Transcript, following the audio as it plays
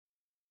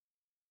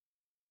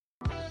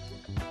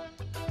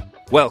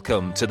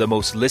Welcome to the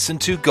most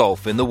listened to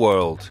golf in the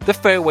world, the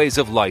Fairways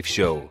of Life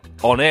show.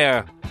 On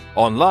air,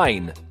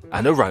 online,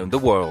 and around the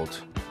world.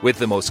 With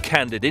the most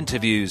candid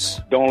interviews.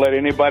 Don't let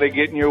anybody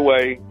get in your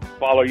way.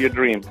 Follow your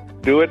dream.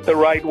 Do it the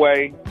right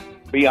way.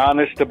 Be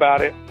honest about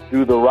it.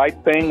 Do the right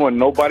thing when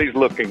nobody's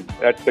looking.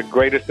 That's the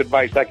greatest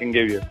advice I can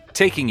give you.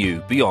 Taking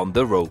you beyond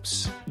the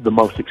ropes. The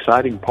most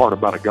exciting part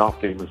about a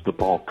golf game is the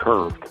ball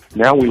curved.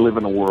 Now we live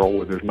in a world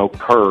where there's no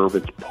curve.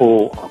 It's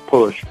pull or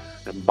push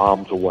and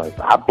bombs away.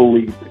 I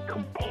believe the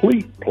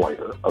complete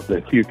player of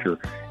the future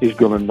is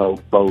going to know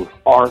both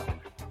art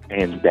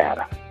and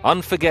data.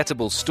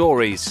 Unforgettable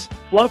stories.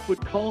 Fluff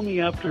would call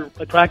me after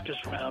a practice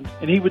round,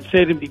 and he would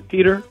say to me,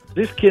 Peter,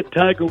 this kid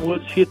Tiger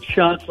Woods hits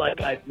shots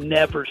like I've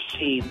never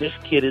seen. This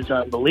kid is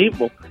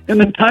unbelievable. And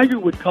then Tiger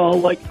would call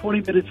like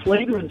 20 minutes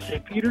later and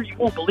say, Peter, you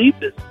won't believe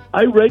this.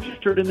 I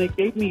registered and they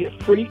gave me a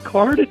free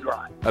car to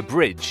drive. A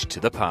bridge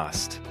to the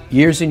past.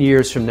 Years and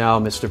years from now,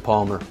 Mr.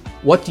 Palmer,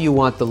 what do you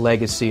want the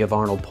legacy of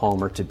Arnold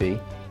Palmer to be?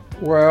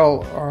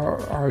 Well,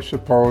 I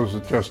suppose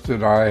just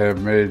that I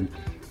have made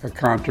a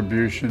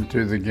contribution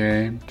to the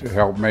game to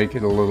help make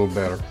it a little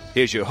better.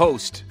 Here's your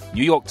host,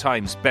 New York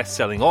Times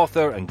best-selling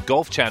author and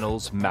Golf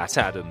Channel's Matt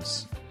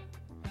Adams.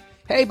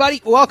 Hey,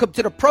 buddy. Welcome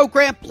to the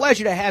program.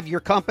 Pleasure to have your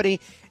company.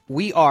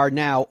 We are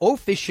now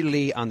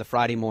officially on the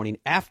Friday morning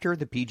after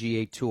the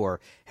PGA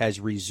Tour has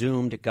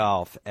resumed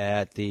golf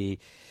at the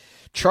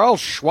Charles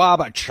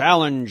Schwab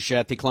Challenge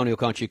at the Colonial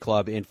Country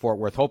Club in Fort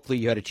Worth. Hopefully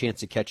you had a chance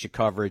to catch the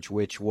coverage,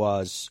 which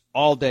was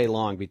all day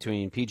long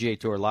between PGA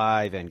Tour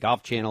Live and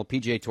Golf Channel.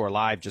 PGA Tour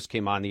Live just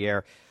came on the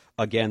air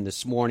again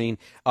this morning.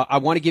 I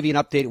want to give you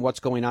an update on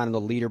what's going on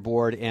the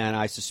leaderboard, and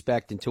I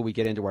suspect until we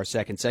get into our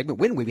second segment,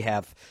 when we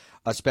have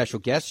a special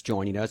guest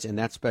joining us, and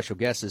that special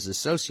guest is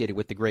associated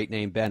with the great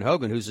name Ben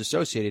Hogan, who's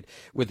associated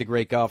with the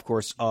great golf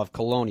course of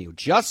Colonial.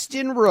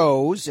 Justin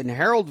Rose and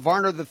Harold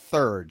Varner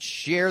III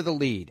share the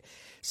lead.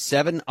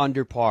 7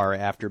 under par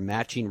after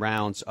matching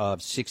rounds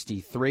of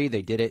 63.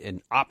 They did it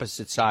in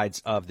opposite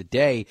sides of the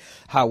day.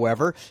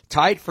 However,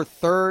 tied for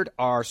third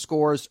are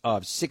scores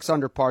of 6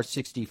 under par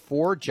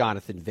 64,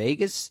 Jonathan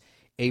Vegas,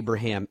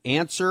 Abraham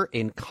Answer,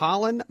 and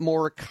Colin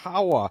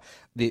Morikawa,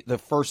 the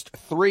first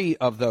 3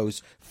 of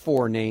those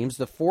 4 names.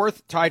 The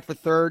fourth tied for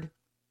third,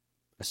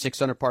 a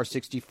 6 under par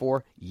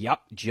 64.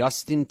 Yup,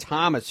 Justin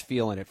Thomas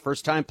feeling it.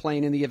 First time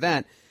playing in the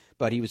event,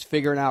 but he was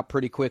figuring it out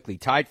pretty quickly.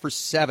 Tied for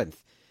 7th.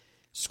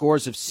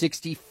 Scores of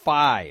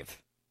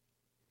 65.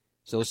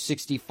 So those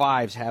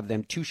 65s have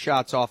them 2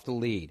 shots off the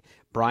lead.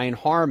 Brian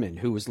Harmon,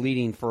 who was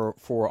leading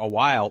for a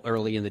while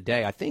early in the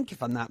day. I think,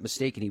 if I'm not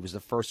mistaken, he was the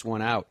first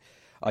one out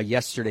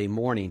yesterday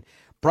morning.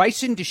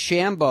 Bryson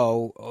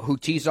DeChambeau, who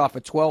tees off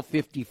at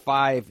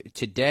 12:55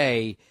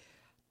 today,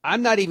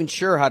 I'm not even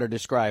sure how to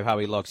describe how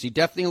he looks. He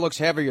definitely looks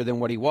heavier than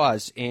what he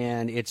was,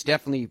 and it's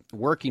definitely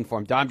working for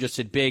him. Dom just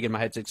said big, and my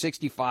head said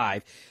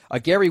 65.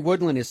 Gary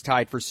Woodland is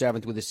tied for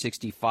 7th with a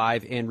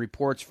 65, and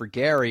reports for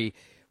Gary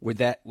with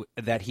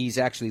that he's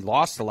actually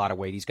lost a lot of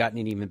weight. He's gotten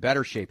in even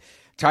better shape.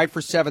 Tied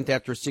for 7th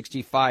after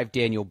 65,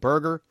 Daniel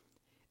Berger,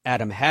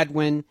 Adam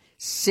Hadwin,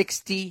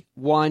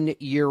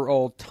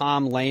 61-year-old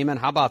Tom Lehman.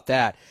 How about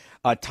that?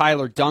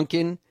 Tyler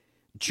Duncan,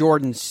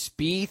 Jordan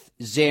Spieth,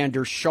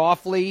 Xander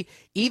Schauffele.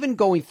 Even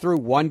going through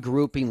one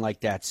grouping like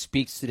that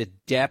speaks to the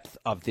depth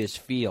of this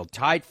field.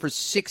 Tied for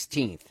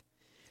 16th.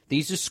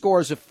 These are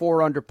scores of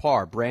 4 under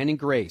par. Brandon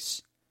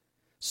Grace,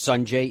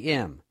 Sungjae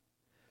Im,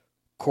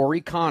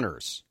 Corey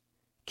Connors,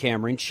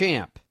 Cameron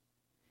Champ,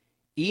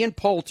 Ian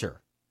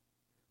Poulter,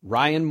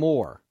 Ryan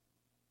Moore,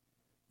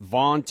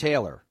 Vaughn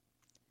Taylor,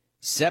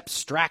 Sepp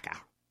Straka,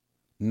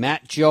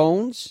 Matt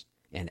Jones,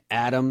 and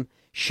Adam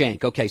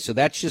Schenk. Okay, so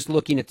that's just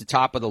looking at the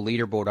top of the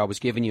leaderboard I was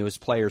giving you as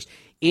players.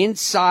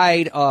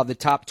 Inside of the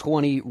top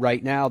 20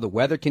 right now, the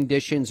weather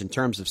conditions in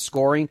terms of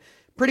scoring,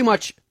 pretty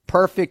much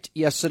perfect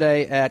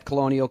yesterday at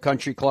Colonial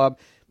Country Club.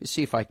 Let me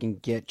see if I can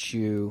get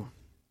you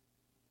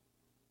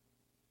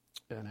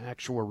an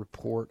actual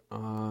report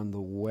on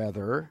the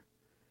weather.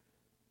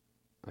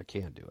 I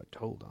can't do it.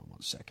 Hold on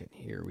one second.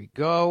 Here we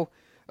go.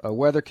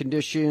 Weather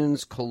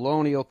conditions,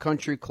 Colonial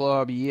Country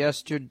Club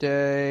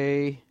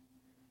yesterday.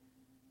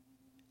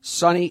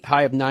 Sunny,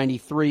 high of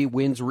 93.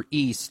 Winds were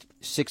east,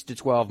 6 to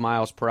 12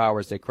 miles per hour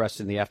as they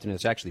crested in the afternoon.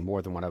 It's actually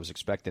more than what I was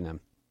expecting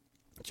them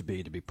to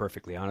be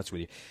perfectly honest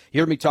with you.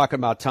 You heard me talking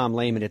about Tom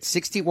Lehman. At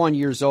 61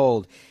 years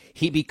old,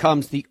 he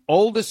becomes the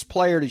oldest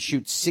player to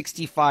shoot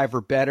 65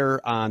 or better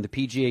on the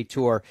PGA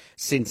Tour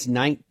since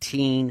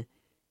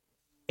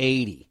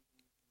 1980.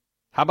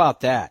 How about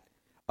that?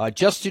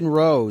 Justin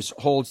Rose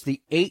holds the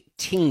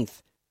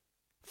 18th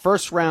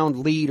first-round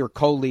lead or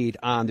co-lead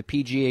on the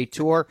PGA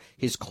Tour.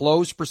 His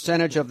close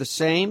percentage of the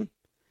same,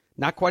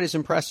 not quite as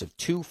impressive,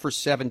 2 for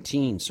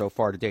 17 so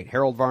far to date.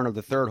 Harold Varner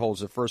III holds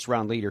the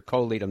first-round lead or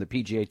co-lead on the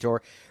PGA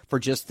Tour for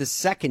just the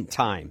second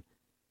time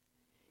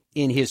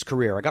in his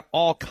career. I got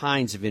all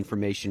kinds of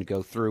information to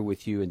go through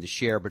with you and to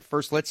share, but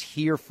first let's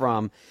hear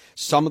from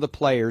some of the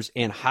players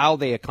and how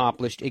they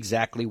accomplished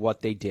exactly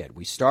what they did.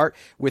 We start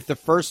with the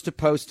first to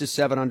post a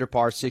 7 under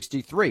par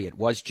 63. It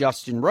was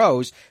Justin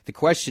Rose. The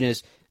question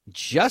is,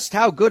 Just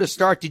how good a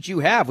start did you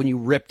have when you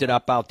ripped it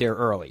up out there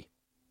early?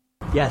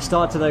 Yeah,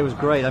 start today was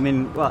great. I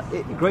mean, well,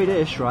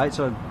 great-ish, right?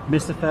 So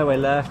missed the fairway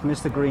left,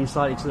 missed the green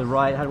slightly to the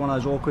right, had one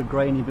of those awkward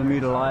grainy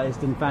Bermuda lies,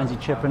 didn't fancy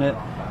chipping it,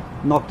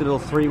 knocked a little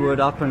 3-wood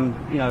up and,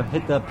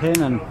 hit the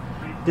pin and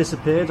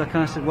disappeared. I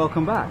kind of said,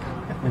 welcome back.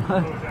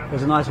 It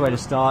was a nice way to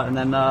start, and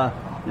then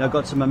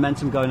got some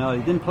momentum going early.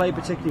 Didn't play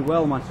particularly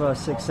well my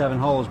first 6-7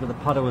 holes, but the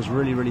putter was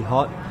really, really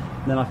hot.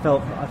 And then I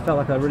felt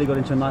like I really got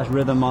into a nice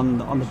rhythm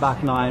on the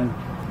back nine.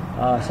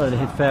 Started to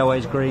hit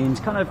fairways,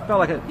 greens. Kind of felt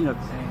like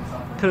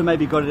could have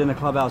maybe got it in the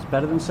clubhouse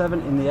better than 7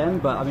 in the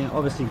end. But I mean,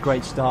 obviously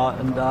great start,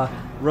 and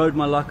rode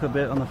my luck a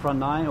bit on the front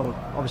nine, or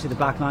obviously the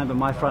back nine, but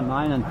my front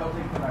nine, and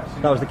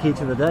that was the key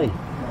to the day.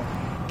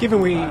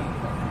 Given we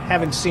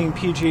haven't seen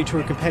PGA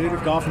Tour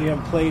competitive golf and you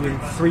haven't played in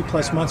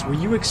 3+ months, were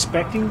you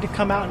expecting to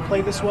come out and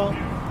play this well?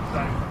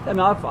 I mean,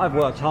 I've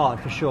worked hard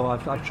for sure.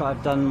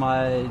 I've done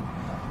I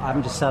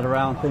haven't just sat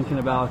around thinking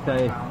about,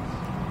 okay,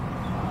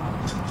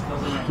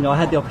 I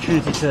had the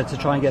opportunity to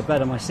try and get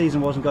better. My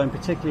season wasn't going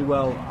particularly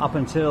well up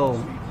until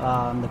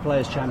the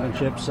Players'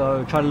 Championship,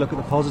 so try to look at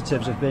the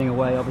positives of being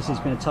away. Obviously,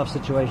 it's been a tough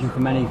situation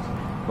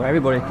for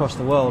everybody across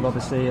the world,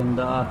 obviously, and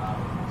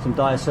some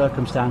dire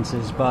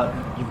circumstances, but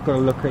you've got to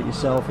look at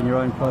yourself and your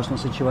own personal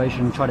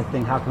situation and try to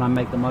think, how can I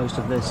make the most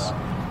of this,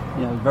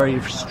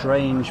 very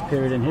strange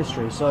period in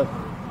history. So,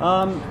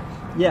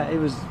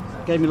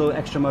 gave me a little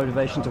extra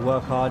motivation to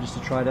work hard, just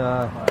to try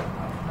to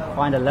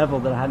find a level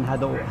that I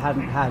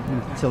hadn't had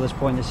until this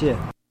point this year.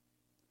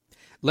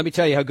 Let me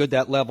tell you how good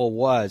that level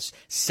was.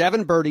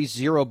 7 birdies,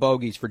 0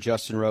 bogeys for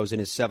Justin Rose in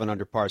his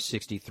 7-under par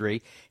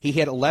 63. He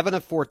hit 11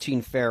 of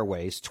 14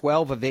 fairways,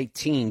 12 of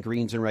 18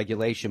 greens in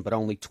regulation, but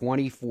only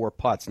 24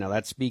 putts. Now,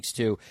 that speaks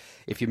to,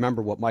 if you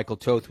remember what Michael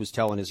Toth was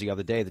telling us the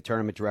other day, the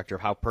tournament director,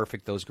 how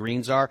perfect those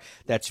greens are.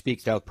 That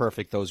speaks to how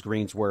perfect those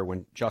greens were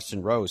when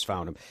Justin Rose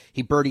found them.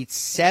 He birdied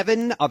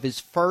 7 of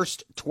his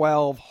first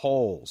 12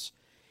 holes.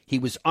 He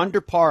was under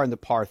par in the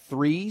par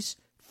 3s,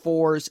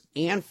 4s,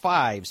 and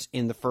 5s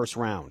in the first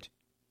round.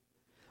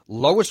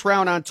 Lowest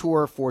round on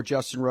tour for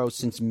Justin Rose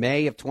since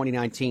May of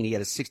 2019. He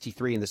had a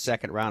 63 in the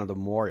second round of the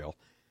Memorial.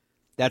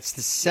 That's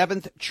the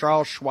 7th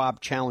Charles Schwab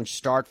Challenge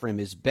start for him.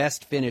 His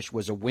best finish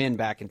was a win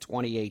back in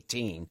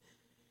 2018.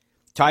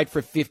 Tied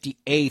for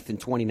 58th in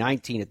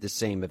 2019 at the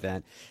same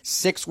event.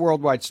 6th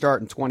worldwide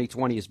start in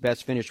 2020. His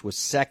best finish was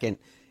 2nd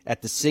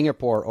at the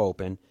Singapore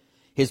Open.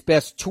 His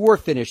best tour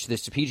finish,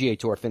 this PGA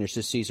Tour finish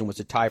this season, was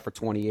a tie for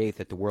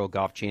 28th at the World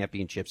Golf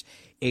Championships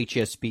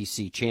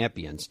HSBC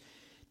Champions.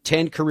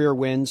 10 career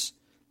wins.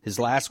 His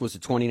last was the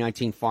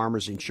 2019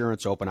 Farmers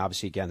Insurance Open.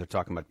 Obviously, again, they're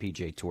talking about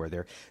PGA Tour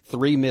there.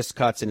 3 missed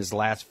cuts in his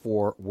last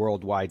 4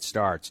 worldwide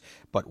starts.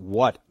 But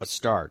what a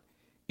start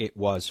it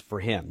was for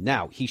him.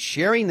 Now, he's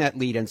sharing that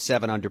lead on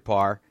 7 under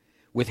par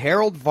with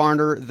Harold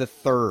Varner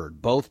III,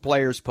 both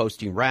players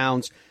posting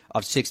rounds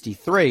of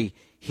 63.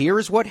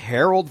 Here's what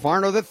Harold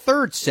Varner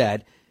III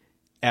said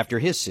after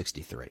his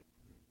 63.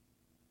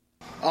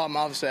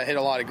 Obviously, I hit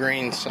a lot of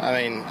greens.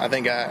 I mean, I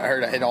think I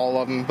heard I hit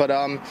all of them. But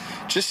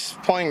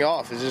just playing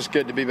golf is just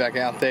good to be back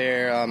out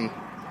there.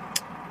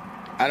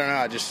 I don't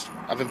know.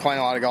 I've been playing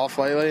a lot of golf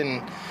lately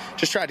and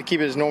just tried to keep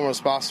it as normal as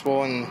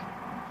possible and,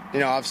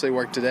 obviously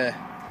work today.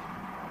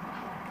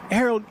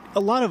 Harold, a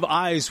lot of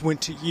eyes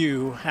went to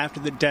you after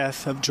the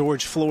death of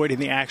George Floyd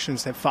and the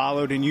actions that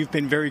followed, and you've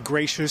been very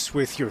gracious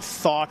with your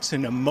thoughts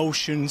and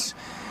emotions.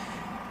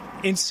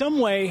 In some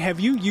way, have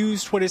you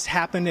used what has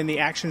happened and the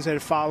actions that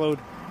have followed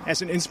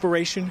as an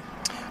inspiration?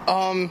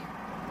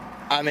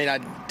 I mean, I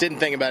didn't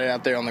think about it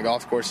out there on the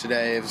golf course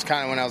today. It was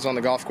kind of when I was on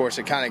the golf course,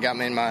 it kind of got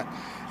me in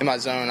my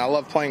zone. I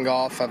love playing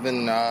golf. I've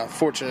been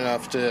fortunate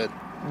enough to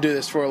do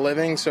this for a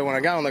living. So when I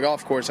got on the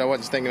golf course, I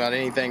wasn't thinking about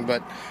anything.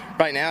 But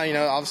right now,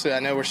 obviously I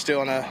know we're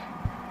still in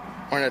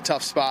a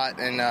tough spot,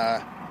 and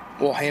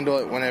we'll handle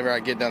it whenever I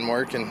get done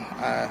work. And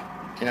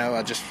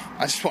I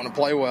just want to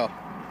play well.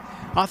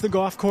 Off the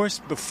golf course,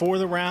 before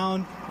the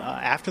round,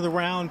 after the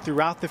round,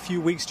 throughout the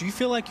few weeks, do you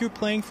feel like you're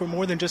playing for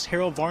more than just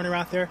Harold Varner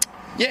out there?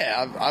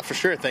 Yeah, I for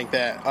sure think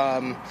that.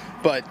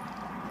 But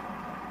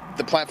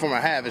the platform I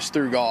have is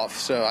through golf,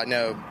 so I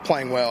know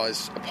playing well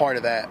is a part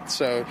of that.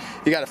 So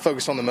you got to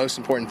focus on the most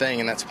important thing,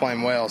 and that's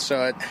playing well.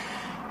 So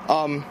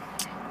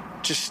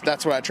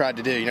that's what I tried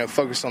to do,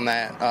 focus on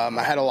that.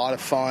 I had a lot of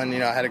fun.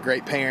 I had a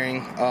great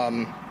pairing.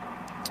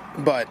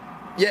 But,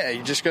 yeah,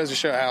 it just goes to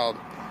show how,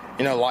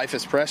 life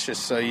is precious,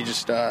 so you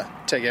just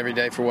take every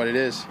day for what it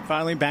is.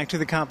 Finally, back to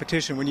the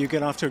competition. When you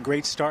get off to a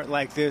great start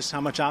like this, how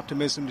much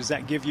optimism does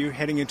that give you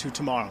heading into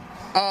tomorrow?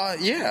 A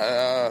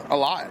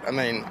lot. I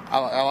mean,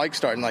 I like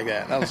starting like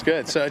that. That was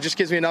good. So it just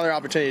gives me another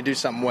opportunity to do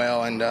something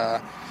well,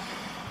 and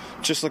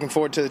just looking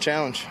forward to the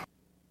challenge.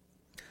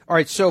 All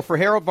right, so for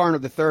Harold Varner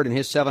III in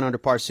his 7 under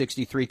par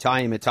 63,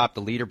 tying him atop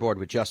the leaderboard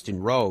with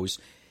Justin Rose,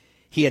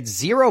 he had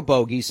 0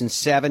 bogeys and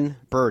 7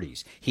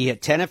 birdies. He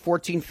hit 10 of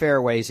 14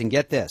 fairways, and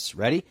get this,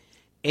 ready?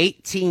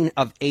 18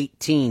 of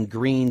 18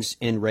 greens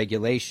in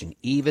regulation,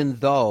 even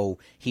though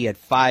he had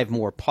 5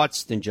 more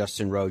putts than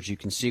Justin Rose. You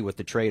can see what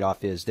the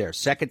trade-off is there.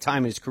 Second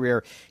time in his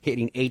career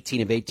hitting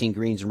 18 of 18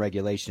 greens in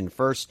regulation.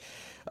 First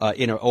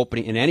in an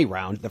opening in any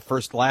round.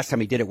 The last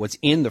time he did it was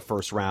in the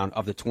first round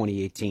of the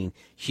 2018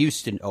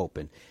 Houston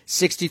Open.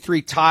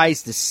 63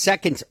 ties the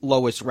second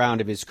lowest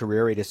round of his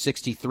career. He had a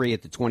 63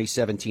 at the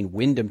 2017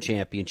 Wyndham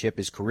Championship.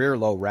 His career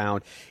low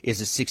round is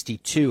a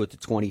 62 at the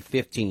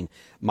 2015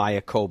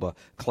 Mayakoba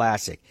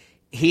Classic.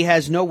 He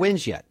has no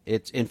wins yet.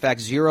 It's, in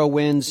fact, 0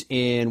 wins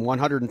in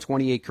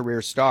 128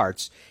 career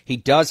starts. He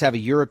does have a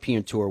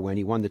European Tour win.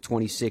 He won the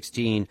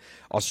 2016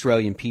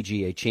 Australian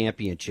PGA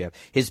Championship.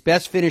 His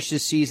best finish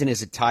this season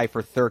is a tie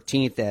for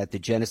 13th at the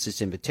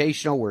Genesis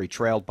Invitational, where he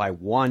trailed by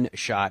 1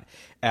 shot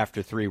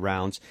after 3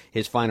 rounds.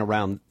 His final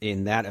round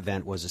in that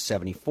event was a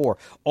 74.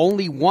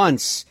 Only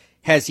once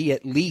has he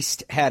at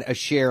least had a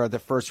share of the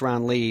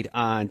first-round lead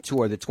on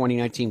tour. The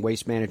 2019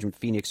 Waste Management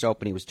Phoenix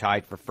Open, he was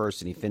tied for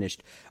first, and he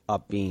finished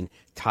up being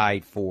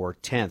tied for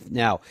 10th.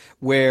 Now,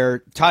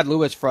 where Todd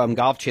Lewis from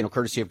Golf Channel,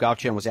 courtesy of Golf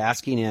Channel, was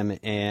asking him,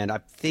 and I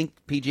think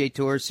PGA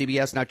Tour,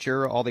 CBS, not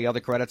sure, all the other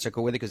credits that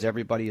go with it because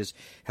everybody is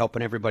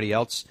helping everybody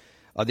else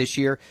this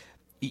year.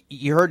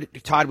 You heard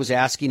Todd was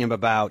asking him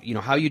about,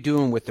 how you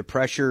doing with the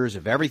pressures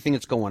of everything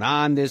that's going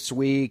on this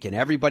week, and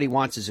everybody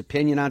wants his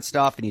opinion on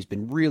stuff, and he's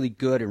been really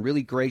good and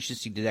really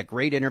gracious. He did that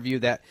great interview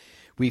that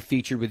we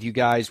featured with you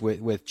guys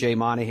with Jay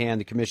Monahan,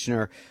 the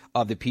commissioner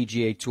of the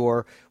PGA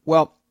Tour.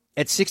 Well,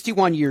 at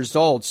 61 years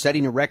old,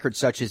 setting a record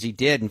such as he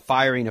did and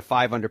firing a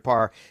 5 under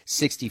par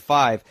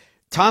 65,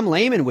 Tom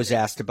Lehman was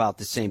asked about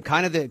the same,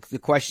 kind of the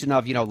question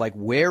of,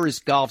 where is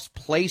golf's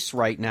place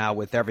right now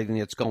with everything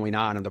that's going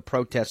on and the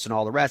protests and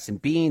all the rest?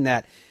 And being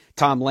that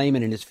Tom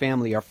Lehman and his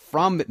family are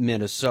from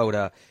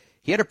Minnesota,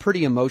 he had a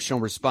pretty emotional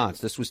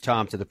response. This was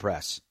Tom to the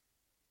press.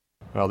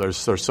 Well, there's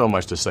so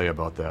much to say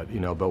about that,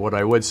 but what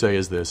I would say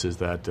is this, is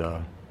that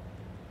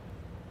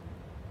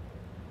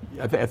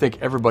I think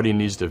everybody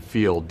needs to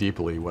feel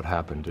deeply what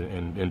happened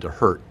and to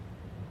hurt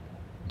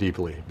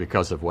deeply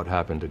because of what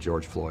happened to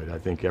George Floyd. I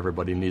think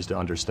everybody needs to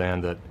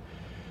understand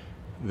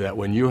that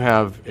when you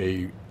have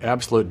a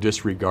absolute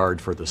disregard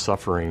for the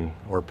suffering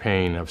or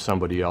pain of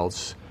somebody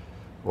else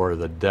or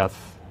the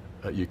death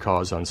that you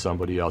cause on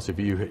somebody else, if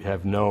you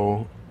have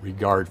no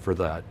regard for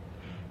that,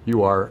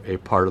 you are a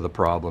part of the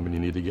problem and you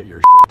need to get your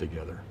shit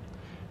together.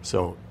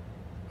 So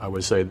I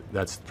would say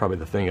that's probably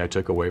the thing I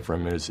took away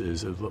from it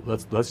is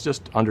let's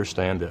just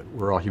understand that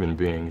we're all human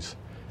beings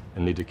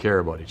and need to care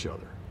about each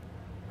other.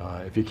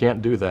 If you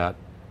can't do that,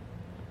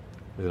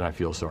 then I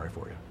feel sorry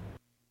for you.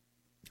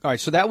 All right,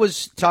 so that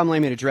was Tom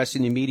Lehman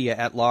addressing the media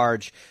at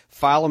large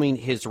following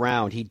his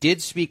round. He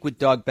did speak with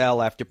Doug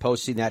Bell after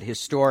posting that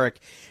historic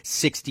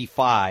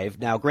 65.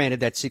 Now, granted,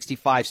 that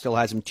 65 still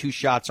has him 2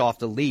 shots off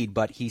the lead,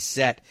 but he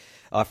set,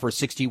 for a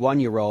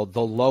 61-year-old,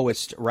 the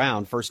lowest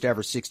round, first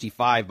ever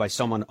 65 by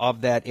someone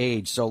of that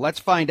age. So let's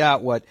find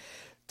out what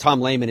Tom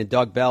Lehman and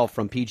Doug Bell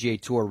from PGA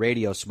Tour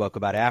Radio spoke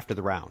about after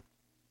the round.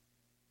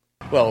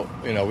 Well,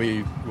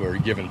 we were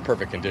given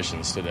perfect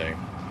conditions today.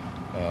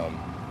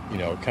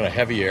 Kind of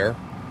heavy air,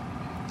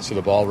 so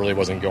the ball really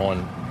wasn't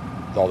going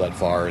all that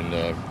far, and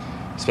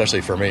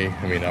especially for me.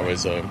 I mean,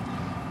 it's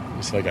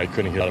like I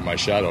couldn't get out of my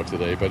shadow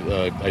today, but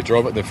I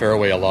drove it in the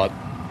fairway a lot.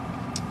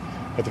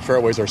 But the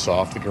fairways are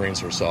soft, the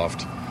greens are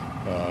soft.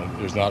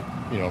 There's not,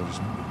 there's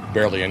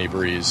barely any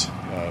breeze.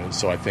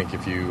 So I think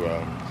if you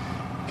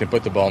can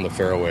put the ball in the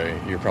fairway,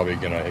 you're probably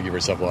going to give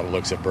yourself a lot of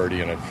looks at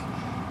birdie, and if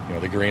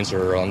the greens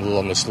are a little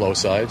on the slow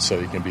side, so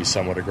you can be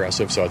somewhat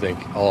aggressive. So I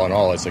think, all in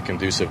all, it's a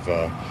conducive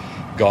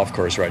golf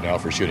course right now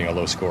for shooting a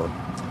low score.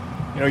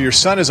 Your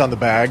son is on the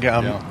bag,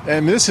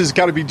 and this has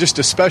got to be just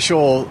a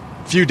special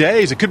few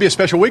days. It could be a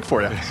special week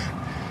for you.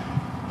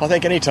 I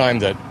think any time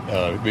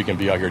that we can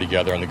be out here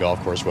together on the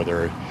golf course,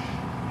 whether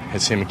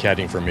it's him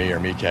caddying for me or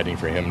me caddying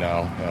for him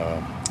now,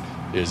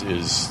 is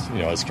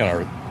it's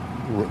kind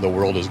of the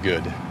world is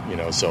good.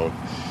 So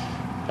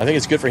I think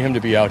it's good for him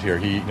to be out here.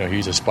 He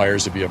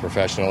aspires to be a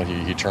professional.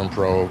 He turned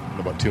pro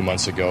about 2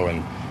 months ago,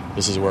 and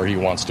this is where he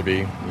wants to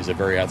be. He's a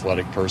very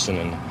athletic person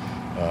and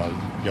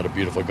got a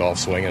beautiful golf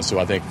swing. And so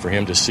I think for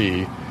him to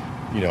see,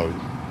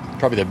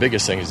 probably the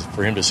biggest thing is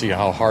for him to see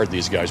how hard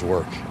these guys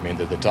work. I mean,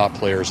 they're the top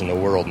players in the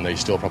world, and they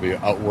still probably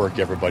outwork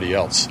everybody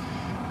else.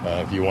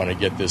 If you want to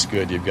get this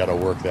good, you've got to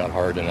work that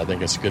hard, and I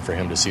think it's good for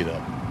him to see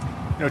that.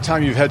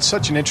 Tom, you've had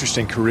such an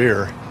interesting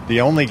career.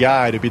 The only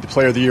guy to be the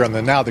Player of the Year on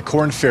the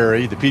Korn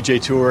Ferry, the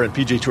PGA Tour, and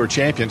PGA Tour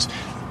champions.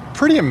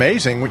 Pretty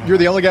amazing. You're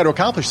the only guy to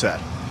accomplish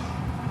that.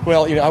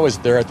 Well, I was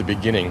there at the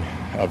beginning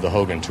of the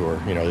Hogan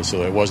Tour,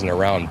 so it wasn't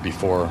around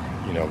before,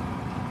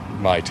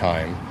 my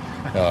time.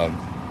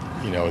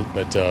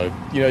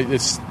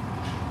 It's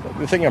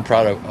the thing I'm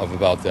proud of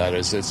about that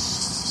is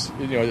it's,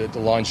 the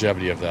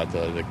longevity of that,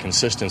 the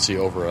consistency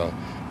over a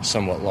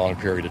somewhat long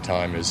period of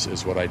time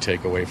is what I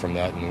take away from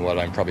that and what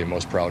I'm probably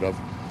most proud of.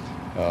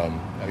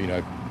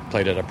 I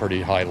played at a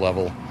pretty high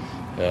level,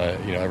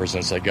 ever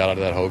since I got out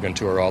of that Hogan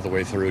Tour all the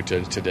way through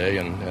to today,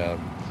 and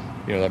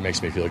that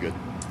makes me feel good.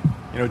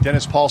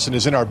 Dennis Paulson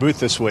is in our booth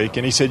this week,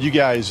 and he said you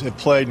guys have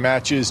played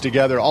matches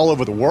together all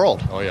over the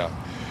world. Oh, yeah.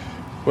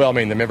 Well,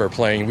 I remember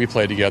we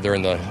played together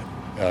in the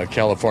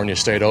California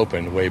State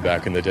Open way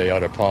back in the day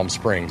out of Palm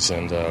Springs,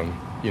 and, kind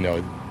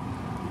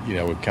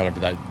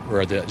of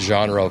we're that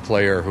genre of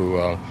player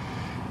who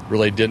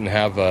really didn't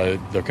have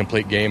the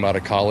complete game out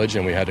of college,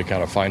 and we had to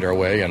kind of find our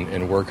way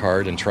and work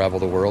hard and travel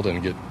the world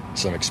and get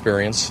some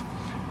experience.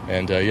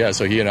 And,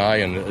 so he and I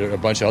and a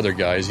bunch of other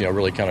guys,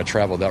 really kind of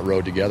traveled that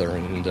road together,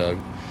 and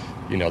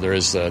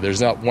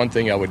there's not one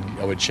thing I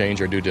would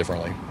change or do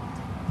differently.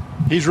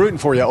 He's rooting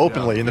for you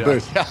openly in the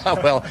booth.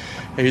 Well,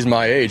 he's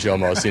my age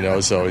almost,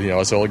 so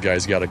us old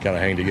guys got to kind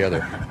of hang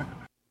together.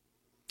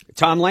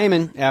 Tom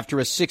Lehman, after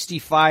a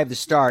 65 to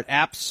start,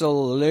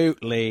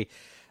 absolutely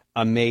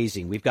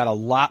amazing. We've got a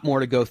lot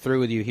more to go through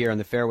with you here on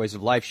the Fairways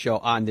of Life show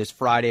on this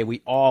Friday.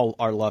 We all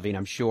are loving,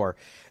 I'm sure,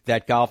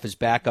 that golf is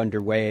back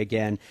underway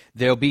again.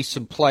 There'll be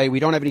some play. We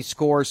don't have any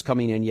scores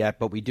coming in yet,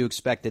 but we do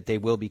expect that they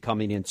will be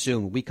coming in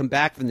soon. When we come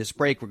back from this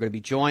break, we're going to be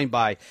joined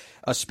by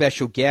a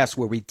special guest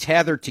where we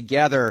tether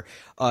together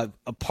a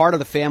part of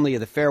the family of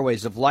the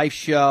Fairways of Life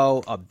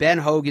show, Ben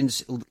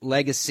Hogan's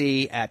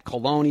legacy at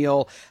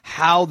Colonial,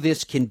 how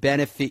this can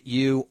benefit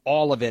you,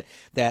 all of it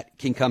that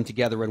can come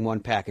together in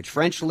one package.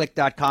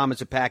 FrenchLick.com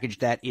is a package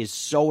that is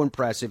so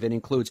impressive. It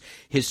includes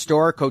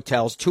historic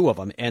hotels, 2 of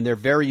them, and they're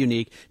very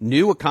unique,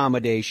 new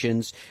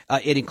accommodations.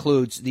 It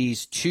includes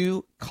these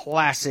 2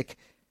 classic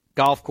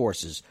golf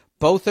courses,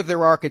 both of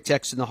their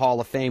architects in the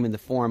Hall of Fame in the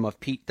form of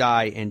Pete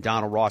Dye and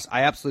Donald Ross.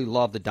 I absolutely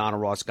love the Donald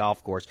Ross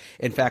golf course.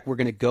 In fact, we're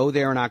going to go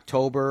there in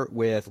October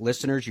with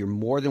listeners. You're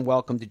more than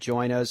welcome to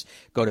join us.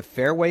 Go to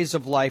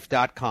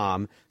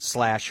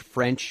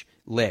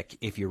fairwaysoflife.com/FrenchLick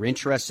if you're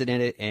interested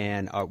in it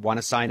and want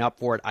to sign up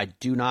for it. I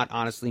do not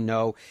honestly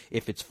know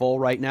if it's full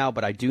right now,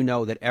 but I do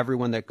know that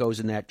everyone that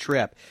goes in that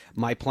trip,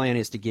 my plan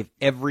is to give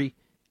every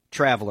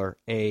traveler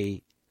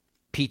a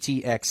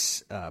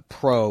PTX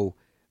Pro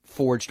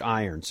forged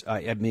irons.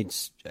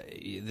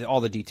 All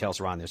the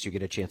details are on this. You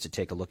get a chance to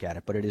take a look at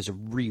it, but it is a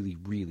really,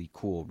 really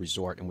cool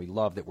resort, and we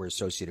love that we're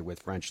associated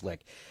with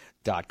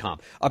FrenchLick.com.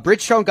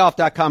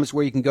 BridgestoneGolf.com is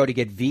where you can go to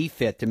get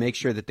V-Fit to make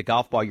sure that the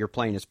golf ball you're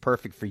playing is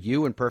perfect for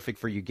you and perfect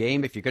for your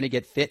game. If you're going to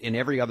get fit in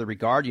every other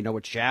regard, you know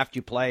what shaft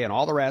you play and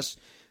all the rest,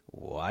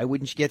 why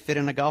wouldn't you get fit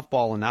in a golf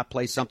ball and not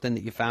play something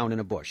that you found in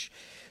a bush?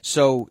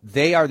 So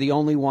they are the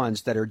only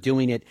ones that are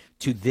doing it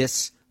to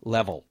this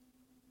level.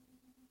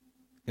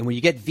 And when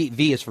you get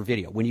V is for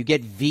video. When you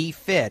get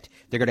V-Fit,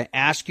 they're going to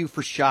ask you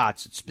for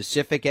shots at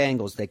specific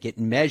angles that get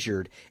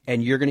measured,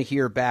 and you're going to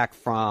hear back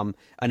from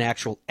an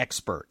actual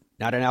expert,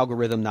 not an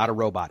algorithm, not a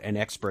robot, an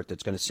expert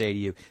that's going to say to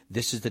you,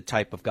 this is the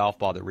type of golf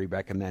ball that we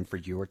recommend for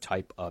your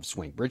type of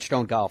swing.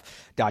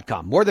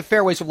 BridgestoneGolf.com. More of the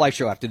Fairways of Life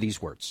show after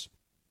these words.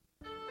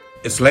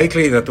 It's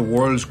likely that the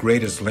world's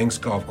greatest links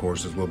golf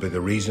courses will be the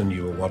reason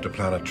you will want to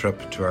plan a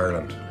trip to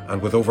Ireland.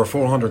 And with over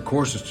 400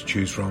 courses to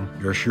choose from,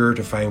 you're sure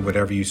to find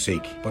whatever you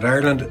seek. But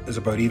Ireland is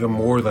about even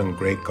more than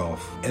great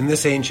golf. In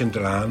this ancient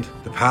land,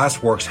 the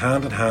past works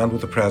hand in hand with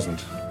the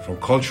present. From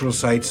cultural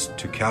sites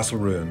to castle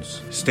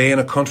ruins. Stay in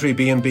a country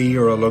B&B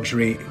or a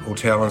luxury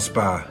hotel and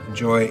spa.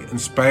 Enjoy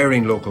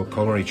inspiring local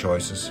culinary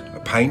choices,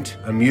 a pint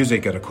and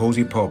music at a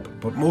cosy pub.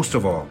 But most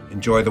of all,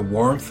 enjoy the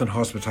warmth and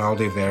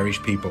hospitality of the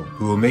Irish people,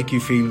 who will make you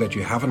feel that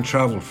you haven't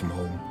travelled from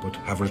home but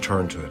have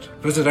returned to it.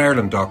 Visit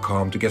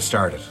Ireland.com to get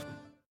started.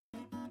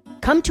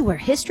 Come to where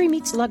history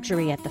meets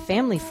luxury at the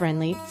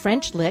family-friendly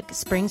French Lick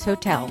Springs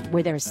Hotel,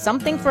 where there's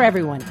something for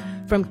everyone.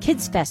 From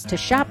Kids Fest to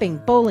shopping,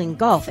 bowling,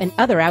 golf, and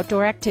other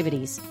outdoor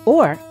activities.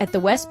 Or at the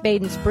West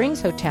Baden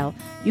Springs Hotel,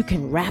 you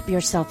can wrap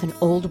yourself in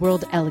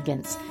old-world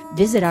elegance.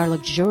 Visit our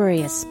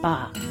luxurious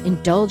spa.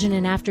 Indulge in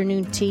an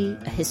afternoon tea,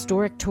 a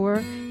historic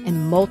tour,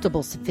 and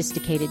multiple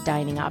sophisticated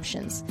dining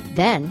options.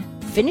 Then,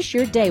 finish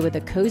your day with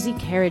a cozy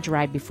carriage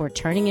ride before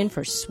turning in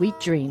for sweet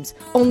dreams.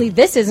 Only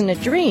this isn't a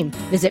dream.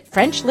 Visit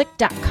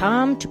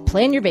FrenchLick.com to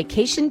plan your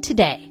vacation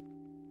today.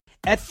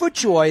 At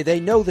FootJoy, they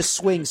know the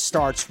swing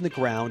starts from the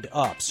ground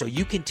up, so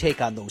you can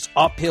take on those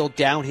uphill,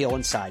 downhill,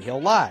 and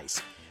sidehill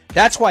lies.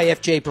 That's why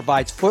FJ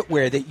provides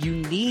footwear that you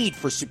need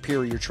for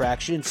superior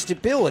traction and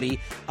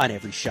stability on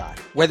every shot.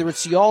 Whether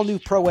it's the all-new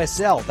Pro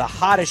SL, the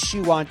hottest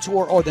shoe on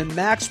tour, or the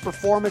max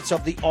performance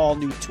of the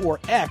all-new Tour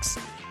X,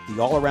 the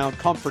all-around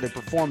comfort and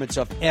performance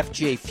of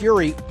FJ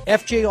Fury,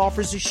 FJ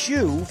offers a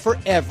shoe for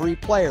every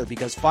player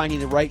because finding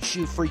the right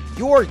shoe for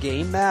your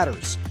game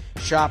matters.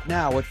 Shop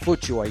now at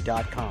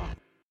FootJoy.com.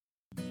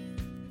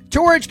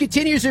 Tour Edge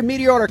continues their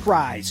meteoric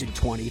rise in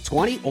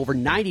 2020. Over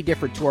 90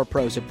 different tour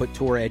pros have put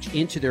Tour Edge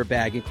into their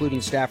bag, including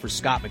staffers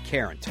Scott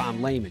McCarron,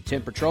 Tom Lehman,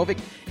 Tim Petrovic,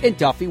 and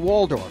Duffy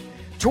Waldorf.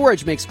 Tour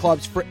Edge makes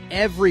clubs for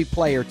every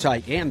player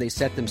type, and they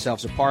set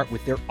themselves apart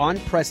with their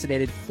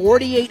unprecedented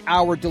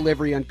 48-hour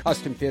delivery on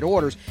custom-fit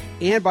orders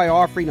and by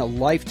offering a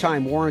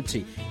lifetime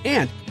warranty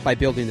and by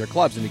building their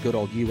clubs in the good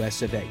old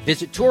US of A.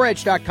 Visit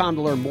TourEdge.com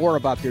to learn more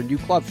about their new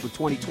clubs for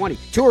 2020.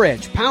 Tour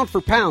Edge, pound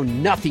for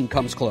pound, nothing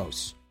comes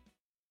close.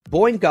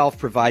 Boyne Golf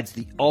provides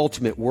the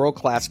ultimate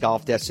world-class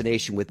golf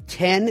destination with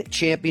 10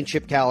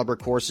 championship-caliber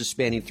courses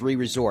spanning 3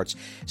 resorts.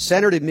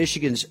 Centered in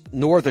Michigan's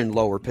northern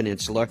Lower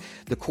Peninsula,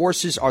 the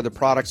courses are the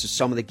products of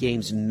some of the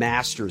game's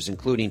masters,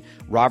 including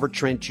Robert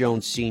Trent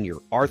Jones Sr.,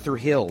 Arthur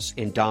Hills,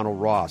 and Donald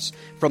Ross.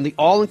 From the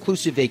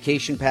all-inclusive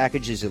vacation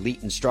packages,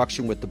 elite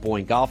instruction with the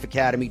Boyne Golf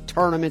Academy,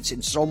 tournaments,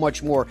 and so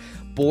much more,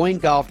 Boyne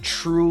Golf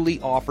truly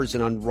offers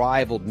an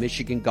unrivaled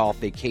Michigan golf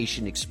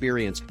vacation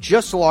experience.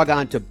 Just log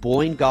on to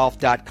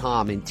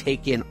BoyneGolf.com and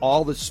take in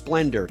all the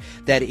splendor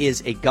that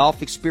is a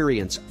golf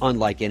experience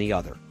unlike any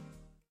other.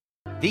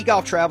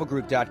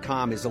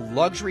 TheGolfTravelGroup.com is a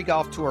luxury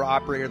golf tour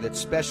operator that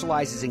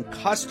specializes in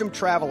custom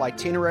travel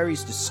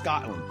itineraries to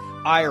Scotland,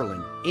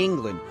 Ireland,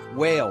 England,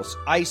 Wales,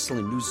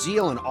 Iceland, New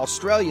Zealand,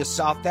 Australia,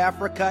 South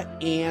Africa,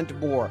 and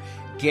more.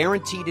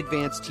 Guaranteed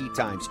advanced tee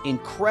times,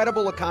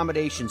 incredible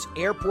accommodations,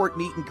 airport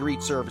meet and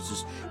greet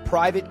services,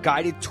 private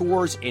guided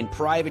tours, and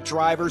private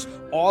drivers,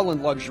 all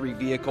in luxury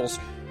vehicles.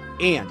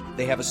 And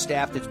they have a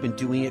staff that's been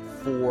doing it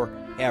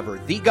forever.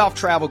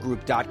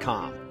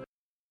 TheGolfTravelGroup.com.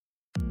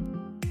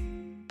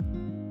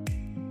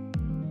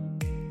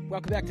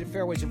 Welcome back to the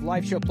Fairways of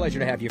Life show. Pleasure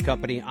to have your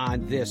company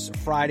on this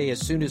Friday.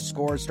 As soon as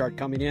scores start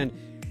coming in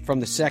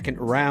from the second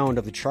round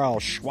of the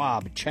Charles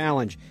Schwab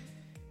Challenge,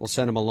 we'll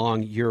send them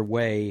along your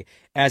way.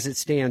 As it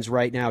stands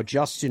right now,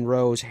 Justin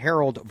Rose,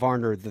 Harold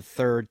Varner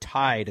III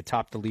tied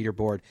atop the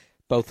leaderboard.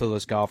 Both of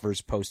those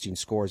golfers posting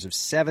scores of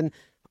 7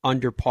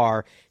 under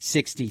par,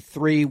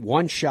 63,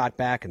 1 shot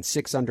back, and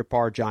 6 under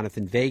par.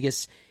 Jonathan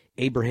Vegas,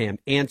 Abraham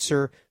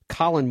Answer,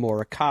 Colin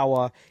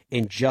Morikawa,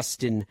 and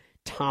Justin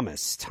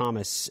Thomas.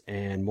 Thomas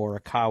and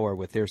Morikawa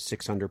with their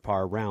 6 under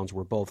par rounds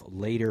were both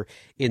later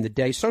in the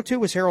day. So too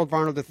was Harold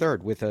Varner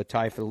III with a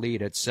tie for the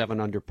lead at 7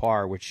 under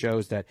par, which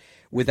shows that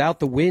without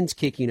the winds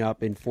kicking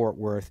up in Fort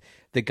Worth,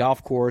 the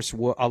golf course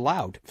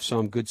allowed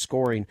some good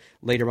scoring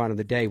later on in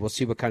the day. We'll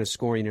see what kind of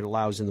scoring it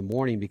allows in the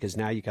morning, because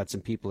now you got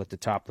some people at the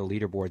top of the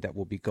leaderboard that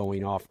will be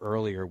going off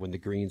earlier when the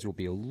greens will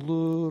be a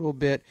little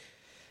bit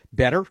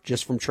better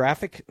just from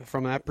traffic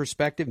from that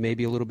perspective,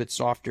 maybe a little bit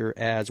softer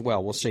as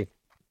well. We'll see.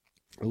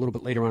 A little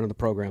bit later on in the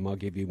program, I'll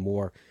give you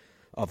more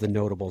of the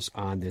notables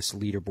on this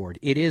leaderboard.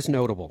 It is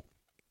notable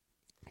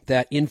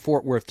that in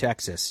Fort Worth,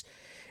 Texas,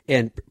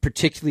 and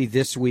particularly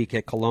this week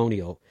at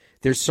Colonial,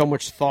 there's so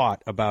much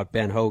thought about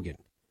Ben Hogan.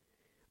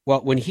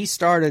 Well, when he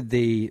started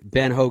the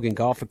Ben Hogan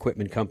Golf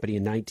Equipment Company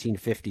in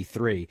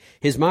 1953,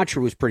 his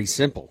mantra was pretty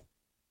simple.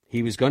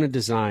 He was going to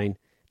design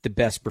the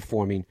best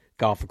performing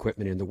golf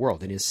equipment in the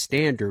world, and his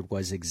standard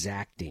was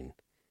exacting.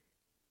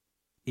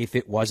 If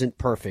it wasn't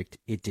perfect,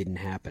 it didn't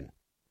happen.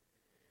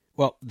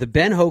 Well, the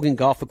Ben Hogan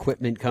Golf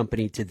Equipment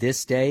Company to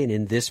this day and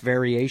in this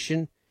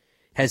variation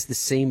has the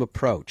same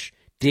approach,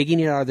 digging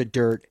it out of the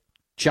dirt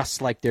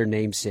just like their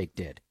namesake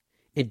did,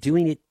 and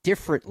doing it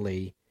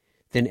differently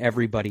than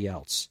everybody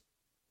else.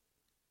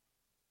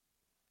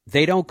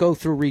 They don't go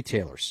through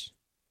retailers,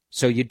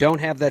 so you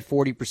don't have that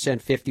 40%,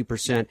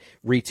 50%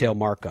 retail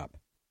markup.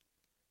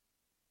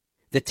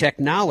 The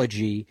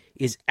technology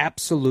is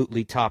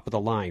absolutely top of the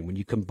line. When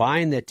you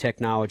combine that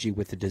technology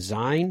with the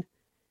design,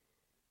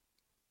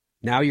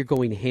 now you're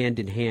going hand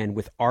in hand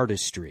with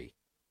artistry.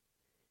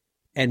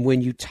 And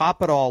when you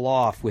top it all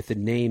off with the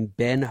name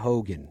Ben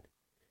Hogan,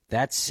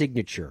 that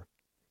signature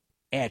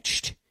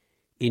etched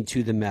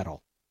into the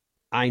metal,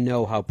 I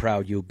know how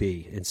proud you'll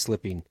be in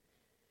slipping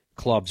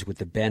clubs with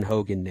the Ben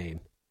Hogan name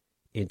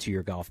into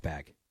your golf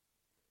bag.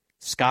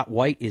 Scott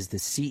White is the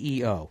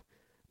CEO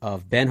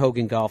of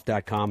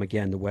BenHoganGolf.com.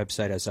 Again, the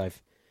website, as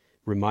I've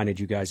reminded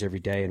you guys every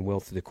day and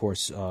will through the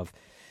course of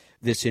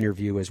this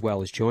interview as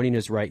well, is joining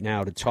us right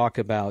now to talk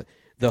about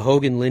the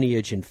Hogan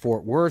lineage in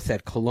Fort Worth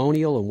at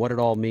Colonial and what it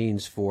all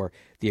means for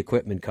the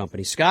equipment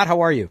company. Scott, how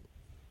are you?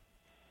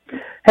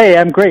 Hey,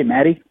 I'm great,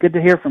 Matty. Good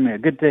to hear from you.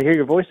 Good to hear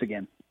your voice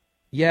again.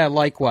 Yeah,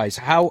 likewise.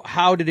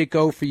 How did it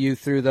go for you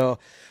through the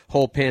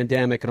whole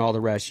pandemic and all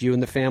the rest? You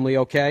and the family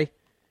okay?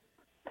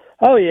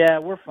 Oh yeah,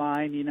 we're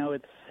fine. You know,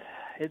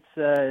 it's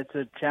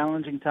a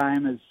challenging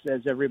time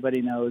as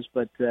everybody knows,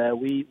 but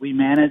we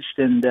managed,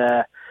 and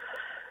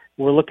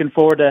we're looking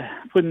forward to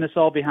putting this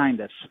all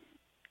behind us.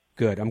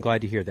 Good. I'm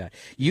glad to hear that.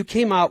 You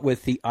came out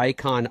with the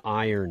Icon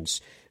irons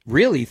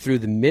really through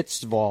the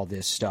midst of all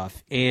this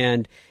stuff,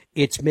 and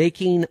it's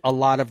making a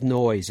lot of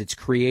noise. It's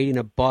creating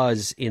a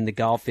buzz in the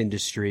golf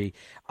industry.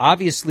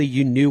 Obviously,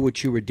 you knew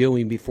what you were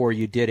doing before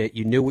you did it.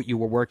 You knew what you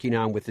were working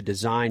on with the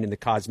design and the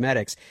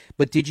cosmetics.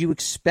 But did you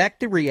expect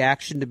the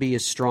reaction to be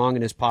as strong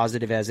and as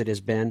positive as it has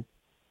been?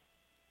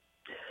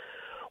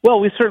 Well,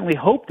 we certainly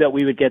hoped that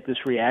we would get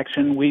this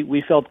reaction.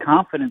 We felt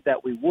confident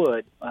that we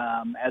would.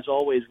 As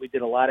always, we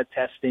did a lot of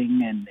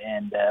testing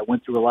and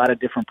went through a lot of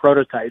different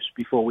prototypes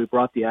before we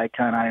brought the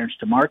Icon irons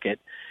to market.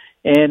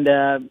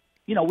 And,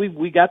 you know,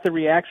 we got the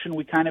reaction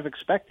we kind of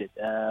expected.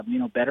 You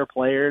know, better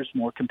players,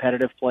 more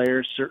competitive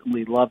players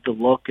certainly loved the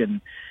look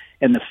and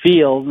the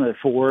feel, the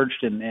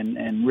forged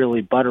and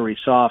really buttery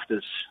soft.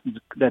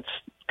 That's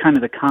kind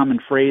of the common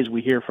phrase we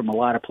hear from a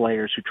lot of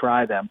players who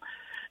try them.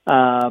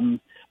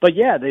 But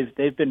yeah,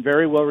 they've been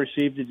very well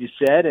received, as you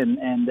said, and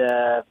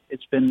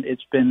it's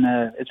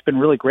been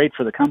really great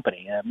for the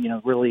company.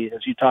 Really,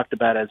 as you talked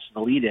about as the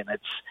lead-in,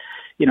 it's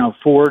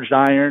forged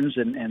irons,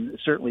 and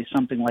certainly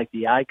something like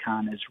the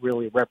Icon is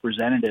really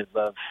representative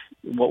of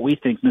what we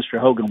think Mr.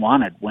 Hogan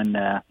wanted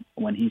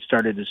when he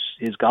started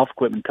his golf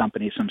equipment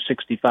company some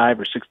 65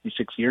 or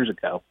 66 years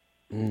ago.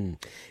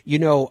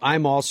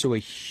 I'm also a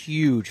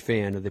huge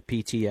fan of the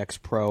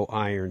PTX Pro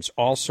irons,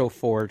 also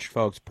forged,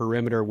 folks,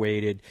 perimeter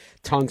weighted,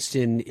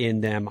 tungsten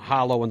in them,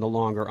 hollow in the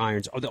longer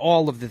irons,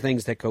 all of the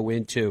things that go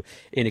into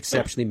an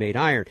exceptionally made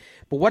iron.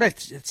 But what I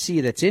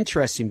see that's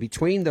interesting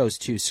between those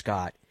two,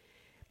 Scott,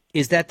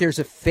 is that there's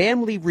a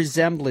family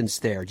resemblance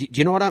there. Do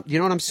you know what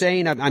I'm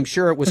saying? I'm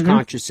sure it was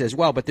conscious as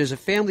well, but there's a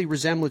family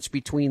resemblance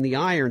between the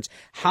irons.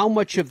 How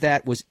much of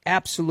that was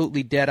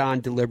absolutely dead on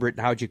deliberate,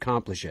 and how'd you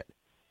accomplish it?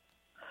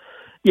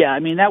 Yeah,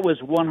 I mean, that was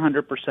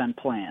 100%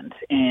 planned,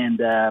 and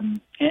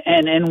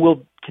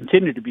will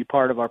continue to be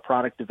part of our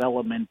product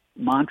development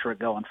mantra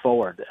going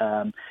forward.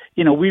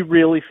 We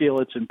really feel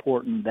it's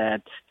important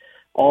that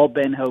all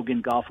Ben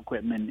Hogan golf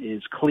equipment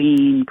is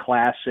clean,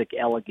 classic,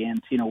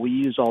 elegant. We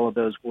use all of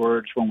those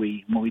words when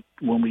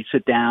we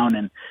sit down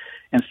and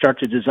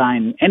start to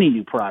design any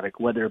new product,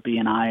 whether it be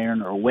an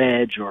iron or a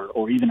wedge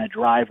or even a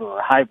driver or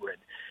a hybrid.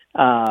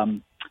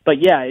 But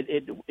yeah,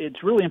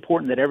 it's really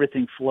important that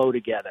everything flow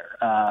together.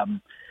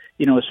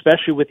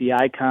 Especially with the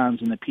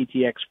Icons and the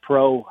PTX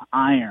Pro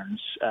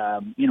irons,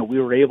 we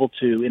were able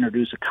to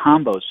introduce a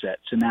combo set.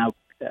 So now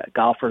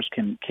golfers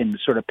can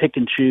sort of pick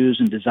and choose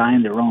and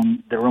design their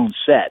own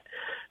set.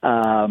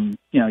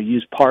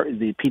 Use part of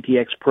the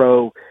PTX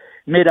Pro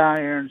mid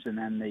irons and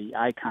then the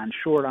Icon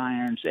short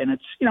irons, and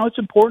it's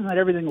important that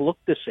everything look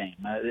the same.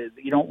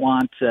 You don't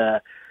want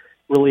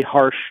really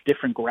harsh,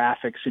 different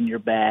graphics in your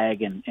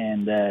bag, and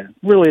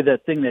really the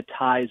thing that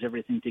ties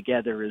everything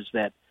together is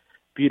that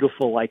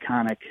beautiful,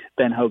 iconic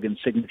Ben Hogan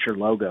signature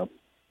logo.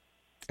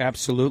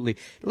 Absolutely.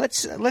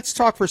 Let's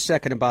talk for a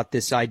second about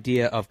this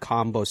idea of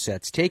combo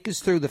sets. Take us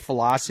through the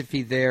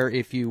philosophy there,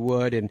 if you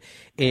would,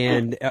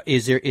 and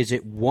is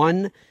it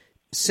one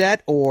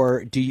set,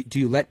 or do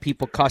you let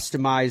people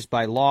customize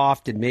by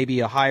loft and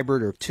maybe a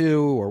hybrid or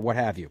two or what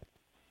have you?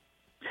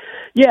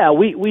 Yeah,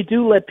 we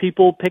do let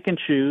people pick and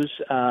choose.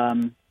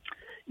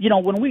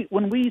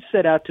 When we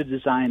set out to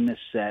design this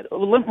set,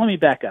 let me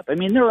back up. I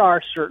mean, there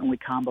are certainly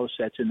combo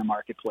sets in the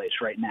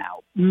marketplace right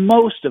now.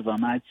 Most of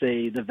them, I'd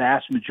say the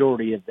vast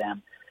majority of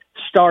them,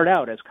 start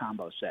out as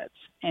combo sets.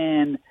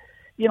 And,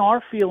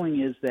 our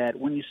feeling is that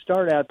when you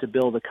start out to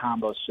build a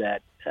combo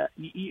set,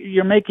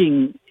 you're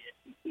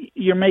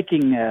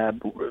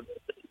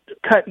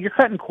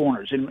cutting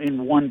corners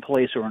in one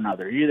place or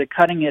another. You're either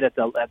cutting it at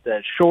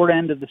the short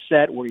end of the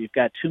set where you've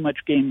got too much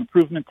game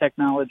improvement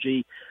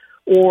technology,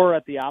 or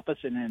at the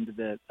opposite end of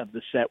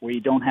the set where you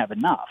don't have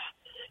enough.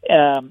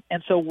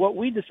 And so what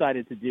we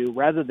decided to do,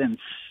 rather than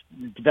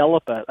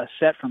develop a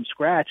set from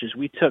scratch, is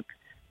we took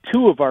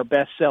two of our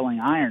best-selling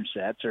iron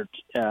sets, or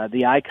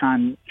the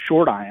Icon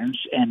short irons,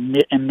 and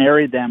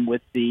married them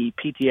with the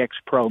PTX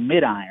Pro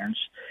mid irons.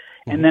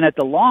 And then at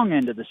the long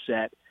end of the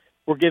set,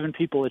 we're giving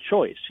people a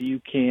choice.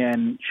 You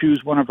can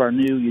choose one of our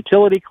new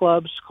utility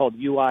clubs called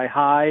UI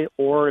High,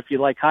 or if you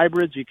like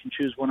hybrids, you can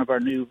choose one of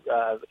our new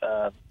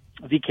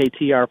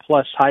VKTR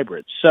Plus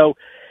hybrids. So,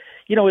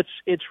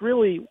 it's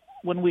really,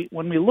 when we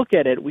look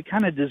at it, we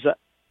kind of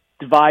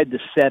divide the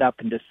set up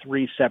into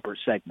three separate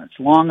segments: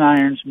 long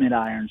irons, mid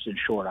irons, and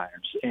short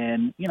irons.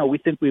 And we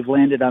think we've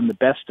landed on the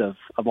best of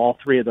all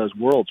three of those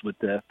worlds with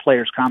the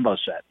Players Combo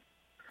set.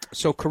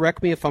 So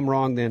correct me if I'm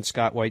wrong then,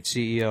 Scott White,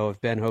 CEO of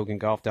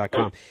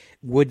BenHoganGolf.com.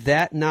 Would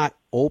that not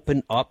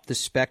open up the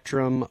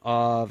spectrum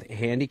of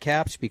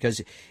handicaps?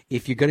 Because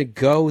if you're going to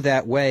go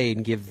that way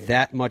and give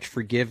that much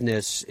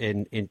forgiveness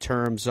in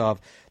terms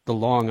of the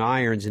long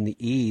irons and the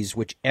ease,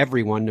 which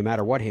everyone, no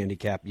matter what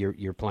handicap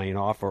you're playing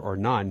off or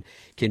none,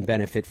 can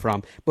benefit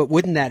from, but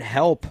wouldn't that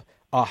help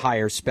a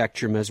higher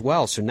spectrum as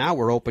well? So now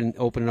we're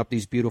opening up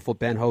these beautiful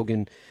Ben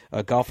Hogan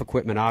golf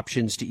equipment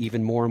options to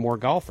even more and more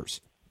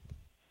golfers.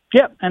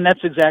 Yeah, and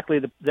that's exactly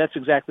the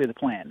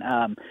plan.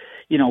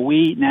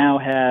 We now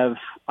have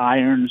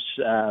irons,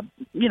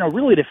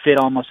 really to fit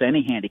almost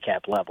any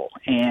handicap level,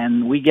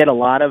 and we get a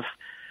lot of,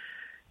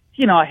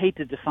 I hate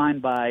to define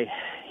by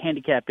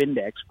handicap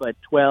index, but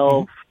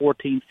 12,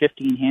 14,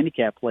 15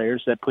 handicap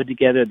players that put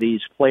together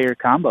these player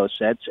combo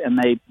sets, and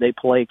they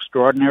play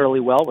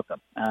extraordinarily well with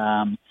them.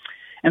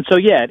 And so,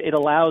 yeah, it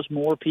allows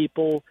more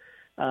people,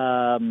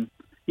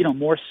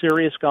 more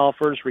serious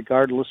golfers,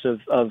 regardless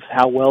of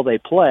how well they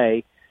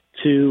play,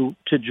 to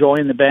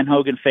join the Ben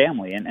Hogan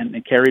family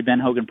and carry Ben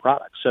Hogan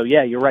products. So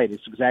yeah, you're right.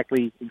 It's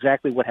exactly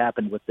what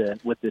happened with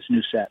this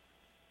new set.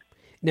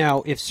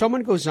 Now, if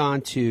someone goes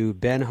on to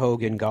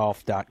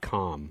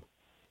BenHoganGolf.com,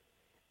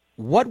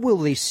 what will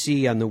they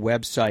see on the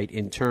website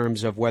in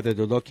terms of whether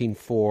they're looking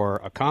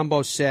for a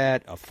combo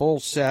set, a full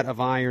set of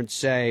irons,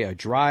 say, a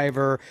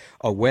driver,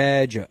 a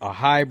wedge, a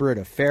hybrid,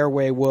 a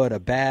fairway wood, a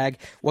bag?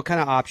 What kind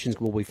of options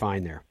will we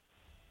find there?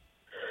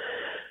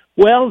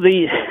 Well,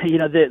 the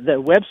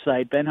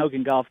website,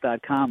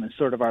 benhogangolf.com, is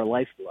sort of our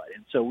lifeblood.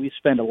 And so we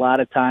spend a lot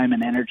of time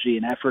and energy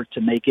and effort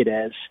to make it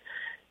as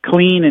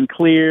clean and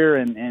clear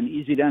and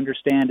easy to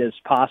understand as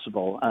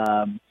possible.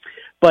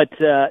 But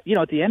at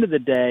the end of the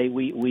day,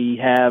 we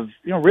have,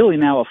 really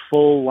now a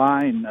full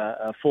line,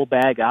 a full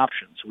bag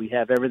options. We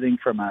have everything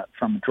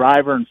from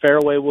driver and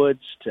fairway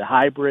woods to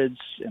hybrids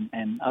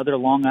and other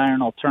long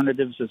iron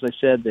alternatives. As I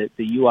said,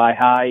 the UI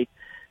High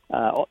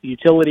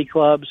utility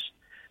clubs.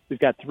 We've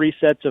got 3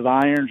 sets of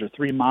irons, or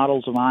 3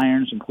 models of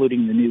irons,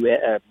 including the new,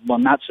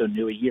 not so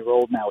new, a year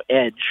old now,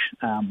 Edge,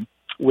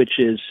 which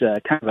is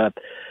kind of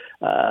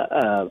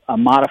a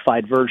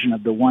modified version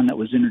of the one that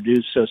was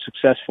introduced so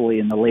successfully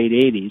in the late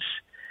 80s.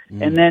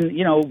 And then,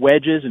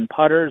 wedges and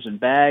putters and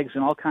bags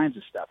and all kinds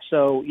of stuff.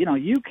 So,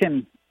 you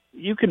can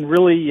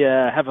really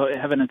have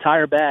an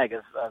entire bag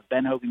of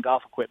Ben Hogan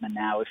golf equipment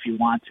now if you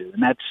want to.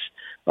 And that's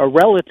a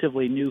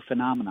relatively new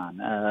phenomenon.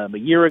 A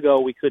year ago,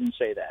 we couldn't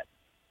say that.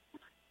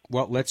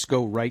 Well, let's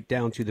go right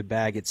down to the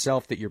bag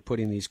itself that you're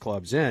putting these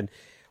clubs in.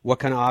 What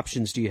kind of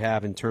options do you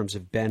have in terms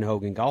of Ben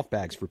Hogan golf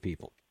bags for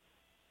people?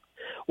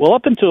 Well,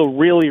 up until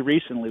really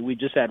recently, we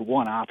just had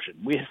one option.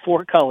 We had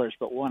 4 colors,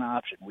 but one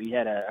option. We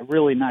had a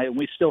really nice,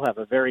 we still have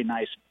a very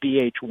nice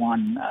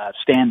BH1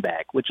 stand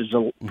bag, which is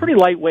a pretty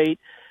lightweight,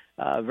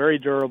 very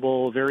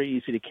durable, very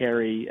easy to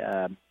carry.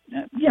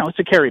 It's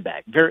a carry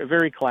bag, very,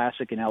 very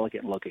classic and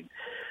elegant looking.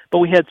 But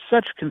we had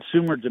such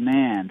consumer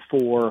demand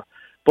for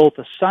both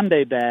a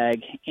Sunday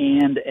bag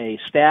and a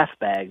staff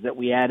bag that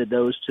we added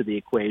those to the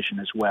equation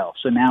as well.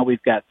 So now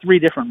we've got 3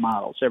 different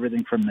models,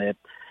 everything from the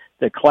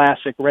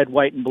classic red,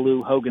 white, and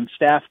blue Hogan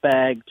staff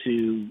bag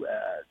to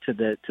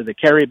the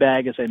carry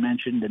bag, as I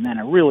mentioned, and then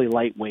a really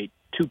lightweight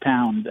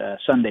 2-pound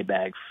Sunday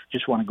bag.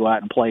 Just want to go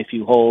out and play a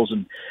few holes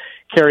and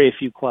carry a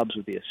few clubs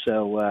with you.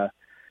 So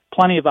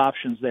plenty of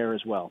options there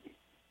as well.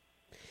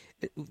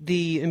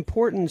 The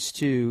importance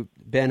to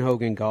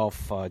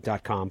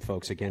benhogangolf.com,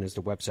 folks, again, is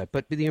the website,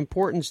 but the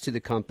importance to the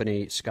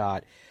company,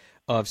 Scott,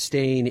 of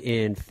staying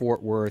in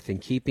Fort Worth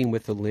and keeping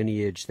with the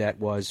lineage that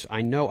was,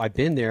 I know I've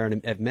been there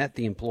and have met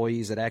the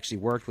employees that actually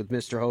worked with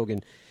Mr.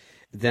 Hogan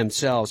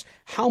themselves.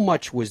 How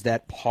much was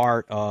that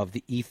part of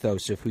the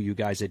ethos of who you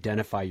guys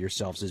identify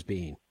yourselves as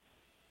being?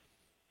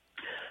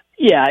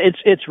 Yeah,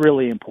 it's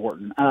really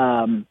important.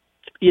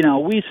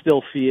 We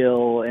still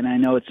feel, and I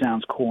know it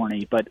sounds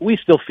corny, but we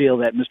still feel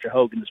that Mr.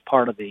 Hogan is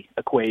part of the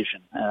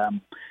equation.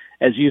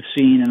 As you've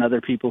seen and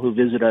other people who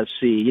visit us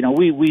see,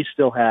 we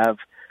still have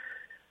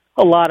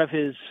a lot of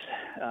his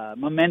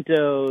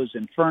mementos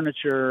and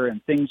furniture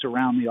and things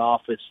around the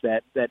office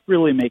that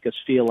really make us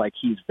feel like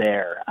he's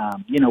there.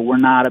 We're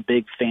not a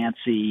big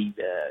fancy,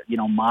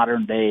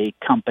 modern day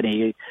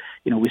company.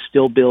 We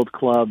still build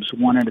clubs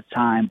one at a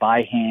time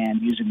by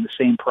hand using the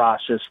same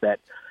process that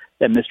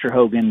Mr.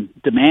 Hogan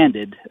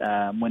demanded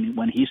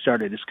when he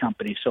started his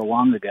company so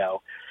long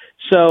ago.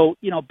 So,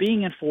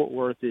 being in Fort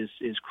Worth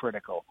is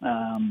critical.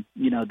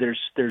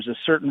 There's a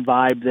certain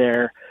vibe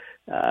there,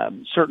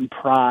 certain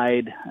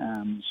pride,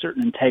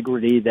 certain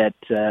integrity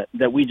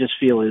that we just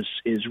feel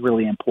is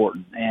really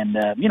important. And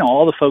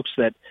all the folks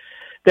that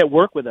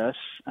work with us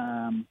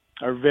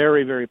are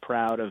very, very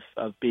proud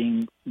of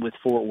being with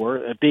Fort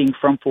Worth, being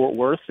from Fort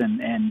Worth,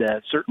 and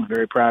certainly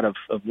very proud of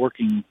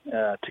working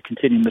to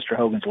continue Mr.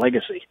 Hogan's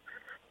legacy.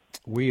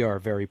 We are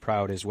very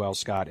proud as well,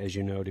 Scott, as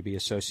you know, to be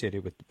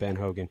associated with the Ben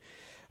Hogan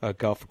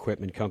Golf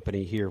Equipment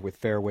Company here with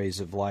Fairways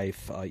of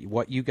Life.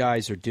 What you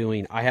guys are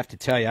doing, I have to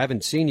tell you, I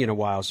haven't seen you in a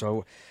while,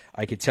 so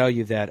I could tell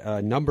you that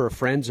a number of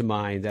friends of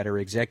mine that are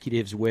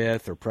executives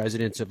with or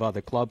presidents of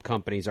other club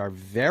companies are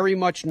very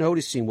much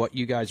noticing what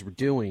you guys were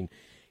doing.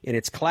 And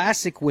it's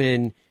classic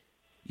when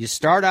you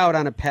start out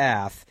on a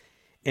path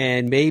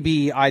and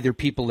maybe either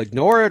people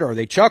ignore it or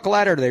they chuckle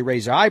at it or they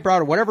raise their eyebrow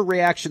or whatever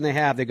reaction they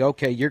have. They go,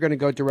 okay, you're going to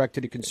go direct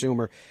to the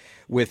consumer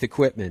with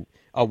equipment,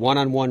 a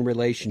one-on-one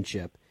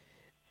relationship.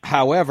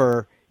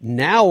 However,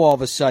 now all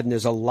of a sudden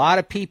there's a lot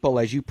of people,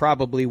 as you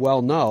probably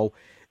well know,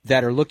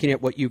 that are looking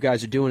at what you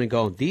guys are doing and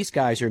going, these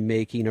guys are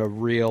making a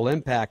real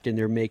impact and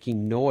they're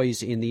making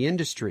noise in the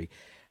industry.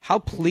 How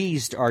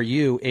pleased are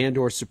you and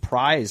or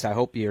surprised, I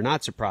hope you're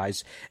not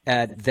surprised,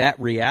 at that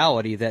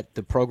reality that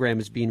the program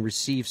is being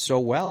received so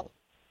well?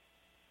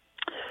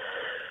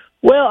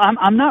 Well,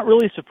 I'm not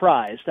really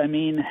surprised. I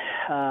mean,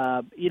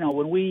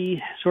 when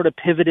we sort of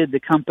pivoted the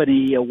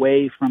company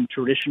away from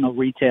traditional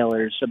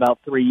retailers about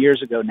 3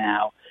 years ago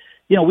now,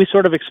 we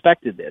sort of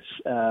expected this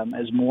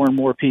as more and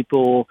more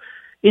people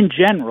in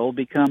general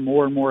become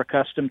more and more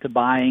accustomed to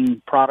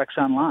buying products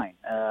online,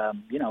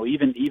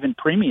 even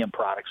premium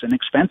products and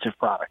expensive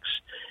products.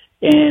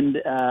 And,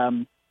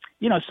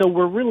 so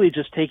we're really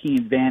just taking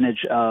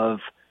advantage of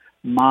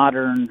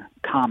modern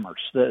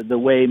commerce, the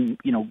way,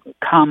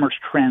 commerce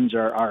trends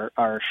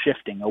are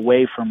shifting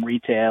away from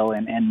retail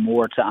and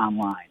more to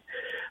online.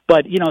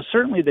 But,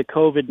 certainly the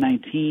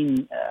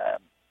COVID-19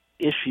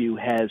 issue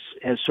has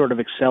sort of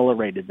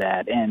accelerated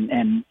that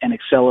and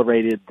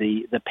accelerated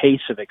the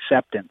pace of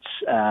acceptance.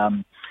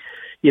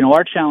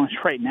 Our challenge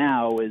right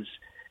now is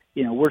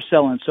we're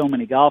selling so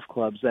many golf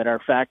clubs that our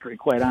factory,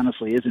 quite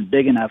honestly, isn't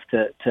big enough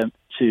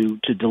to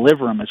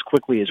deliver them as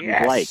quickly as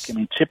we'd like. I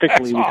mean,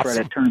 typically we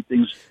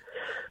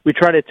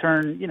try to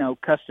turn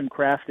custom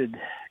crafted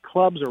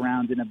clubs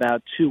around in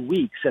about 2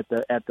 weeks at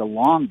the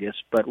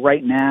longest. But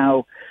right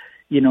now,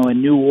 a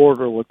new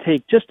order will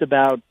take just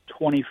about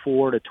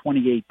 24 to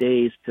 28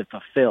 days to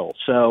fulfill.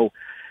 So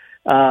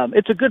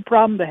it's a good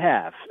problem to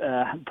have.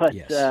 But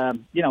yes.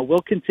 We'll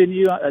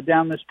continue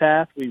down this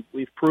path.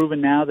 We've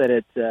proven now that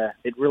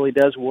it really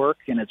does work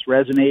and it's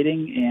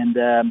resonating. And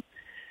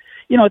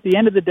at the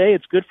end of the day,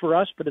 it's good for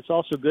us, but it's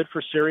also good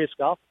for serious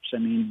golfers. I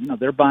mean,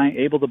 they're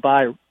able to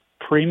buy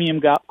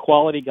premium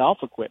quality golf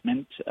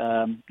equipment,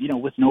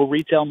 with no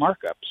retail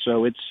markup.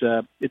 So it's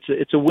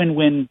a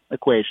win-win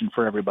equation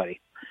for everybody.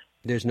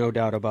 There's no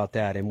doubt about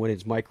that. And when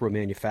it's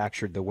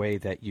micro-manufactured the way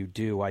that you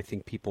do, I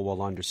think people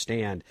will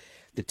understand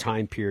the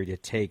time period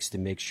it takes to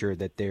make sure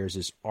that theirs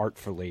is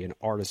artfully and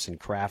artisan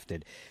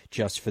crafted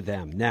just for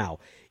them. Now,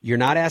 you're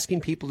not asking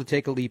people to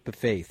take a leap of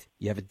faith.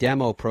 You have a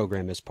demo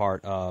program as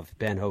part of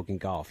Ben Hogan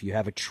Golf. You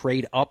have a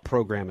trade-up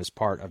program as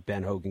part of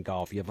Ben Hogan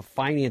Golf. You have a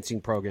financing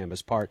program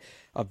as part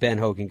of Ben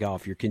Hogan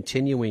Golf. You're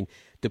continuing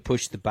to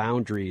push the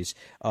boundaries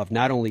of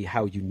not only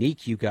how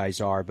unique you guys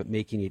are, but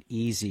making it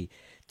easy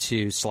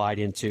to slide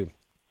into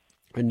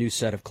a new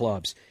set of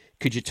clubs.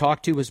 Could you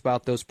talk to us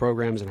about those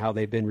programs and how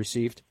they've been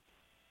received?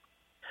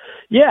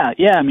 Yeah.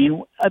 I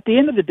mean, at the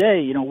end of the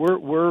day,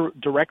 we're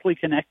directly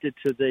connected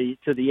to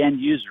the end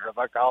user of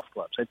our golf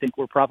clubs. I think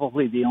we're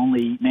probably the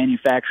only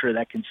manufacturer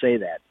that can say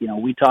that.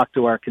 We talk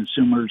to our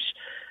consumers,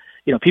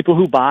 people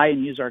who buy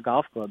and use our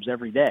golf clubs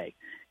every day,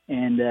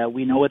 and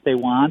we know what they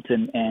want,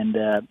 and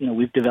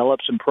we've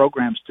developed some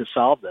programs to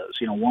solve those.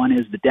 One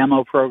is the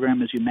demo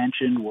program, as you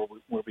mentioned,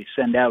 where we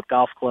send out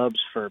golf clubs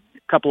for a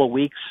couple of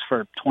weeks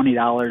for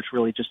 $20,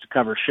 really just to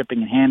cover shipping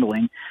and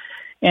handling.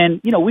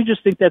 And, we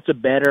just think that's a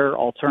better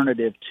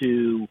alternative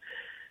to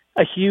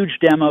a huge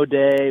demo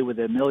day with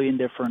a million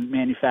different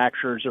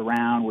manufacturers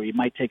around where you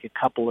might take a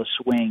couple of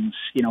swings.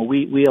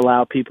 We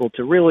allow people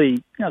to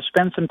really,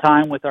 spend some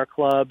time with our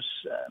clubs,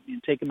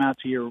 take them out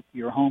to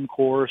your home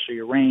course or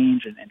your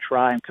range and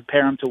try and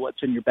compare them to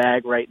what's in your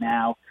bag right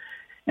now.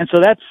 And so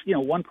that's,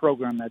 one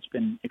program that's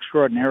been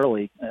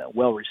extraordinarily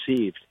well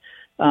received.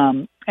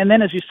 And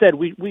then, as you said,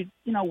 we're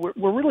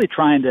really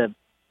trying to.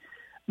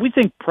 We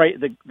think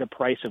the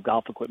price of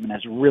golf equipment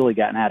has really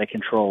gotten out of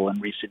control in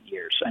recent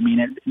years. I mean,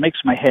 it makes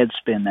my head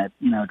spin that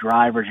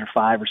drivers are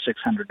 $500 or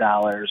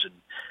 $600, and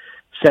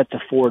sets of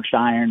forged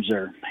irons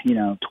are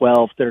 $1,200,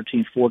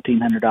 $1,300,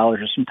 $1,400,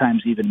 or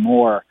sometimes even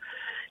more.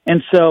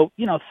 And so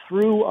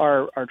through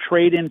our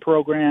trade-in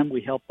program,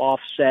 we help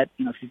offset.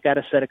 If you've got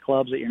a set of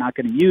clubs that you're not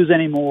going to use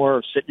anymore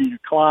or sitting in your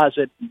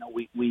closet,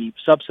 we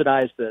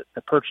subsidize the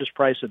purchase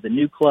price of the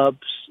new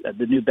clubs,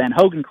 the new Ben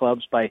Hogan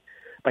clubs, by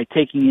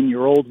taking in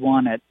your old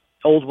ones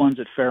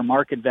at fair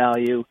market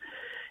value.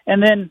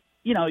 And then,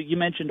 you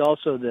mentioned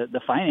also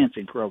the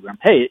financing program.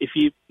 Hey, if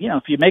you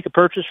make a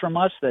purchase from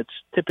us that's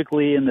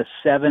typically in the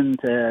 $700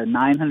 to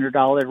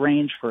 $900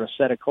 range for a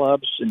set of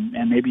clubs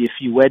and maybe a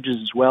few wedges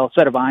as well, a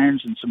set of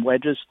irons and some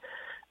wedges,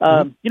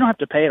 you don't have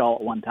to pay it all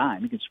at one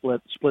time. You can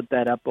split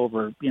that up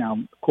over,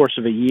 the course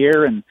of a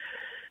year, and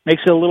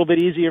makes it a little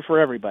bit easier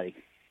for everybody.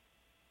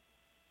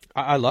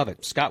 I love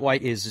it. Scott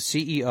White is the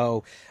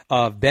CEO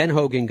of Ben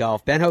Hogan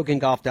Golf.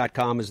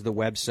 BenHoganGolf.com is the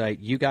website.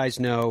 You guys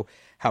know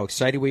how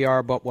excited we are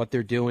about what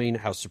they're doing,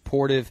 how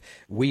supportive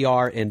we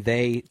are, and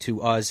they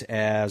to us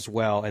as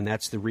well. And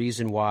that's the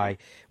reason why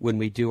when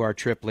we do our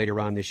trip later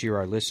on this year,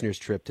 our listeners'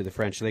 trip to the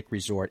French Lick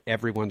Resort,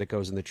 everyone that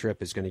goes on the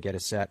trip is going to get a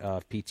set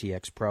of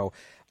PTX Pro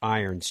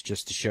irons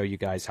just to show you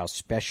guys how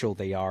special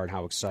they are and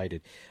how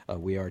excited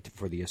we are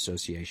for the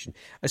association.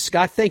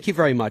 Scott, thank you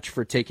very much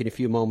for taking a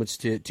few moments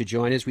to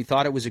join us. We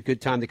thought it was a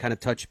good time to kind of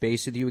touch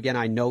base with you again.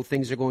 I know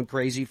things are going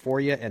crazy for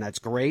you, and that's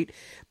great,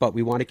 but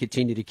we want to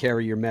continue to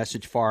carry your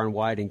message far and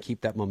wide and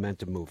keep that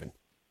momentum moving.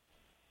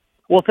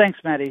 Well, thanks,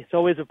 Matty. It's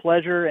always a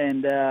pleasure,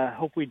 and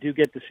hope we do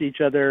get to see each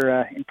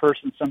other in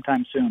person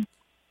sometime soon.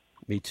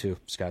 Me too,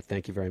 Scott.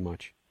 Thank you very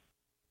much.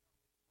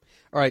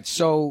 All right,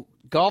 so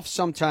golf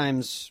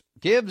sometimes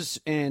gives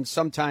and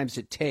sometimes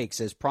it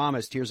takes. As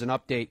promised, here's an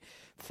update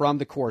from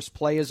the course.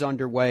 Play is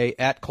underway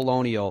at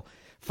Colonial.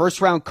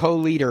 First round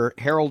co-leader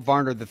Harold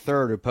Varner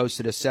III, who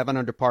posted a 7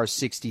 under par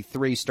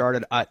 63,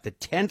 started at the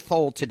 10th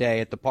hole today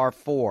at the par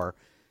 4.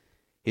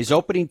 His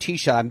opening tee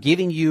shot, I'm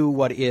giving you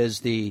what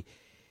is the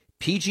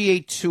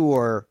PGA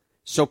Tour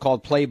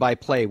so-called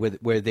play-by-play,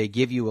 where they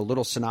give you a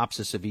little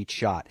synopsis of each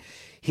shot.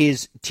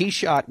 His tee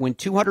shot went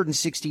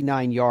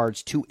 269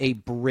 yards to a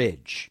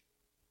bridge.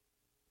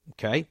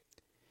 Okay?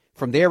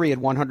 From there, he had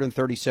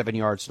 137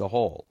 yards to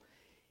hole.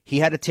 He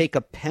had to take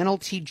a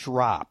penalty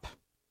drop.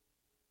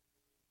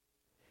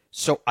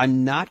 So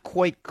I'm not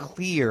quite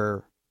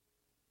clear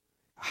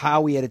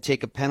how he had to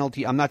take a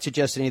penalty. I'm not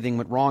suggesting anything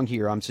went wrong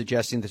here. I'm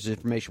suggesting this is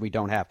information we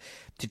don't have.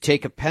 To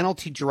take a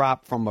penalty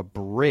drop from a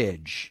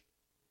bridge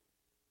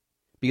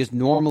Because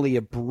normally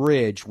a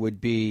bridge would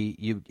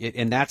be,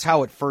 and that's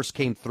how it first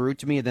came through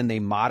to me, and then they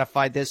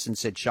modified this and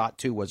said shot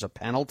 2 was a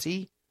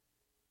penalty.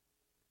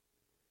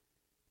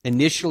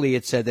 Initially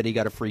it said that he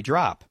got a free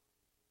drop.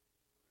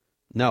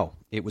 No,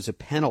 it was a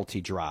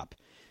penalty drop.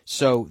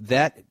 So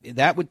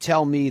that would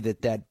tell me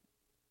that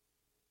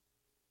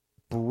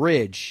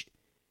bridge,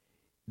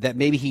 that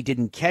maybe he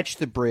didn't catch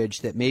the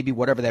bridge, that maybe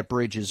whatever that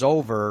bridge is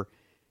over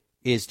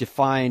is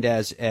defined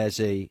as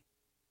a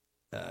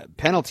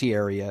penalty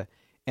area,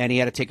 and he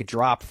had to take a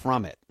drop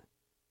from it.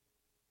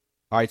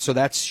 All right, so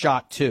that's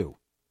shot 2,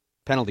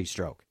 penalty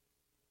stroke.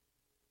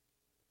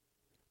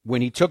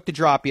 When he took the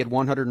drop, he had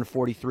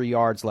 143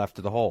 yards left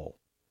to the hole.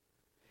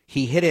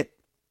 He hit it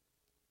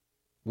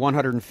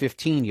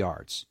 115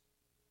 yards.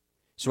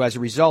 So as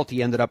a result,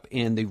 he ended up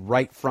in the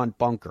right front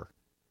bunker,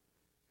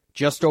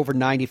 just over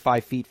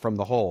 95 feet from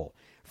the hole.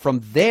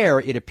 From there,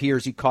 it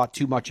appears he caught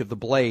too much of the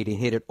blade and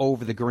hit it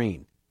over the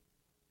green,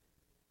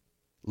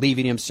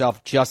 leaving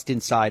himself just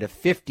inside of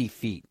 50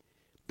 feet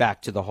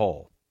back to the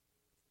hole.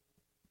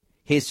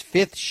 His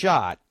 5th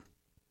shot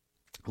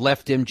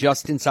left him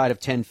just inside of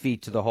 10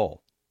 feet to the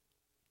hole.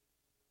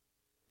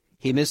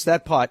 He missed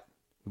that putt.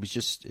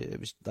 It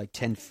was like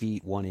 10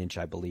 feet, 1 inch,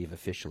 I believe,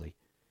 officially.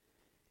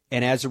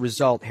 And as a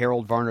result,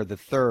 Harold Varner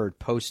III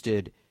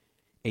posted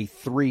a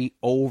 3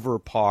 over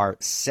par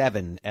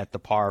 7 at the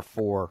par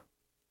 4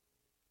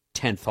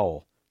 10th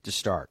hole to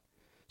start.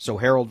 So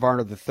Harold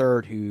Varner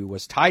III, who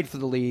was tied for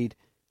the lead,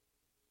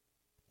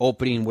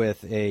 opening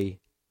with a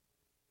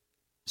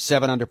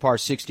 7 under par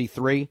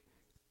 63,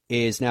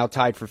 is now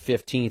tied for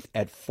 15th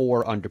at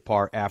 4 under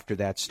par after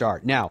that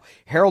start. Now,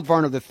 Harold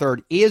Varner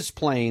III is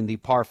playing the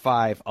par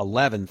 5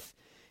 11th,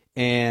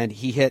 and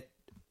he hit,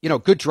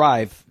 good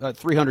drive,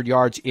 300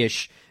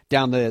 yards-ish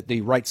down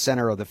the right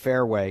center of the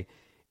fairway.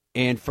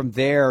 And from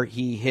there,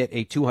 he hit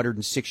a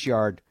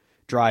 206-yard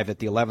drive at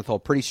the 11th hole.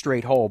 Pretty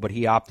straight hole, but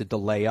he opted to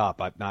lay up.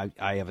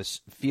 I have a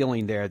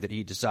feeling there that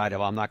he decided,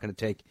 well, I'm not going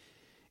to take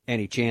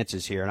any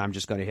chances here, and I'm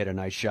just going to hit a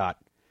nice shot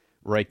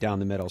right down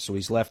the middle. So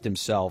he's left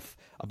himself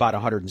about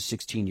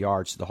 116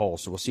 yards to the hole.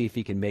 So we'll see if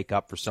he can make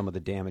up for some of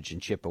the damage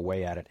and chip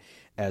away at it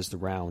as the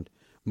round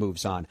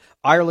moves on.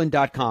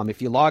 Ireland.com.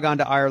 If you log on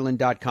to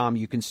Ireland.com,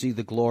 you can see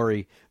the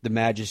glory, the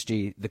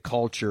majesty, the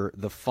culture,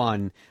 the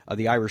fun.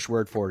 The Irish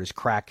word for it is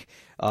crack.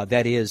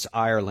 That is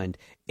Ireland.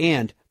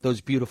 And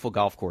those beautiful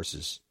golf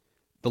courses.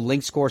 The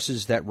links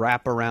courses that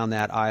wrap around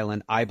that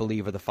island, I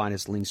believe, are the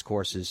finest links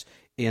courses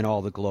in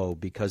all the globe,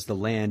 because the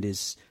land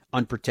is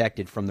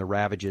unprotected from the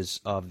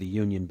ravages of the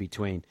union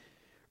between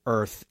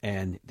Earth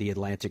and the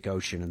Atlantic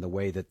Ocean, and the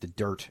way that the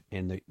dirt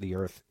and the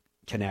earth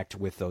connect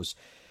with those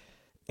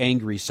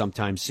angry,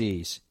 sometimes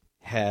seas,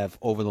 have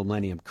over the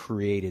millennium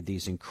created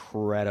these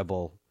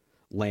incredible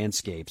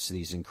landscapes,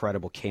 these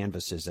incredible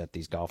canvases that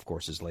these golf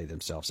courses lay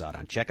themselves out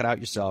on. Check it out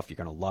yourself. You're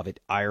going to love it.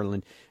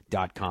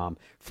 Ireland.com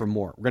for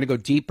more. We're going to go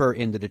deeper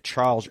into the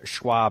Charles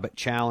Schwab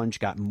Challenge.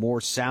 Got more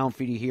sound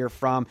for you to hear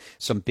from.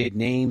 Some big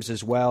names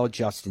as well.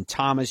 Justin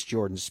Thomas,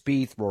 Jordan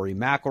Spieth, Rory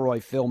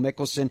McIlroy, Phil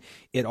Mickelson.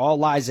 It all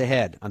lies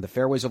ahead on the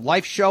Fairways of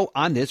Life show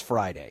on this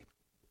Friday.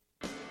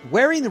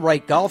 Wearing the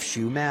right golf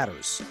shoe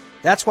matters.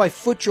 That's why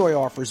FootJoy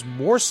offers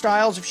more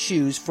styles of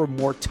shoes for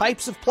more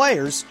types of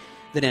players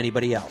than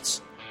anybody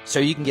else. So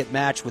you can get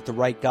matched with the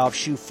right golf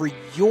shoe for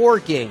your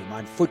game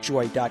on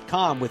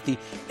FootJoy.com with the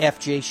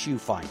FJ Shoe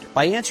Finder.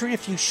 By answering a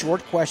few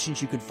short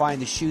questions, you can find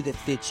the shoe that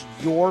fits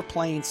your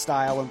playing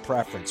style and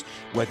preference.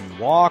 Whether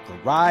you walk or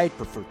ride,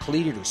 prefer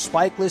cleated or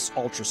spikeless,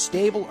 ultra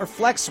stable or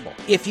flexible.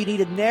 If you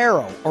need a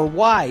narrow or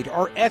wide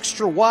or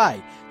extra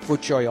wide,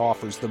 FootJoy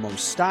offers the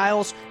most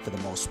styles for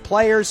the most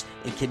players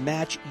and can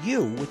match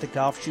you with a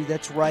golf shoe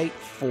that's right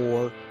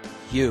for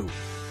you.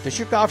 Does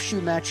your golf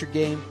shoe match your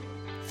game?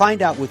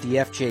 Find out with the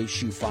FJ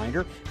Shoe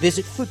Finder.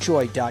 Visit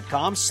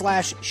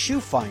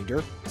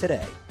FootJoy.com/shoefinder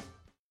today.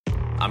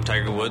 I'm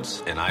Tiger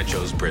Woods, and I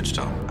chose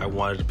Bridgestone. I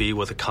wanted to be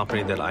with a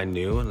company that I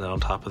knew, and then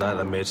on top of that,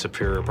 that made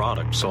superior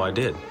product. So I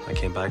did. I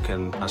came back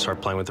and I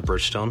started playing with the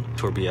Bridgestone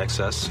Tour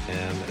BXS,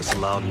 and it's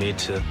allowed me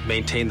to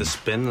maintain the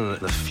spin and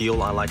the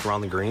feel I like around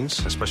the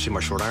greens, especially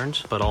my short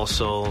irons, but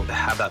also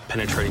have that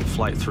penetrating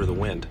flight through the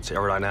wind. The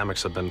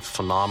aerodynamics have been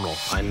phenomenal.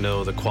 I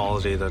know the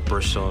quality that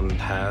Bridgestone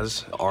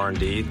has,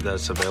 R&D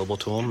that's available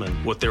to them,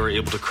 and what they were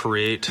able to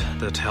create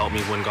to help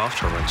me win golf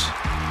tournaments.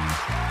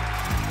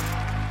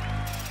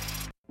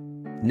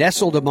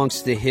 Nestled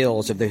amongst the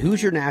hills of the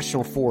Hoosier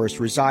National Forest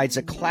resides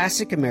a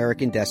classic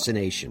American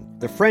destination,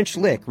 the French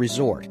Lick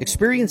Resort.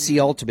 Experience the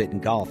ultimate in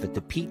golf at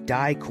the Pete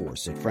Dye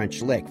course at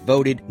French Lick,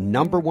 voted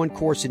 #1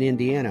 course in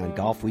Indiana on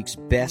Golfweek's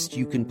Best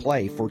You Can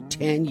Play for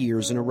 10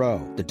 years in a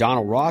row. The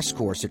Donald Ross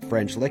course at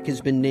French Lick has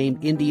been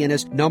named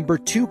Indiana's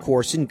 #2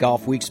 course in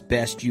Golfweek's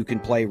Best You Can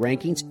Play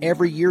rankings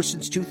every year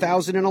since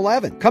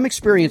 2011. Come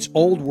experience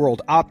old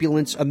world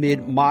opulence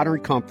amid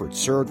modern comfort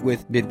served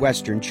with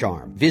Midwestern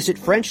charm. Visit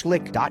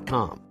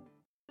FrenchLick.com.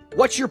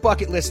 What's your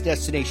bucket list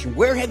destination?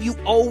 Where have you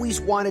always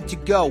wanted to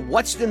go?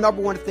 What's the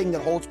 #1 thing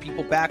that holds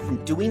people back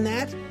from doing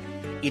that?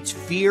 It's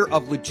fear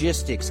of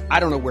logistics. I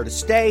don't know where to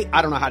stay.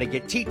 I don't know how to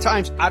get tee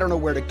times. I don't know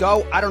where to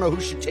go. I don't know who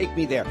should take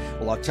me there.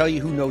 Well, I'll tell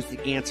you who knows the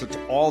answer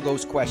to all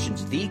those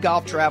questions.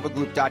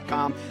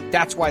 TheGolfTravelGroup.com.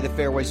 That's why the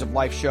Fairways of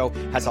Life show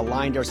has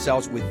aligned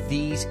ourselves with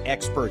these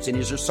experts. And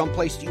is there some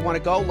place you want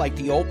to go, like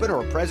the Open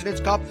or a President's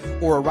Cup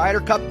or a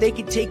Ryder Cup? They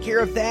can take care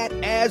of that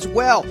as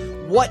well.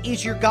 What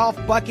is your golf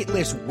bucket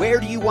list? Where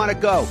do you want to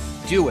go?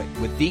 Do it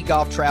with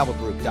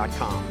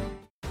TheGolfTravelGroup.com.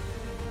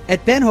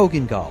 At Ben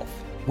Hogan Golf,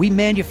 we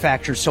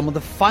manufacture some of the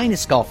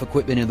finest golf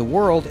equipment in the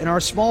world in our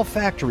small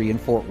factory in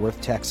Fort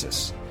Worth,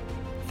 Texas.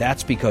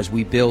 That's because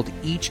we build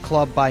each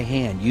club by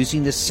hand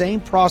using the same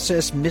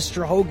process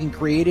Mr. Hogan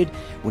created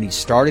when he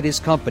started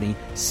his company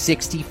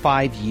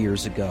 65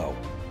 years ago.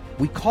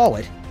 We call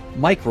it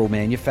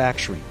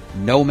micro-manufacturing,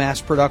 no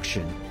mass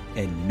production,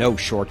 and no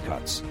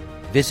shortcuts.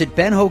 Visit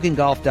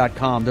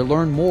benhogangolf.com to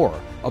learn more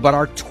about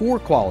our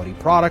tour-quality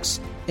products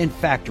and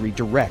factory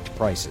direct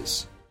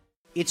prices.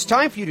 It's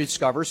time for you to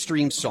discover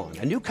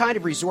Streamsong, a new kind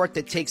of resort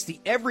that takes the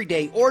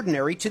everyday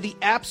ordinary to the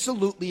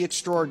absolutely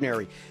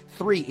extraordinary.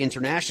 3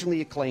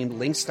 internationally acclaimed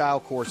link-style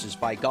courses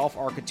by golf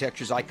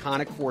architecture's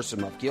iconic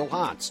foursome of Gil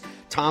Hans,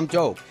 Tom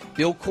Doak,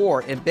 Bill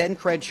Coore, and Ben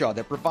Crenshaw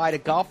that provide a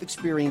golf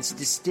experience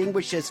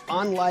distinguished as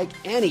unlike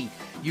any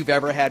you've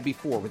ever had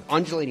before, with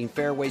undulating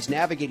fairways,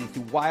 navigating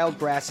through wild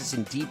grasses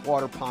and deep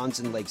water ponds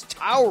and lakes,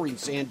 towering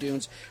sand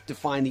dunes to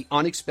find the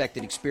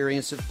unexpected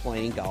experience of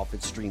playing golf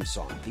at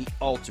Streamsong, the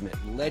ultimate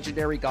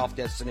legendary golf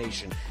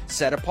destination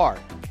set apart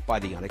by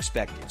the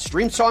unexpected.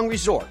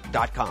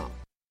 StreamSongResort.com.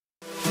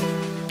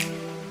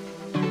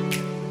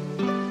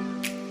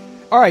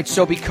 All right,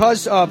 so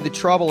because of the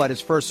trouble at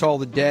his first hole of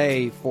the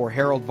day for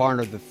Harold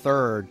Varner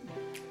III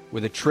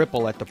with a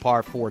triple at the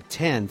par 4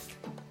 10th,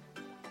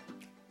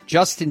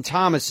 Justin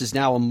Thomas is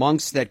now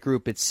amongst that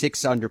group at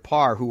 6 under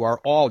par, who are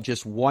all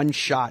just one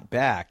shot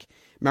back.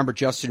 Remember,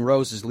 Justin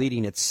Rose is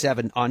leading at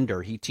 7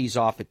 under. He tees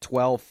off at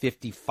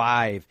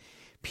 12:55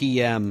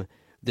 p.m.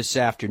 this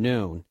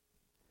afternoon.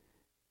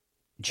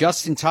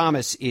 Justin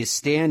Thomas is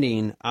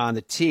standing on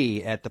the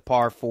tee at the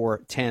par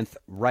 4 10th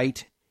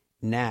right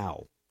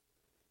now,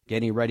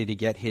 getting ready to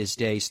get his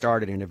day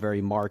started in a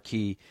very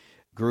marquee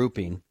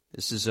grouping.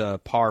 This is a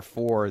par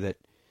 4 that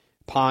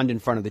pond in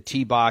front of the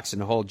tee box,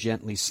 and the hole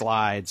gently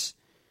slides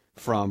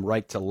from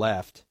right to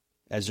left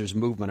as there's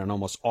movement on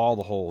almost all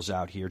the holes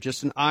out here.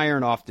 Just an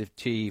iron off the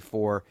tee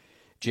for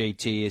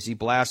JT as he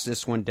blasts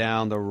this one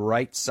down the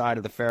right side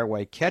of the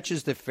fairway,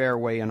 catches the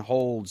fairway and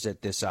holds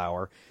at this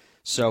hour.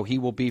 So he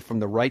will be from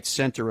the right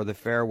center of the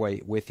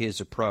fairway with his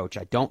approach.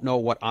 I don't know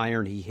what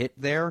iron he hit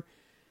there,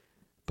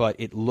 but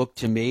it looked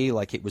to me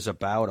like it was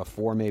about a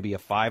 4, maybe a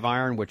 5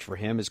 iron, which for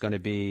him is going to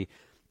be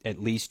at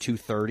least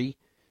 230.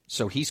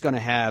 So he's going to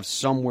have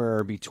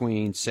somewhere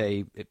between,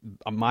 say,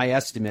 my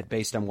estimate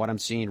based on what I'm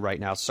seeing right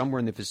now, somewhere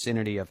in the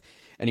vicinity of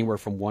anywhere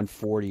from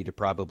 140 to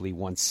probably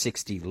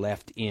 160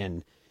 left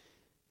in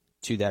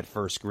to that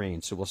first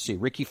green. So we'll see.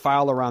 Ricky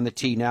Fowler on the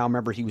tee now.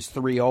 Remember, he was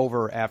 3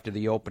 over after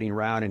the opening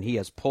round, and he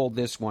has pulled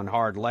this one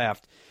hard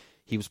left.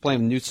 He was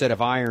playing a new set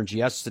of irons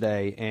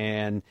yesterday,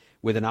 and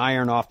with an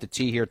iron off the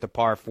tee here at the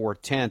par 4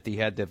 10th, he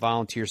had the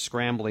Volunteers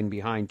scrambling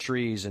behind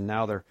trees, and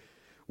now they're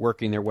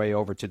working their way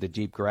over to the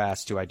deep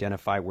grass to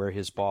identify where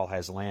his ball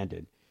has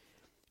landed.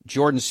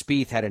 Jordan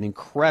Spieth had an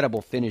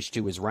incredible finish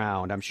to his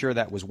round. I'm sure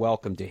that was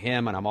welcome to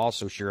him, and I'm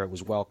also sure it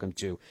was welcome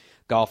to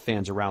golf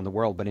fans around the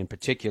world, but in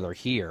particular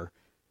here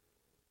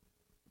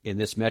in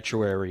this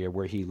metro area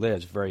where he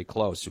lives, very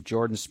close. So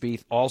Jordan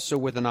Spieth also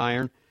with an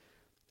iron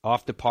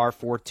off the par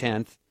 4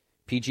 10th.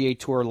 PGA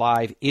Tour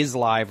Live is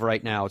live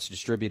right now. It's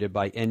distributed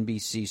by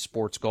NBC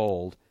Sports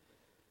Gold.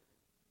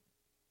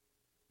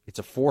 It's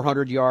a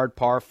 400-yard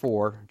par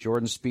 4.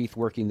 Jordan Spieth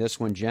working this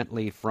one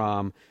gently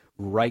from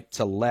right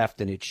to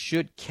left, and it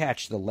should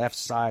catch the left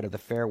side of the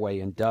fairway,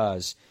 and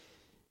does.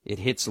 It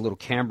hits a little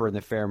camber in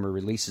the fairway,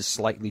 releases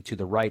slightly to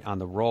the right on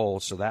the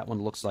roll, so that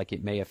one looks like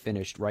it may have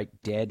finished right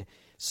dead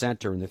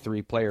center, and the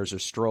 3 players are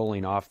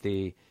strolling off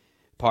the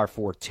par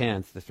 4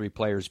 10th, the 3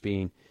 players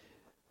being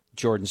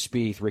Jordan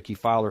Spieth, Ricky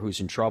Fowler, who's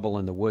in trouble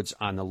in the woods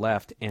on the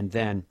left, and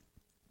then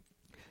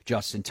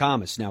Justin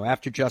Thomas. Now,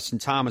 after Justin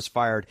Thomas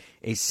fired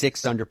a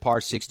 6 under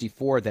par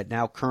 64 that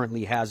now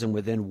currently has him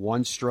within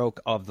 1 stroke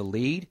of the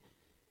lead,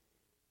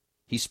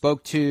 he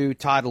spoke to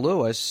Todd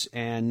Lewis,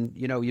 and,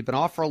 you know, you've been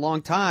off for a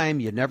long time.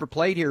 You'd never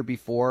played here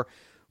before.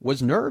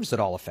 Was nerves at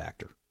all a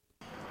factor?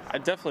 I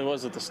definitely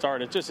was at the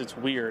start. It's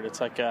weird.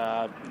 It's like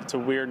it's a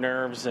weird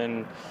nerves,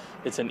 and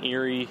it's an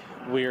eerie,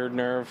 weird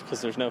nerve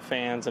because there's no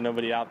fans and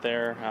nobody out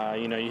there.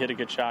 You hit a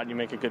good shot, you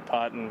make a good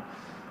putt, and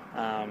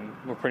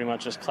we're pretty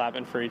much just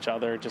clapping for each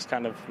other, just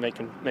kind of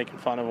making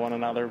fun of one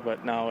another.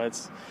 But no,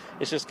 it's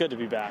just good to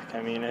be back.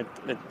 I mean,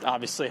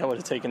 obviously I would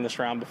have taken this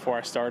round before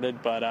I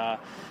started, but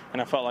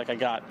and I felt like I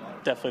got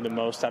definitely the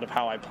most out of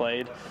how I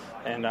played,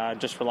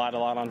 and just relied a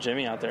lot on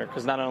Jimmy out there,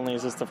 because not only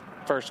is this the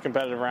first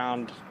competitive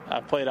round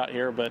I've played out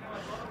here, but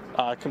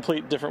a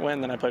complete different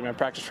win than I played my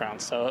practice round,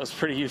 so it was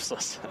pretty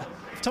useless.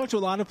 I've talked to a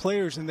lot of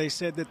players, and they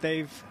said that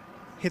they've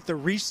hit the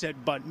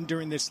reset button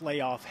during this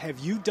layoff. Have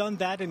you done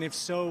that? And if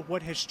so,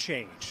 what has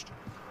changed?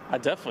 I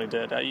definitely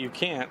did. You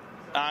can't.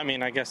 I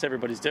mean, I guess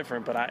everybody's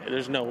different, but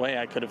there's no way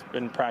I could have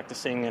been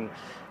practicing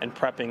and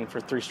prepping for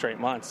 3 straight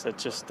months. It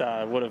just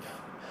would have,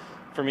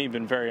 for me,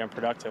 been very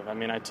unproductive. I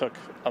mean, I took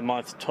a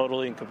month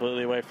totally and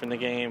completely away from the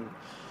game.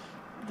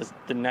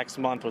 The next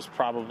month was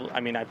probably, I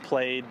mean, I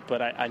played,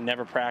 but I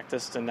never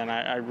practiced, and then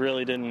I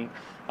really didn't.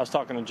 I was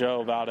talking to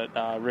Joe about it,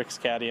 Rick's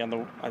caddy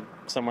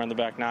somewhere in the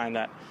back nine,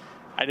 that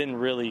I didn't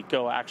really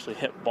go actually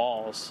hit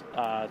balls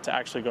to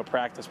actually go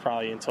practice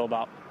probably until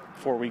about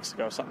 4 weeks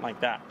ago, something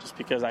like that, just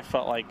because I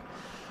felt like,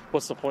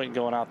 what's the point in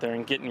going out there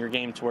and getting your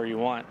game to where you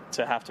want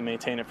to have to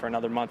maintain it for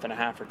another month and a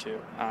half or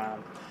two?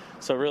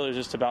 So really it was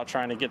just about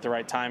trying to get the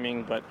right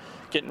timing, but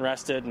getting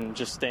rested and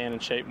just staying in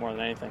shape more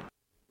than anything.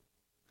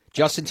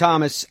 Justin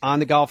Thomas on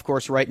the golf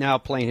course right now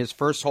playing his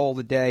first hole of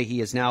the day.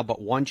 He is now but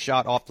 1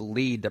 shot off the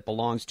lead that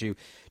belongs to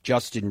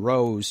Justin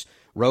Rose.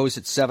 Rose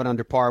at 7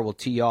 under par will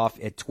tee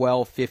off at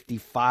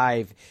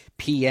 12:55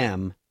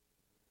 p.m.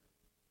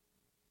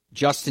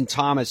 Justin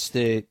Thomas,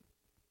 the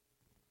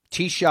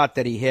tee shot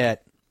that he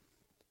hit,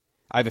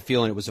 I have a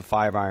feeling it was a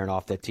 5-iron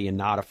off that tee and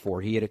not a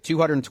 4. He hit it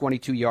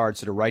 222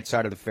 yards to the right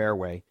side of the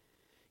fairway.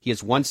 He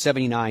has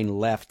 179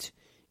 left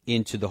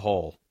into the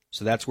hole.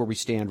 So that's where we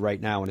stand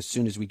right now. And as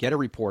soon as we get a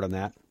report on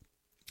that,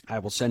 I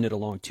will send it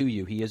along to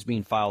you. He is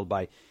being followed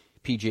by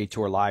PGA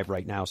Tour Live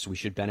right now, so we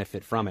should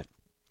benefit from it.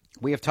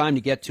 We have time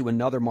to get to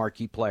another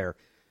marquee player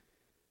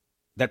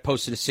that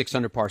posted a 6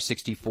 under par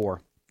 64.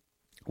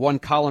 One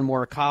Colin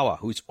Morikawa,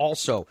 who's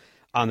also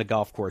on the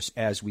golf course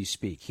as we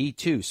speak. He,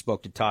 too,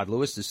 spoke to Todd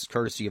Lewis. This is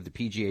courtesy of the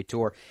PGA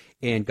Tour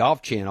and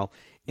Golf Channel.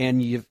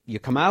 And you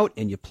come out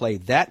and you play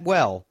that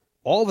well,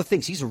 all the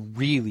things. He's a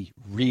really,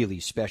 really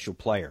special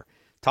player.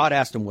 Todd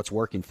asked him what's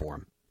working for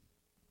him.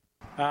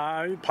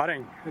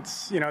 Putting.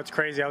 It's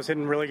crazy. I was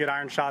hitting really good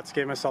iron shots,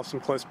 gave myself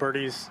some close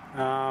birdies.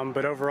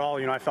 But overall,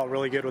 I felt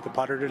really good with the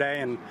putter today,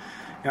 and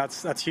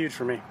that's huge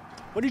for me.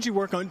 What did you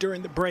work on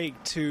during the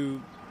break to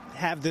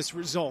have this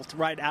result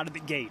right out of the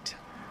gate?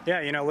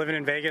 Yeah, living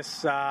in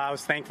Vegas, I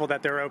was thankful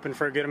that they were open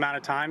for a good amount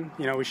of time.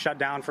 We shut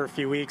down for a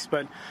few weeks,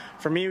 but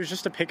for me, it was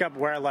just to pick up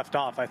where I left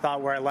off. I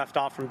thought where I left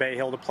off from Bay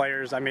Hill to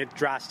Players, I made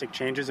drastic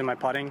changes in my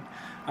putting,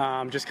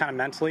 just kind of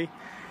mentally.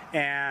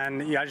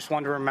 And I just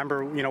wanted to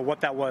remember, what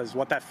that was,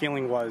 what that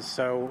feeling was.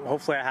 So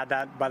hopefully I had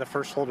that by the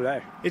first hole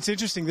today. It's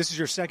interesting. This is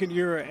your second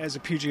year as a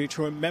PGA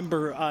Tour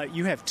member.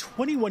 You have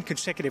 21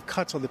 consecutive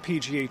cuts on the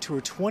PGA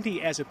Tour,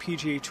 20 as a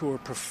PGA Tour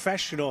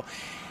professional.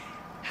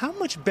 How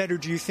much better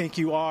do you think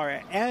you are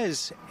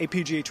as a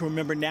PGA Tour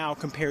member now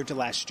compared to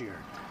last year?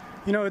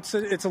 It's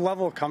a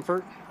level of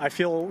comfort. I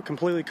feel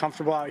completely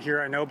comfortable out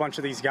here. I know a bunch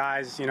of these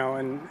guys,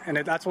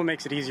 that's what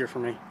makes it easier for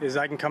me, is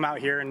I can come out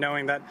here and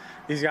knowing that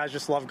these guys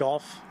just love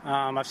golf.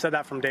 I've said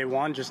that from day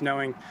one, just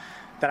knowing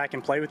that I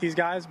can play with these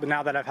guys. But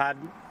now that I've had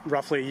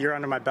roughly a year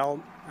under my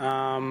belt,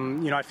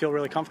 I feel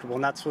really comfortable.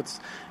 And that's what's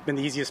been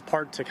the easiest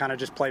part, to kind of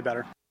just play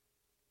better.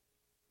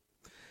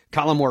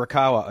 Colin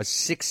Morikawa, a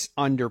 6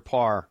 under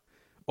par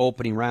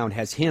opening round,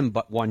 has him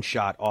but 1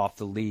 shot off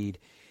the lead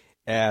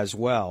as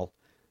well.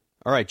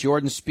 All right,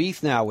 Jordan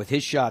Spieth now with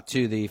his shot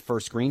to the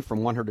first green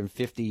from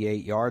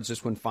 158 yards.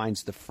 This one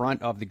finds the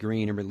front of the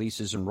green and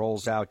releases and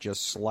rolls out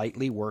just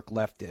slightly. Work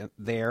left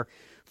there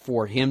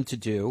for him to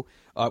do.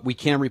 We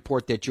can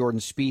report that Jordan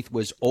Spieth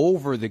was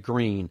over the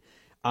green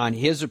on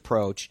his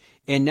approach.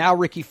 And now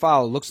Ricky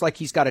Fowler looks like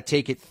he's got to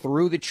take it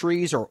through the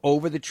trees or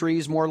over the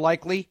trees more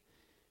likely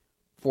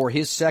for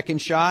his second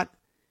shot.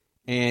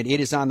 And it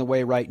is on the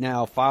way right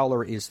now.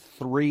 Fowler is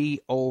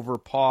 3 over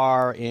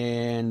par,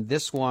 and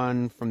this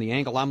one, from the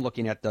angle I'm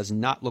looking at, does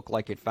not look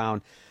like it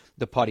found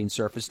the putting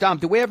surface. Dom,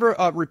 do we ever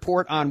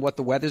report on what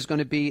the weather's going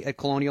to be at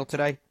Colonial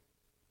today?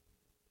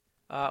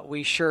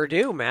 We sure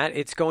do, Matt.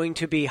 It's going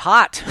to be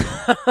hot.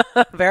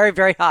 Very,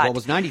 very hot. Well, it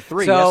was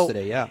 93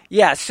 yesterday, yeah.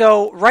 Yeah,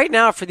 so right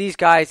now for these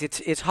guys,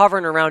 it's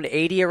hovering around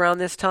 80 around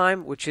this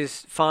time, which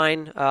is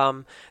fine.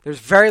 There's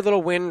very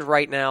little wind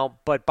right now,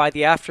 but by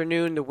the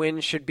afternoon, the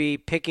wind should be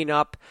picking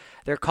up.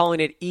 They're calling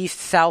it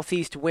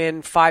east-southeast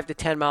wind, 5 to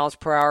 10 miles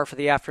per hour for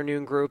the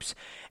afternoon groups,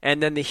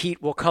 and then the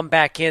heat will come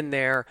back in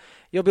there.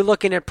 You'll be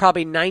looking at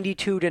probably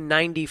 92 to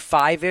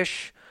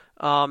 95-ish,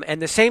 and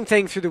the same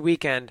thing through the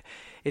weekend.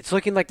 It's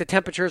looking like the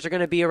temperatures are going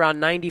to be around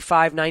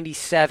 95,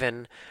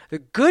 97. The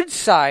good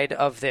side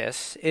of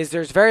this is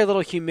there's very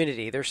little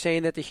humidity. They're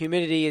saying that the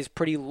humidity is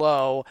pretty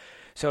low,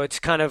 so it's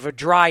kind of a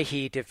dry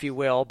heat, if you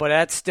will, but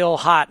that's still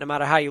hot no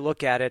matter how you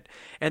look at it.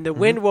 And the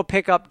wind will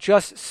pick up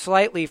just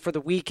slightly for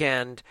the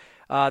weekend.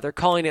 They're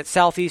calling it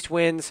southeast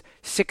winds,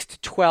 6 to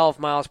 12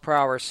 miles per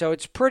hour. So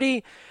it's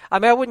pretty,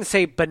 I wouldn't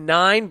say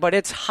benign, but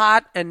it's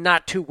hot and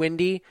not too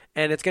windy,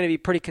 and it's going to be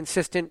pretty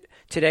consistent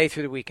today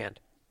through the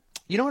weekend.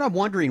 You know what I'm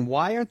wondering?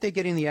 Why aren't they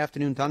getting the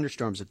afternoon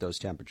thunderstorms at those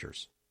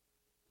temperatures?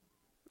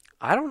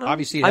 I don't know.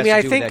 Obviously, it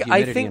has to do with that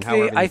humidity and how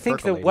everything's the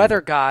percolating.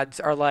 weather gods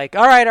are like,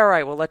 all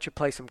right, we'll let you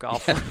play some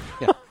golf.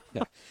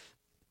 Yeah.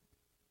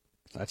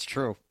 That's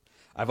true.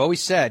 I've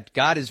always said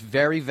God is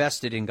very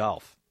vested in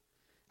golf.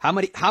 How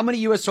many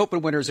U.S.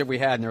 Open winners have we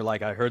had? And they're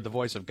like, I heard the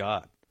voice of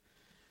God.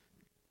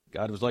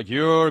 God was like,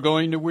 you're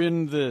going to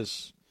win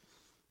this.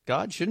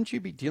 God, shouldn't you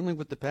be dealing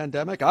with the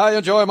pandemic? I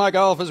enjoy my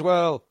golf as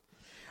well.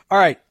 All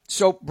right,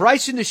 so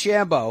Bryson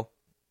DeChambeau.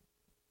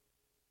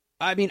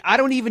 I mean, I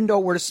don't even know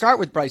where to start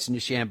with Bryson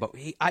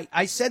DeChambeau.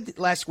 I said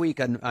last week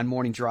on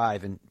Morning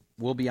Drive, and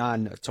we'll be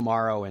on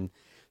tomorrow and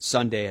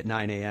Sunday at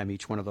 9 a.m.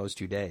 each one of those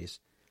 2 days.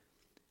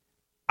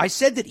 I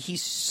said that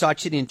he's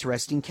such an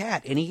interesting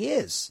cat, and he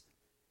is.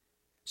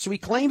 So he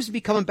claims to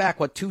be coming back,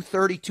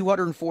 230,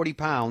 240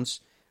 pounds.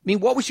 I mean,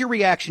 what was your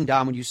reaction,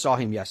 Dom, when you saw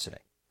him yesterday?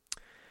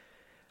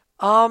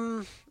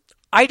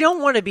 I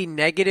don't want to be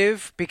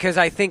negative because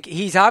I think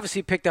he's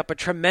obviously picked up a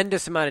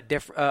tremendous amount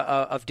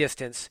of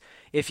distance.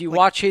 If you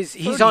watch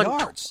he's on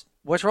yards.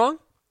 What's wrong?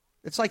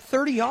 It's like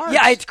 30 yards.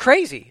 Yeah, it's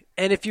crazy.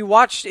 And if you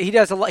watch,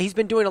 he's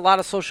been doing a lot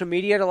of social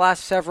media the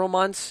last several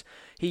months.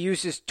 He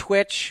uses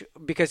Twitch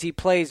because he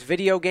plays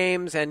video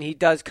games and he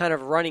does kind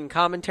of running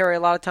commentary a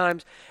lot of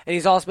times. And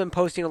he's also been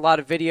posting a lot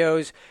of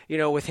videos,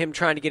 with him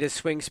trying to get his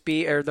swing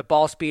speed or the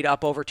ball speed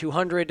up over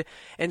 200.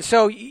 And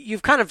so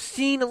you've kind of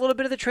seen a little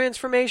bit of the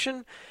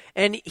transformation.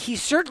 And he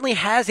certainly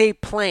has a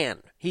plan.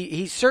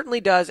 He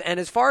certainly does. And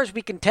as far as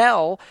we can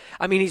tell,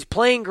 I mean, he's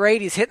playing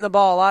great. He's hitting the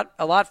ball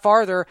a lot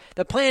farther.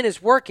 The plan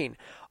is working.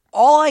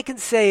 All I can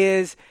say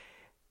is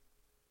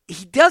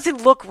he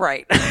doesn't look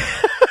right.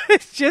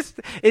 It's just,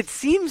 it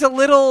seems a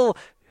little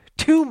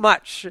too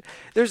much.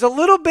 There's a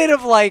little bit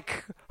of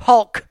like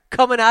Hulk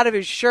coming out of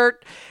his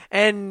shirt.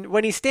 And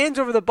when he stands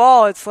over the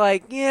ball, it's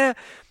like, yeah,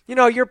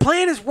 your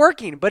plan is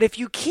working. But if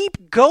you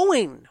keep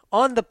going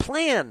on the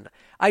plan,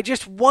 I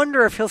just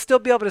wonder if he'll still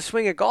be able to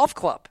swing a golf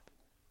club.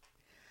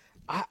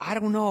 I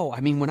don't know. I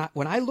mean,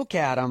 when I look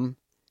at him,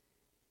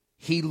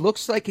 he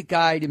looks like a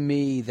guy to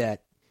me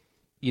that,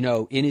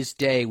 in his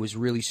day was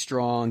really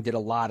strong, did a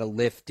lot of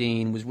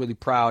lifting, was really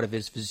proud of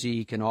his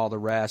physique and all the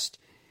rest,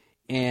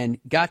 and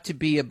got to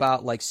be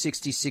about like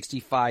 60,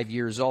 65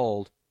 years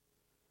old.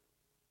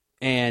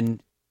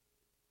 And,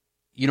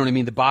 you know what I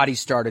mean? The body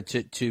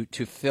started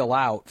to fill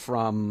out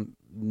from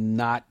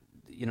not,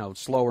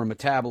 slower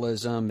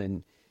metabolism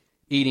and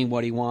eating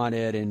what he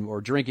wanted or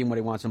drinking what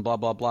he wants and blah,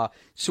 blah, blah.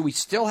 So he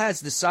still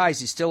has the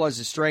size. He still has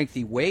the strength.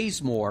 He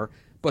weighs more,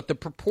 but the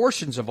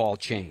proportions have all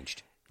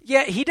changed.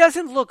 Yeah, he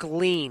doesn't look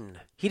lean.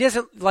 He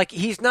doesn't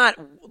he's not.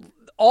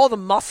 All the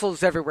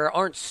muscles everywhere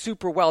aren't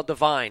super well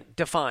defined.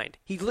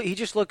 He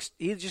just looks.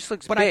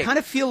 But big. I kind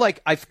of feel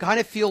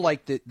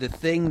like the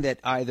thing that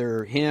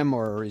either him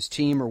or his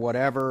team or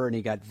whatever, and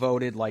he got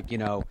voted one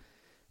of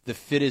the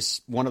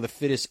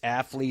fittest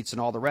athletes and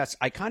all the rest.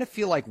 I kind of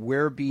feel like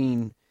we're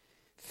being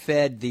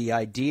fed the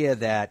idea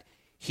that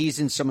he's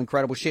in some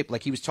incredible shape.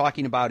 Like he was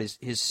talking about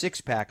his six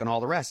pack and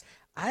all the rest.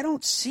 I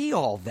don't see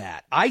all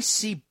that. I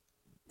see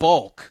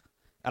bulk,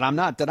 and I'm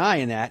not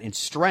denying that, and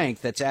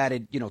strength that's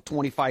added,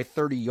 25,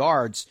 30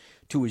 yards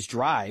to his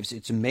drives.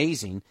 It's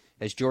amazing,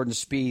 as Jordan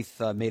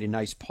Spieth made a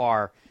nice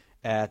par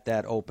at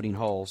that opening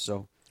hole.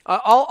 So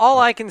all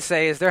I can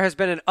say is there has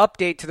been an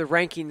update to the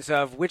rankings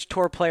of which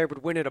tour player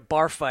would win at a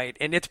bar fight,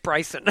 and it's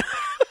Bryson.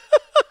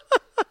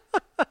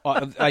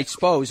 I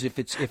suppose if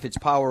it's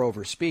power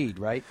over speed,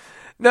 right?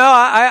 No,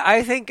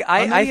 I think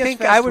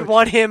I would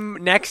want him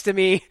next to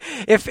me.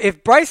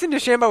 If Bryson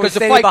DeChambeau was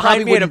standing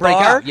behind me at a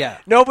bar,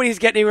 nobody's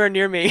getting anywhere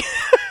near me.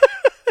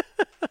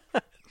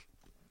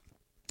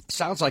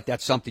 Sounds like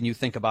that's something you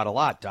think about a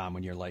lot, Dom,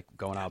 when you're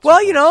going out. Well,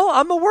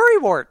 I'm a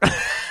worrywart.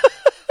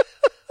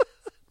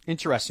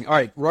 Interesting. All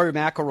right, Rory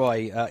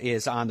McIlroy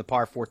is on the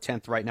par 4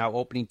 10th right now.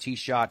 Opening tee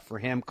shot for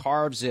him.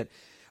 Carves it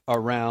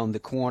around the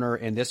corner,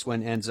 and this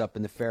one ends up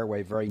in the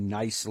fairway very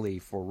nicely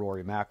for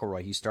Rory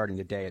McIlroy. He's starting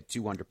the day at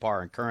 2 under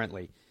par, and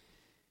currently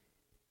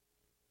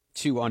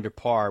 2 under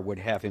par would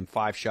have him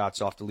 5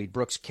 shots off the lead.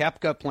 Brooks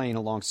Koepka playing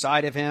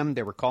alongside of him.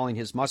 They were calling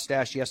his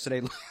mustache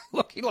yesterday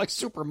looking like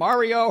Super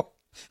Mario.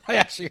 I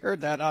actually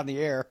heard that on the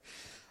air.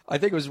 I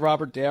think it was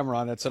Robert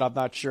Dameron that said, I'm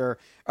not sure.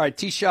 All right,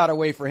 tee shot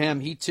away for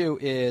him. He, too,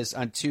 is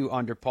on 2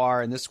 under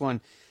par, and this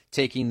one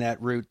taking that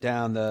route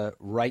down the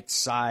right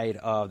side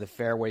of the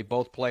fairway.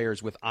 Both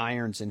players with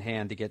irons in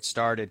hand to get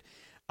started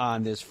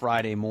on this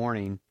Friday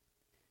morning.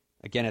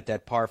 Again, at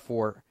that par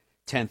 4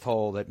 10th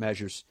hole that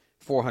measures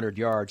 400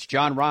 yards.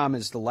 Jon Rahm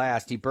is the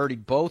last. He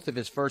birdied both of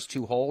his first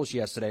 2 holes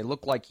yesterday.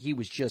 Looked like he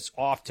was just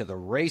off to the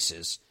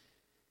races,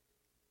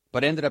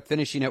 but ended up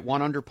finishing at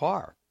 1 under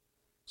par.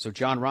 So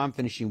Jon Rahm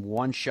finishing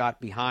 1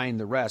 shot behind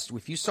the rest.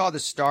 If you saw the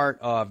start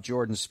of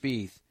Jordan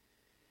Spieth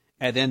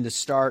and then the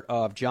start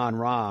of Jon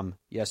Rahm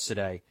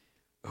yesterday,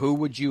 who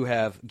would you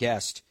have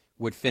guessed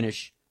would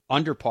finish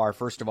under par,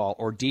 first of all,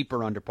 or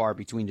deeper under par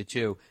between the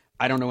two?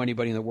 I don't know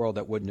anybody in the world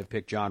that wouldn't have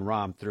picked Jon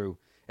Rahm through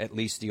at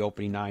least the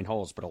opening 9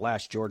 holes. But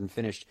alas, Jordan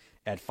finished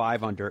at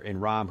 5 under,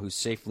 and Rahm, who's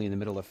safely in the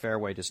middle of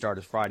fairway to start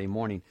his Friday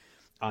morning,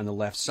 on the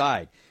left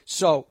side.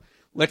 So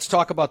let's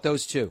talk about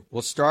those two.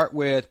 We'll start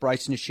with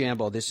Bryson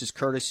DeChambeau. This is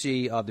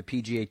courtesy of the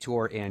PGA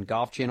Tour and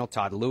Golf Channel.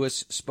 Todd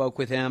Lewis spoke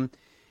with him.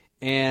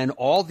 And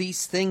all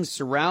these things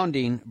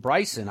surrounding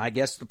Bryson, I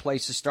guess the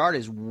place to start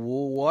is,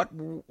 what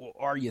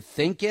are you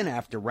thinking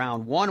after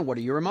round one? What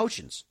are your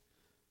emotions?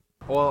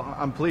 Well,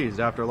 I'm pleased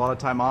after a lot of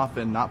time off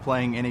and not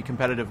playing any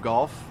competitive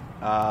golf,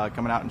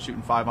 coming out and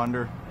shooting 5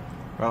 under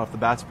right off the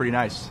bat's pretty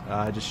nice.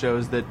 It just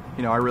shows that,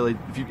 I really,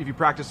 if you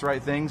practice the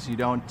right things, you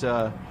don't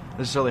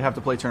necessarily have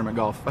to play tournament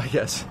golf, I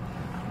guess.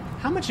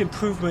 How much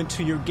improvement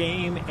to your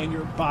game and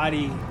your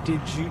body do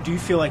you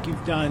feel like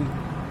you've done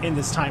in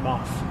this time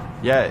off?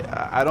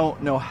 Yeah, I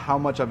don't know how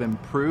much I've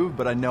improved,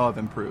 but I know I've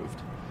improved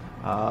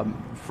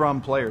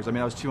from players. I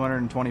mean, I was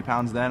 220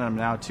 pounds then, and I'm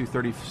now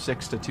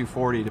 236 to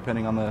 240,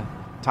 depending on the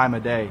time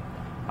of day.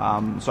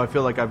 So I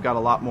feel like I've got a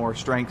lot more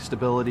strength,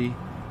 stability,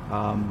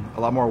 a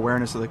lot more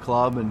awareness of the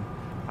club, and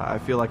I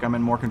feel like I'm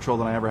in more control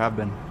than I ever have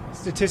been.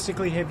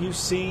 Statistically, have you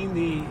seen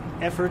the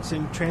efforts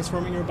in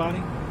transforming your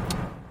body?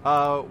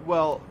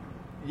 Well,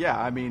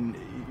 yeah. I mean,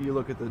 you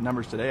look at the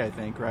numbers today, I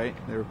think, right?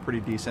 They were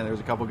pretty decent. There was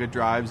a couple good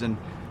drives, and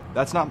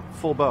that's not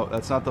full boat.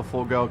 That's not the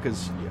full go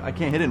because I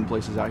can't hit it in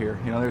places out here.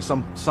 There's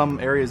some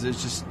areas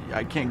it's just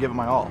I can't give it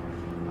my all.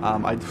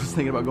 I was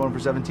thinking about going for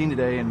 17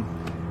 today, and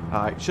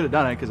I should have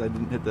done it because I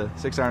didn't hit the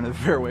 6-iron in the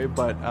fairway.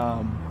 But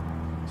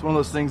it's one of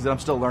those things that I'm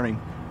still learning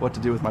what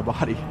to do with my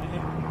body.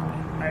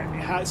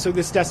 So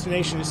this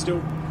destination is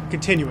still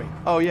continuing?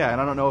 Oh yeah, and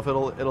I don't know if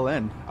it'll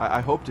end.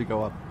 I hope to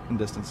go up in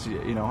distance.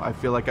 I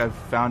feel like I've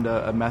found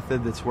a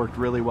method that's worked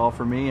really well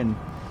for me, and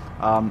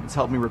it's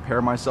helped me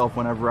repair myself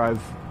whenever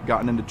I've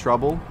gotten into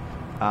trouble,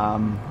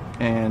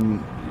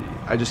 and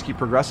I just keep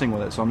progressing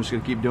with it, so I'm just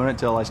going to keep doing it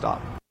till I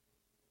stop.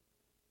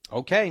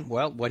 Okay,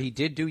 well, what he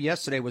did do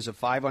yesterday was a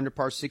 5 under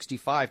par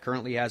 65,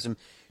 currently has him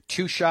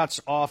 2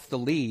 shots off the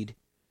lead.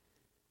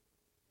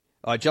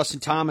 Justin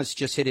Thomas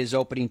just hit his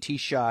opening tee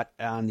shot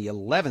on the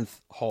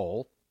 11th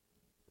hole,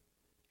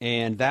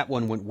 and that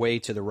one went way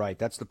to the right.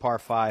 That's the par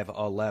 5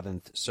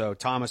 11th. So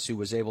Thomas, who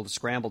was able to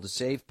scramble to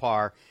save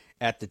par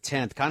at the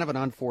 10th, kind of an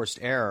unforced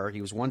error.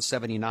 He was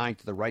 179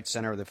 to the right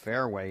center of the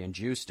fairway and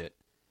juiced it.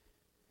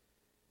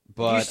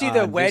 But did you see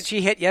the wedge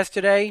he hit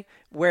yesterday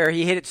where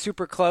he hit it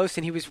super close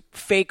and he was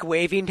fake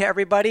waving to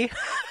everybody?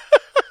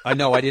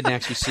 No, I didn't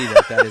actually see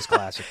that. That is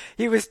classic.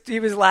 He was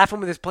laughing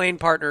with his playing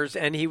partners,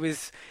 and he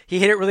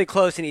hit it really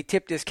close, and he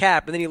tipped his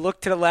cap, and then he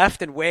looked to the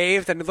left and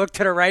waved, and he looked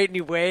to the right and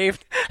he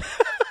waved.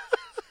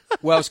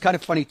 Well, it's kind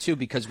of funny, too,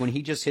 because when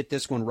he just hit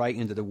this one right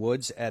into the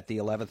woods at the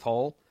 11th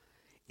hole,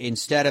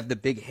 instead of the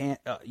big hand,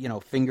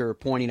 finger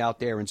pointing out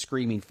there and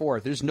screaming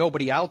forth, there's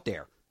nobody out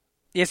there.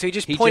 Yeah, so he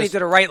just pointed to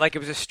the right like it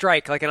was a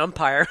strike, like an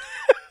umpire.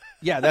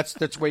 Yeah, that's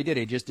what he did.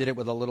 He just did it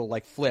with a little,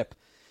 flip.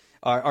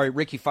 All right,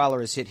 Ricky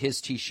Fowler has hit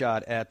his tee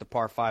shot at the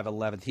par 5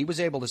 11th. He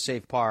was able to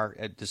save par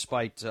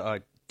despite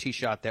a tee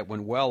shot that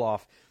went well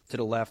off to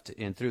the left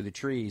and through the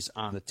trees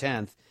on the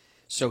 10th.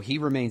 So he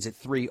remains at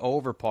 3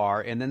 over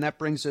par, and then that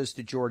brings us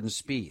to Jordan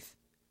Spieth.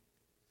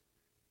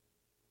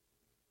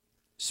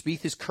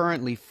 Spieth is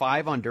currently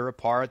 5 under, a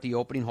par at the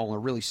opening hole, and a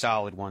really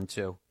solid one,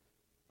 too.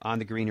 On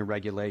the green in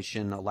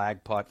regulation, a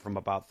lag putt from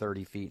about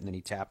 30 feet, and then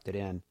he tapped it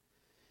in.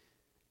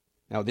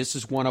 Now, this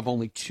is one of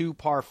only 2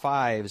 par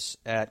 5s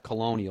at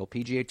Colonial.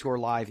 PGA Tour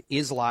Live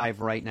is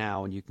live right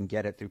now, and you can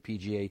get it through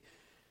PGA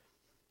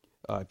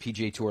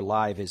Tour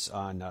Live is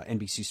on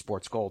NBC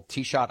Sports Gold.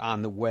 Tee shot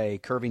on the way,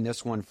 curving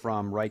this one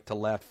from right to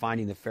left,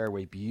 finding the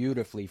fairway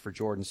beautifully for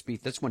Jordan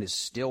Spieth. This one is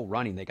still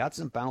running. They got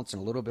some bounce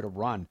and a little bit of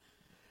run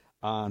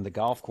on the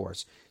golf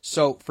course.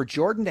 So for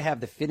Jordan to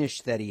have the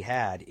finish that he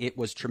had, it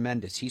was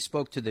tremendous. He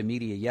spoke to the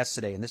media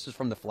yesterday, and this is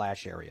from the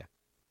Flash area.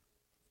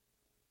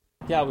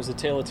 Yeah, it was a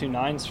tale of 2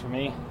 nines for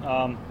me.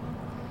 I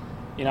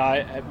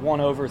had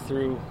 1 over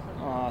through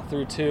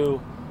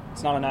 2.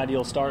 It's not an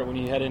ideal start when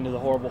you head into the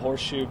horrible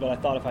horseshoe, but I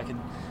thought if I could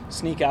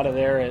sneak out of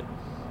there at,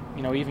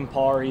 even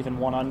par, even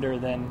 1 under,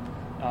 then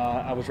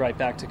I was right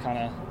back to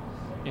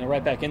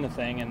right back in the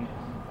thing, and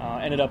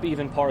ended up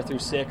even par through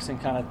 6,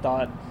 and kind of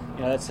thought,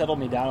 that settled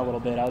me down a little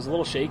bit. I was a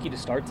little shaky to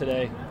start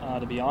today,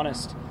 to be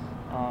honest.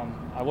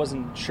 I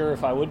wasn't sure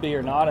if I would be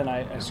or not, and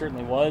I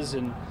certainly was,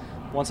 and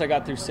once I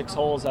got through 6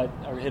 holes, I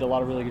hit a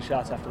lot of really good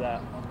shots after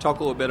that. Talk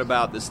a little bit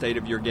about the state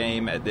of your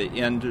game at the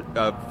end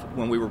of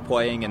when we were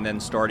playing and then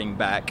starting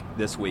back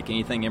this week.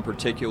 Anything in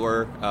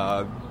particular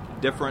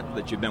different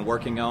that you've been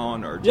working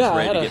on, or just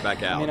ready to get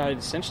back out? I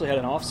essentially had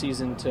an off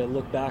season to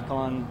look back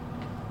on,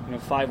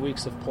 5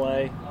 weeks of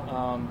play,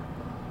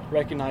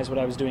 recognize what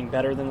I was doing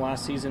better than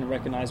last season,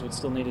 recognize what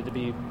still needed to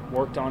be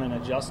worked on and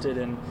adjusted.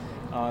 And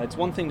it's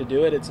one thing to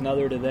do it; it's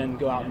another to then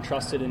go out and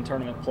trust it in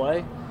tournament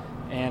play.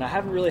 And I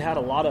haven't really had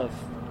a lot of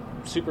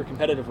super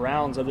competitive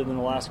rounds other than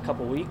the last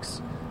couple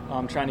weeks.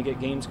 Trying to get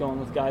games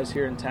going with guys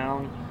here in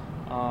town.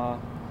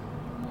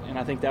 And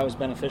I think that was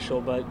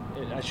beneficial, but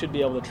I should be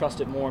able to trust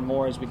it more and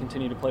more as we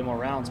continue to play more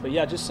rounds. But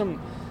yeah, just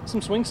some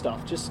swing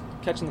stuff, just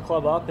catching the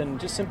club up, and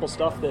just simple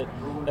stuff that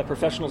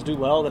professionals do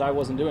well that I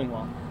wasn't doing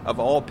well. Of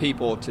all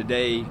people,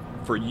 today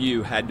for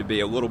you had to be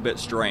a little bit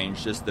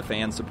strange, just the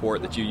fan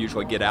support that you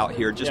usually get out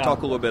here. Just talk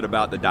a little bit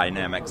about the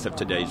dynamics of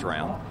today's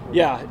round.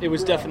 Yeah, it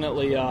was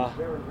definitely,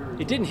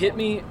 it didn't hit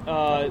me,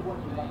 the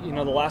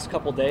last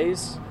couple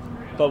days.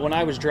 But when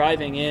I was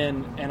driving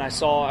in and I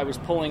was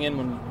pulling in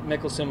when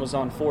Mickelson was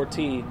on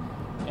 4T,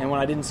 and when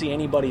I didn't see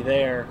anybody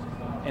there,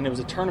 and it was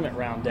a tournament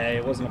round day,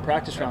 it wasn't a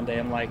practice round day,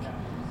 I'm like,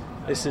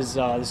 this is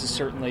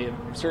certainly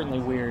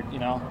weird, you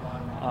know.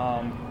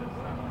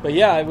 But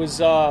yeah,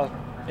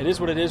 it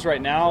is what it is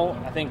right now.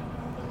 I think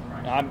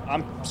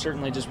I'm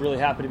certainly just really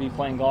happy to be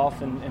playing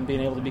golf and being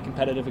able to be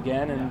competitive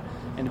again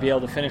and to be able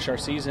to finish our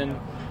season.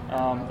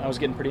 I was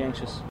getting pretty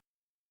anxious.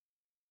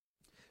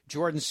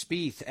 Jordan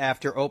Spieth,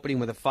 after opening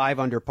with a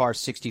 5-under par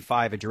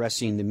 65,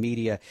 addressing the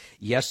media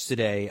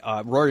yesterday.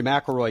 Rory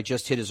McIlroy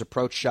just hit his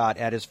approach shot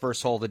at his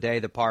first hole of the day,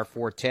 the par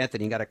 4 10th,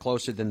 and he got it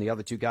closer than the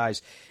other two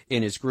guys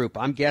in his group.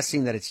 I'm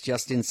guessing that it's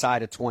just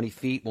inside of 20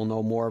 feet. We'll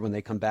know more when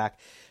they come back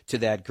to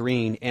that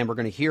green, and we're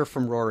going to hear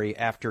from Rory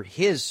after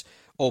his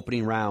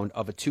opening round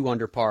of a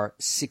 2-under par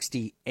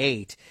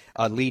 68,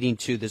 leading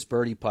to this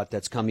birdie putt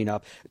that's coming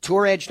up.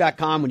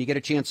 TourEdge.com, when you get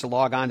a chance to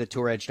log on to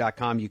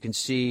TourEdge.com, you can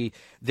see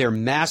their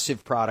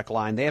massive product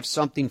line. They have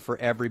something for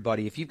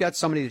everybody. If you've got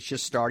somebody that's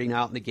just starting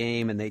out in the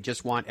game and they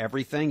just want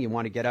everything, you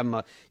want to get them,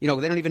 they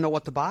don't even know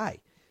what to buy.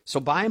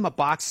 So buy them a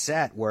box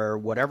set where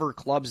whatever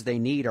clubs they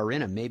need are in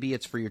them. Maybe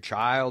it's for your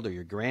child or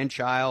your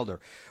grandchild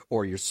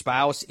or your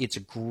spouse. It's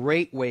a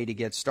great way to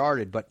get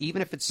started. But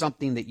even if it's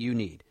something that you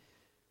need,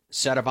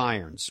 set of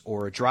irons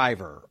or a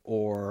driver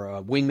or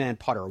a wingman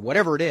putter,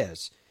 whatever it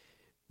is,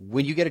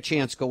 when you get a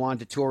chance, go on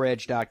to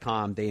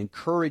TourEdge.com. They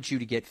encourage you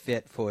to get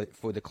fit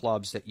for the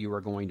clubs that you are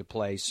going to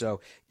play.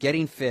 So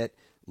getting fit,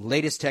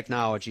 latest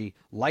technology,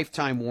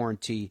 lifetime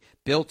warranty,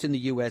 built in the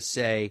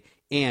USA,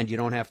 and you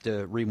don't have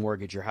to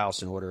remortgage your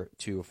house in order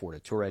to afford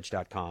it.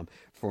 TourEdge.com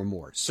for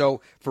more. So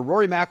for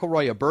Rory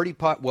McIlroy, a birdie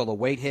putt will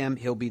await him.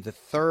 He'll be the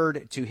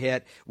third to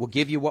hit. We'll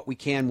give you what we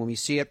can when we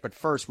see it, but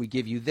first we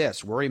give you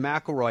this. Rory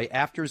McIlroy,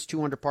 after his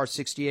 2-under par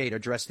 68,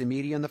 addressed the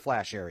media in the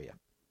flash area.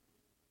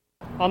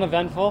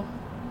 Uneventful.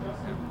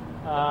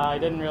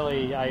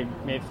 I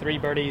made 3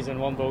 birdies and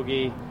 1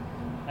 bogey.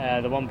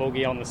 The 1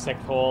 bogey on the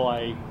 6th hole,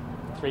 I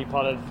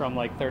 3-putted from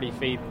like 30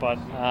 feet, but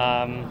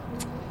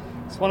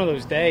it's one of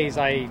those days.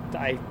 I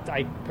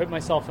put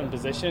myself in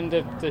position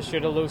to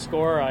shoot a low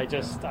score. I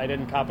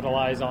didn't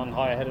capitalize on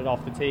how I hit it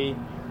off the tee.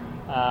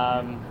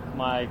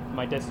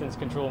 My distance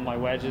control, my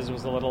wedges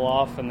was a little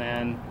off, and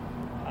then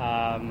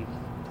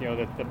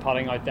the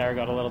putting out there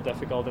got a little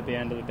difficult at the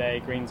end of the day.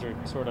 Greens are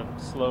sort of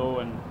slow,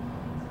 and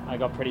I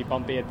got pretty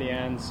bumpy at the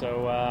end.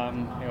 So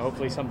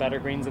hopefully some better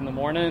greens in the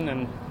morning,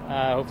 and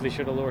hopefully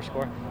shoot a lower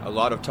score. A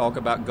lot of talk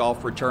about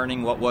golf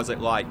returning. What was it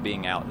like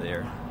being out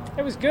there?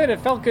 It was good. It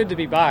felt good to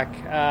be back.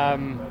 I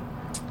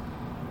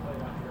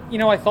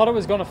thought it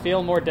was going to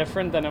feel more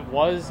different than it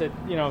was. It's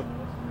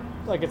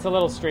a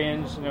little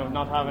strange,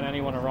 not having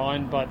anyone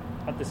around, but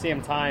at the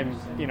same time,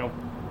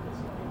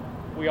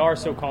 we are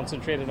so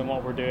concentrated on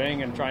what we're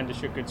doing and trying to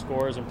shoot good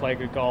scores and play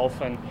good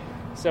golf. And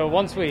so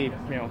once me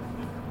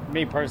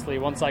personally,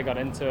 once I got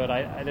into it,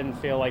 I didn't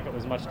feel like it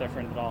was much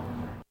different at all.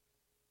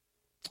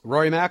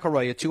 Rory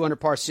McIlroy, a 2-under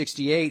par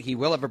 68. He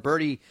will have a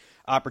birdie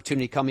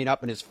opportunity coming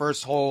up in his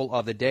first hole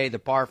of the day, the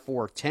par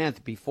 4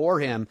 10th. Before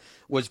him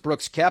was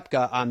Brooks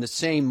Koepka on the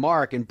same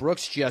mark, and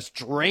Brooks just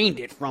drained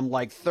it from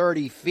like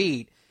 30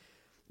 feet.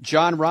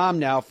 Jon Rahm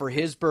now for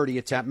his birdie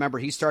attempt. Remember,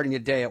 he's starting the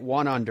day at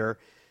 1 under.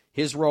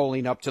 His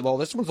rolling up to low.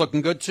 This one's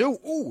looking good, too.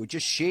 Ooh,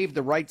 just shaved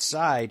the right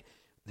side.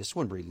 This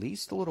one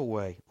released a little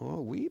way. Oh,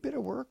 a wee bit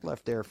of work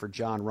left there for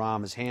Jon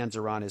Rahm. His hands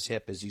are on his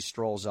hip as he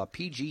strolls up.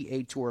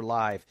 PGA Tour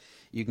Live.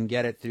 You can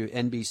get it through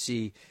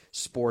NBC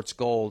Sports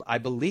Gold. I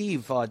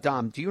believe,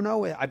 Dom, do you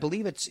know? I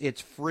believe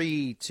it's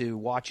free to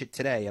watch it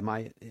today.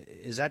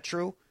 Is that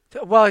true?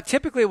 Well,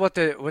 typically what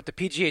the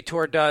PGA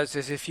Tour does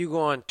is if you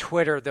go on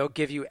Twitter, they'll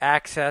give you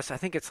access. I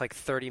think it's like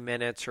 30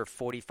 minutes or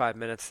 45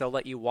 minutes. They'll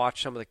let you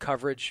watch some of the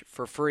coverage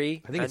for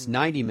free. I think it's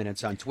 90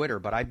 minutes on Twitter,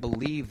 but I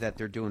believe that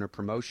they're doing a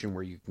promotion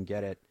where you can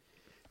get it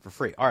for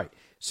free. All right,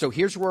 so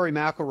here's Rory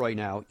McIlroy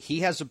now.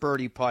 He has a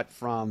birdie putt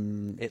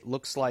from, it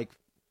looks like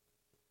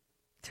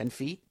 10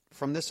 feet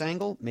from this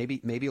angle, maybe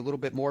a little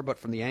bit more, but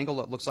from the angle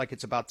it looks like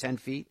it's about 10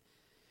 feet.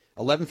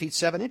 11 feet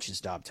 7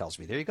 inches, Dom tells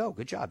me. There you go.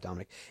 Good job,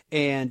 Dominic.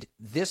 And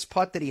this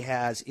putt that he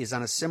has is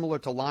on a similar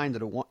to line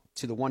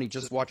to the one he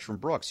just watched from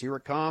Brooks. Here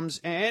it comes,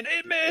 and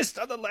it missed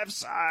on the left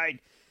side.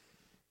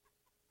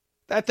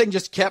 That thing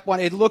just kept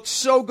one. It looked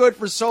so good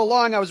for so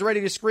long, I was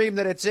ready to scream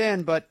that it's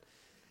in, but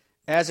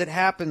as it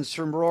happens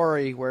from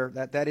Rory, where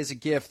that is a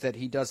gift that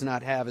he does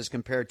not have as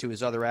compared to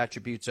his other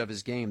attributes of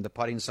his game. The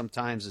putting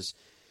sometimes is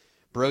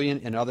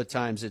brilliant, and other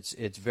times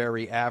it's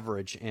very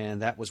average,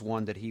 and that was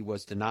one that he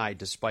was denied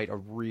despite a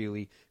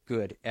really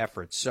good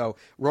effort. So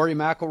Rory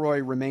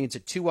McIlroy remains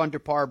at 2 under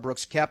par.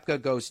 Brooks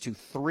Koepka goes to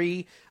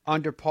 3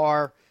 under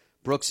par.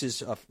 Brooks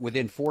is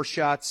within 4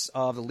 shots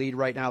of the lead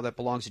right now. That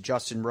belongs to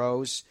Justin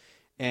Rose.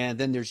 And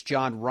then there's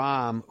Jon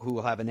Rahm, who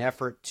will have an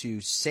effort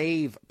to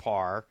save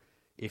par,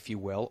 if you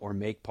will, or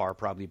make par,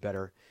 probably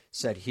better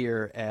said,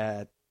 here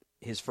at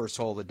his first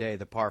hole of the day,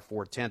 the par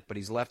 4 10th, but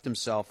he's left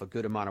himself a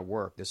good amount of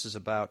work. This is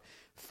about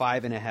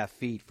 5.5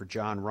 feet for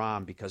Jon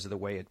Rahm because of the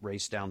way it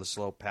raced down the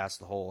slope past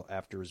the hole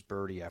after his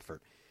birdie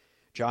effort.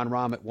 John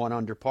Rahm at 1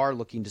 under par,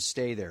 looking to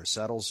stay there.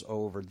 Settles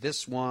over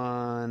this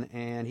one,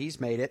 and he's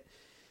made it.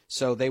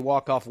 So they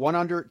walk off 1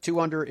 under, 2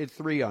 under, and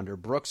 3 under.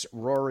 Brooks,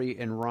 Rory,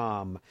 and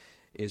Rahm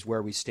is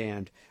where we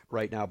stand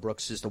right now.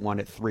 Brooks is the one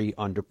at 3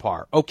 under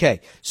par.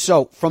 Okay,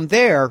 so from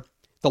there,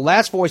 the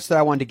last voice that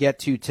I wanted to get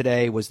to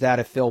today was that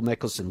of Phil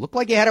Mickelson. Looked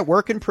like he had it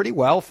working pretty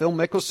well. Phil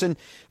Mickelson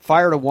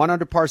fired a 1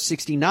 under par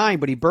 69,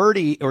 but he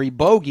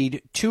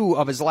bogeyed 2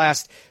 of his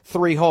last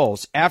 3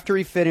 holes. After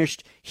he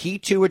finished, he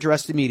too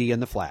addressed the media in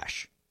the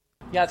flash.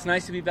 Yeah, it's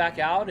nice to be back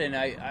out, and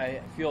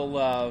I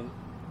feel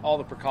all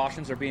the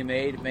precautions are being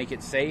made to make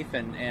it safe,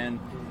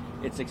 and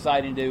it's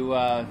exciting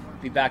to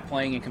be back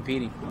playing and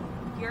competing.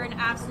 You're an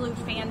absolute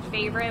fan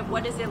favorite.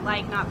 What is it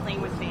like not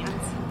playing with fans?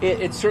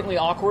 It's certainly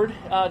awkward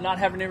not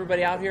having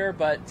everybody out here,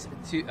 but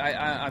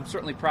I'm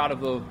certainly proud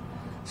of the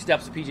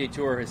steps the PGA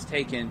Tour has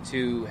taken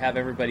to have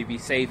everybody be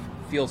safe,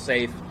 feel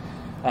safe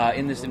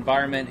in this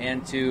environment,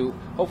 and to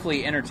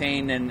hopefully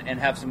entertain and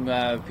have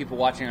some people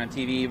watching on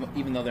TV,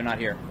 even though they're not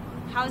here.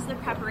 How's the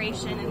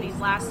preparation in these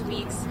last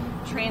weeks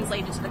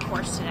translated to the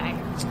course today?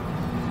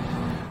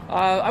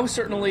 I was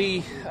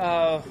certainly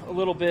a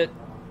little bit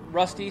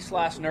rusty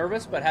 /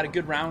 nervous, but had a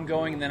good round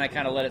going, and then I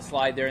kind of let it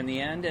slide there in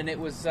the end. And it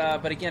was,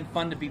 but again,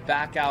 fun to be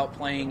back out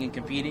playing and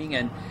competing,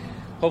 and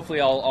hopefully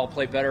I'll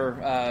play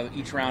better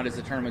each round as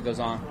the tournament goes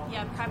on.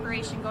 Yeah,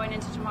 preparation going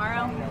into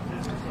tomorrow?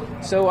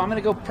 So I'm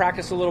going to go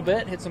practice a little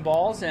bit, hit some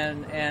balls,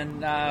 and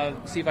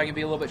see if I can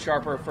be a little bit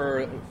sharper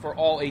for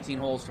all 18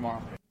 holes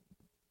tomorrow.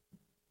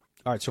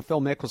 All right, so Phil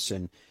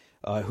Mickelson,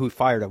 who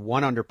fired a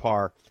 1 under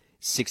par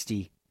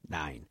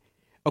 69.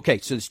 Okay,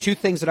 so there's 2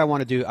 things that I want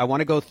to do. I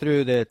want to go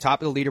through the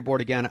top of the leaderboard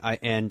again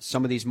and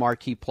some of these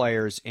marquee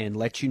players and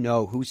let you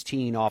know who's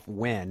teeing off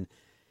when.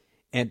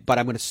 But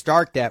I'm going to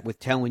start that with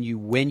telling you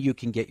when you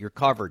can get your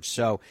coverage.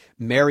 So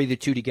marry the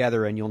 2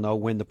 together and you'll know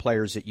when the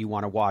players that you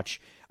want to watch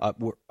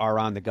are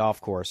on the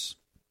golf course.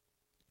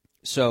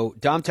 So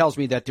Dom tells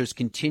me that there's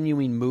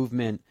continuing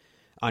movement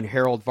on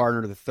Harold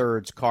Varner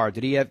III's car.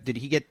 Did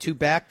he get 2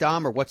 back,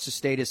 Dom, or what's the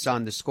status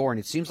on the scoring?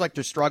 It seems like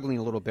they're struggling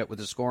a little bit with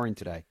the scoring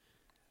today.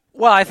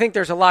 Well, I think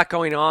there's a lot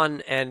going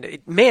on, and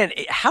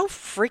how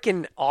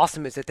freaking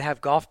awesome is it to have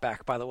golf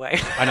back, by the way?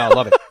 I know, I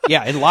love it.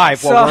 Yeah, and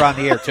live while we're on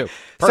the air, too.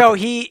 Perfect. So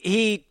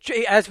he,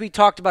 as we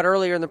talked about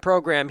earlier in the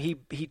program, he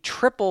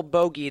triple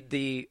bogeyed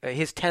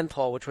his 10th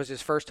hole, which was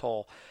his first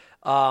hole.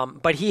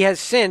 But he has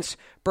since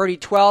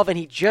birdied 12, and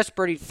he just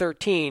birdied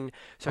 13,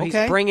 so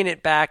he's bringing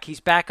it back.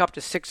 He's back up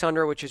to 6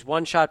 under, which is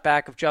 1 shot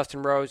back of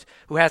Justin Rose,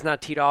 who has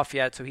not teed off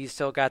yet, so he's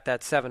still got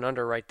that 7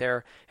 under right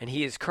there, and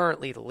he is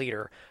currently the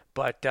leader.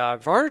 But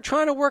Varner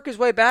trying to work his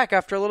way back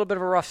after a little bit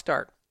of a rough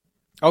start.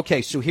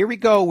 Okay, so here we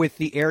go with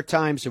the air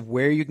times of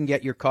where you can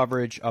get your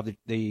coverage of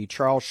the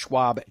Charles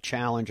Schwab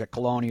Challenge at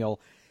Colonial.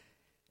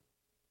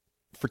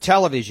 For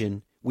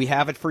television, we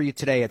have it for you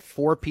today at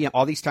 4 p.m.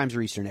 All these times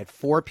are Eastern, at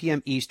 4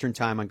 p.m. Eastern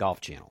Time on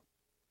Golf Channel.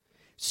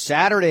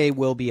 Saturday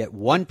will be at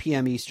 1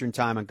 p.m. Eastern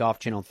Time on Golf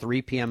Channel,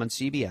 3 p.m. on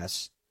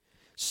CBS.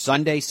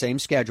 Sunday, same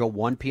schedule,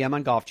 1 p.m.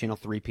 on Golf Channel,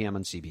 3 p.m.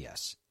 on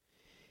CBS.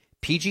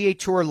 PGA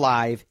Tour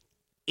Live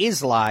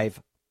is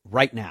live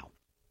right now.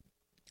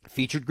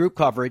 Featured group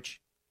coverage.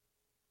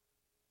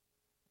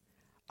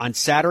 On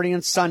Saturday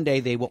and Sunday,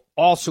 they will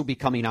also be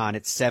coming on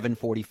at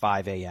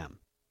 7:45 a.m.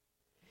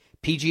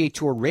 PGA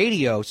Tour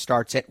Radio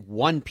starts at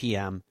 1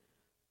 p.m.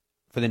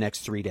 for the next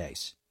 3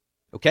 days.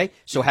 Okay?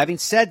 So having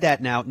said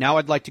that now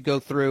I'd like to go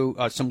through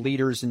some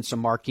leaders and some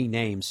marquee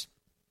names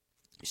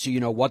so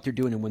you know what they're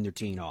doing and when they're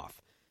teeing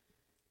off.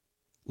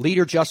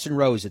 Leader Justin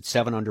Rose at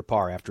 7 under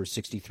par after a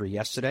 63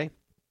 yesterday.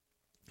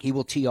 He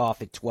will tee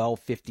off at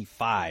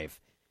 12:55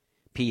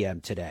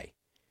 p.m. today.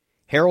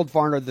 Harold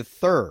Varner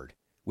III,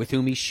 with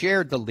whom he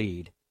shared the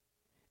lead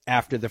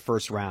after the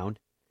first round,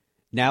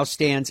 now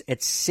stands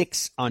at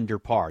 6 under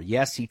par.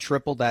 Yes, he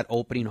tripled that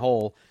opening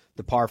hole,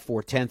 the par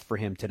 4 10th for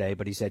him today,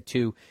 but he's had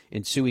 2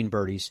 ensuing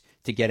birdies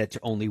to get it to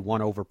only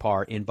 1 over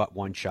par in but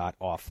 1 shot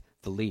off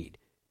the lead.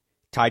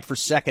 Tied for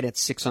second at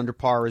 6 under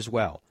par as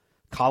well.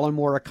 Colin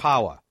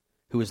Morikawa,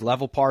 who is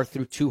level par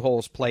through 2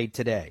 holes played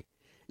today.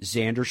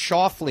 Xander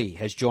Schauffele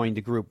has joined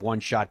the group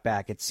 1 shot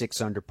back at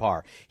 6 under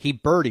par. He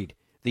birdied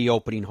the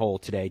opening hole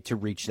today to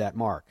reach that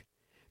mark.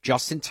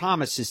 Justin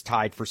Thomas is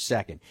tied for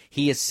second.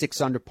 He is 6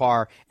 under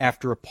par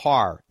after a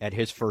par at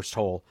his first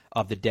hole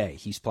of the day.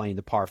 He's playing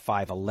the par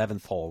 5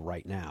 11th hole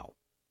right now.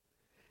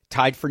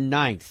 Tied for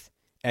 9th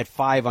at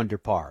 5 under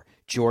par.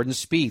 Jordan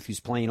Spieth,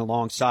 who's playing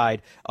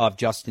alongside of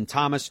Justin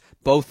Thomas.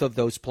 Both of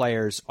those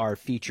players are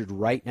featured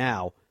right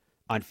now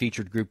on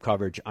featured group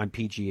coverage on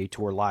PGA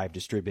Tour Live,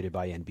 distributed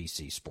by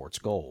NBC Sports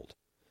Gold.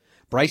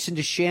 Bryson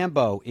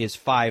DeChambeau is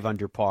 5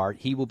 under par.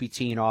 He will be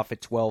teeing off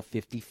at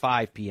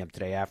 12:55 p.m.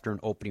 today after an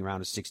opening round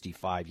of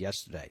 65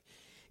 yesterday.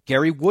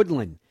 Gary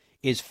Woodland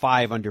is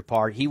 5 under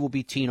par. He will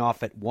be teeing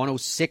off at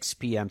 1:06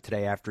 p.m.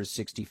 today after a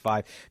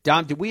 65.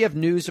 Dom, did we have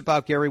news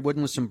about Gary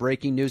Woodland, some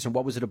breaking news, and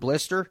what was it, a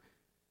blister?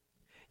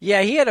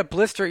 Yeah, he had a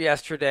blister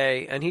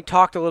yesterday, and he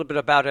talked a little bit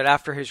about it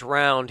after his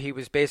round. He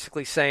was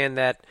basically saying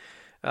that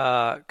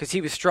because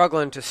he was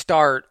struggling to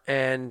start,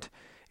 and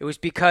it was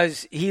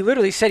because he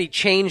literally said he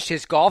changed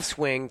his golf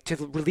swing to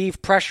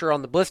relieve pressure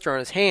on the blister on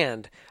his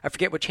hand. I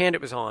forget which hand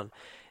it was on.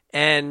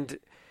 And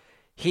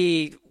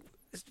he,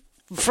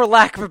 for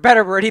lack of a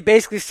better word, he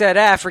basically said,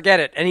 forget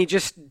it. And he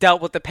just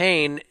dealt with the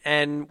pain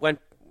and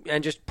went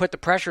and just put the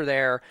pressure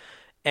there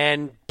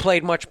and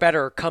played much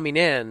better coming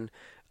in.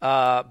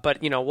 But,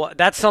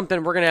 that's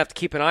something we're going to have to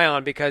keep an eye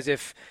on, because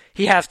if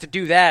he has to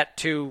do that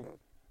to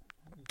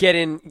get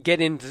in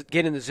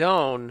the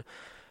zone,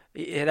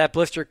 that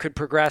blister could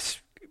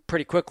progress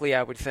pretty quickly,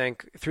 I would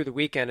think, through the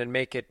weekend and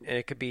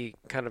it could be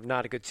kind of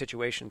not a good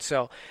situation.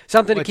 So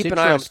something to keep an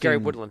eye on with Gary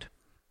Woodland.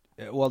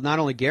 Well, not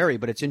only Gary,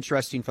 but it's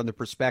interesting from the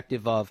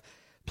perspective of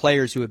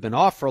players who have been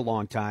off for a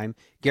long time.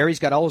 Gary's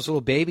got all his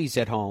little babies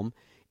at home,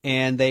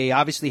 and they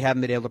obviously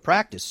haven't been able to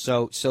practice.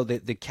 So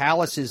the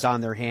calluses on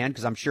their hand,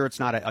 because I'm sure it's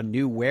not a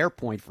new wear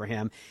point for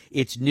him.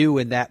 It's new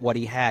in that what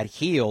he had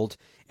healed,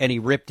 and he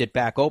ripped it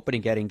back open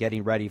and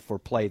getting ready for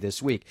play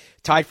this week.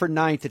 Tied for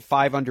 9th at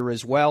 5 under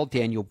as well,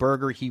 Daniel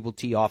Berger. He will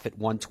tee off at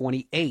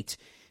 1:28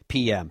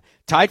 p.m.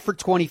 Tied for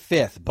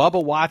 25th,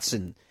 Bubba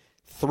Watson,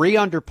 3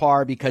 under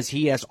par, because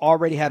he has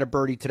already had a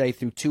birdie today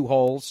through 2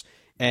 holes,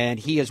 and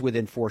he is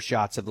within 4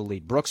 shots of the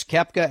lead. Brooks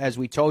Koepka, as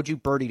we told you,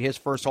 birdied his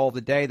first hole of the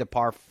day, the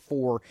par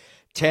 4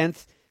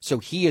 10th. So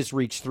he has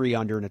reached 3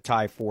 under in a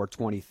tie for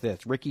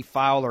 25th. Ricky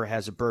Fowler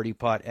has a birdie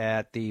putt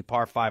at the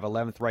par 5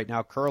 11th right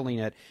now, curling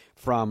it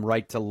from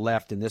right to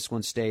left, and this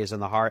one stays on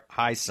the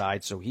high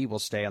side, so he will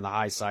stay on the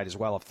high side as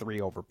well of 3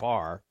 over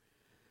par.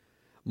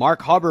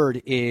 Mark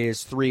Hubbard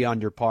is 3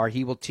 under par.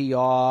 He will tee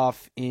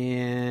off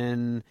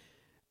in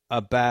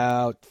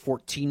about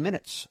 14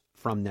 minutes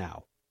from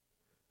now.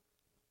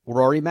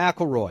 Rory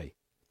McIlroy,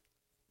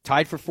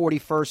 tied for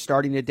 41st,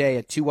 starting the day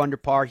at 2 under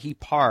par. He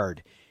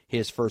parred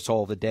his first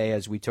hole of the day.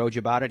 As we told you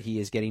about it, he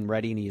is getting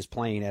ready and he is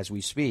playing as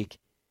we speak.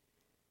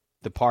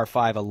 The par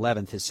 5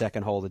 11th, his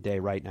second hole of the day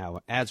right now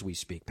as we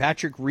speak.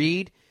 Patrick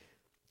Reed,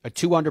 a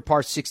 2 under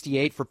par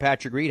 68 for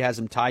Patrick Reed, has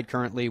him tied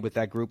currently with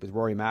that group with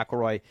Rory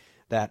McIlroy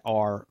that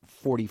are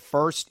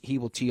 41st. He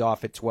will tee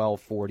off at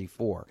 12:44.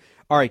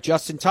 All right,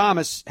 Justin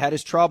Thomas had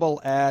his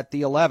trouble at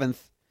the 11th.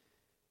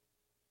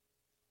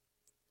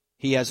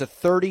 He has a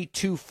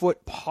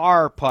 32-foot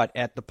par putt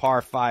at the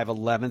par 5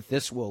 11th.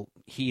 This will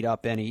heat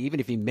up even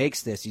if he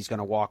makes this, he's going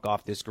to walk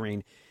off this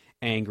green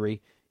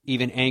angry,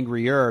 even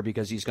angrier,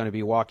 because he's going to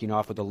be walking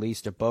off with at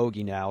least a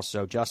bogey now.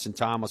 So Justin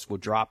Thomas will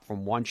drop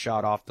from 1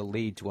 shot off the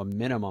lead to a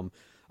minimum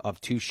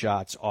of 2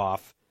 shots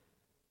off.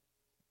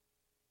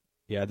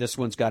 Yeah, this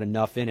one's got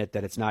enough in it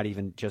that it's not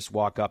even just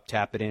walk up,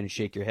 tap it in, and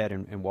shake your head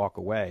and walk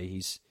away.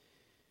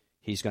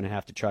 He's going to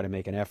have to try to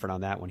make an effort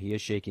on that one. He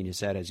is shaking his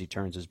head as he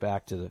turns his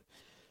back to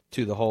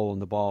the hole in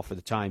the ball for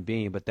the time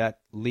being, but that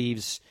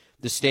leaves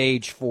the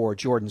stage for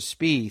Jordan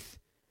Spieth,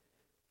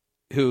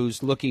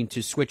 who's looking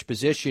to switch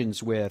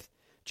positions with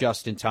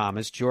Justin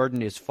Thomas.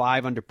 Jordan is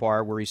 5 under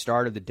par where he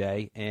started the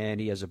day,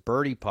 and he has a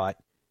birdie putt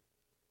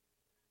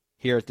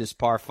here at this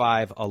par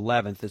 5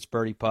 11th. This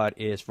birdie putt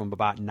is from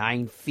about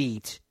 9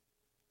 feet,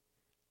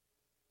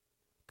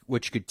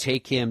 which could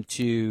take him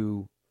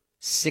to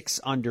 6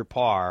 under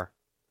par.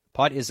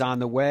 Putt is on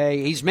the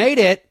way. He's made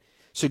it.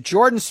 So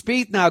Jordan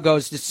Spieth now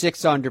goes to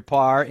 6 under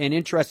par, and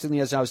interestingly,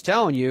 as I was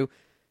telling you,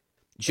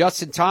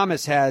 Justin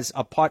Thomas has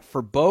a putt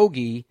for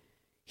bogey.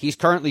 He's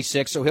currently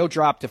 6, so he'll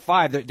drop to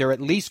 5. They're at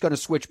least going to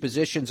switch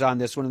positions on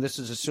this one, and this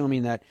is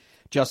assuming that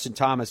Justin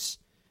Thomas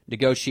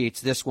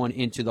negotiates this one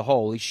into the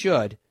hole. He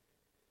should.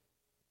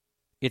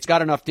 It's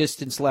got enough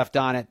distance left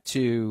on it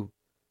to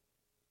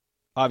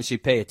obviously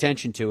pay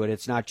attention to it.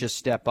 It's not just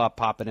step up,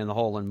 pop it in the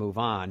hole, and move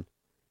on.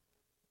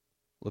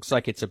 Looks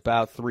like it's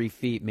about 3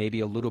 feet,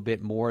 maybe a little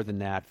bit more than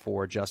that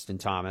for Justin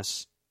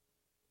Thomas.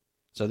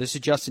 So this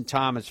is Justin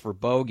Thomas for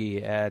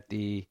bogey at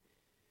the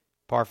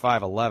par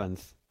 5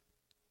 11th.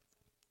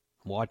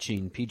 I'm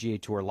watching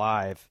PGA Tour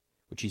Live,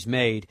 which he's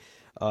made,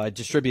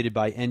 distributed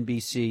by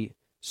NBC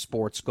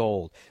Sports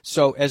Gold.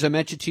 So as I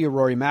mentioned to you,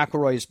 Rory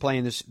McIlroy is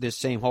playing this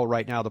same hole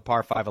right now, the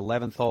par 5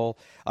 11th hole.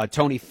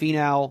 Tony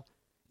Finau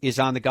is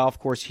on the golf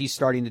course. He's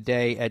starting the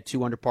day at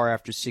 2 under par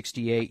after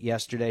 68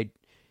 yesterday.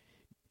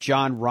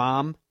 John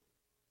Rahm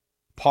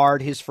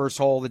parred his first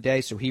hole of the day,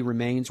 so he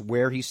remains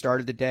where he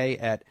started the day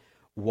at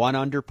 1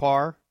 under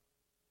par.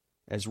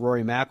 As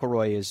Rory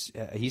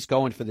McIlroy he's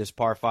going for this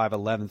par 5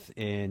 11th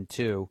in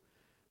 2.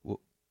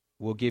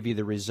 We'll give you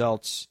the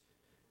results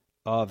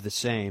of the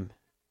same.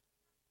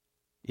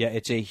 Yeah,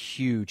 it's a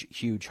huge,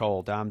 huge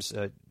hole. Dom's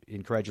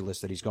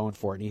incredulous that he's going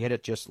for it, and he hit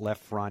it just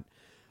left front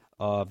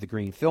of the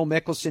green. Phil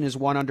Mickelson is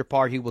 1 under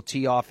par. He will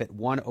tee off at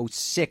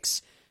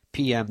 1:06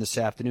 p.m. this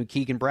afternoon.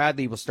 Keegan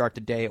Bradley will start the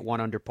day at 1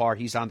 under par.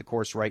 He's on the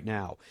course right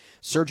now.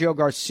 Sergio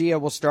Garcia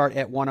will start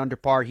at 1 under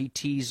par. He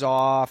tees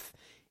off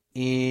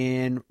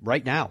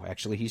right now,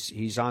 actually.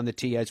 He's on the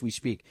tee as we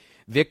speak.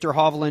 Victor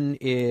Hovland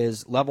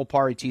is level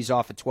par. He tees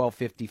off at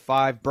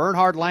 12:55.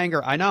 Bernhard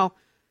Langer, I know,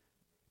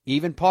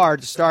 even par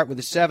to start with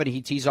a 70.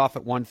 He tees off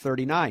at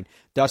 1:39.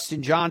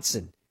 Dustin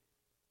Johnson,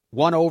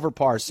 1 over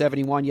par,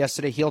 71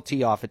 yesterday. He'll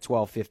tee off at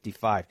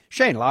 12:55.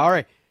 Shane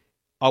Lowry,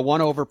 a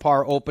 1 over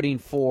par opening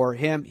for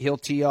him. He'll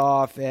tee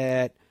off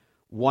at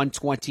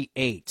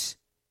 128.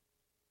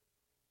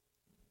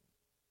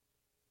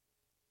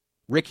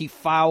 Ricky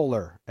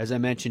Fowler, as I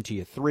mentioned to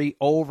you, 3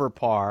 over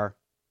par.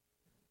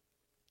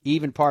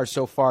 Even par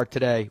so far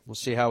today. We'll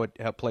see how it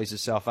plays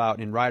itself out.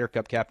 And Ryder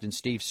Cup captain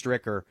Steve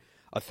Stricker,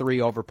 a 3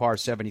 over par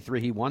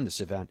 73. He won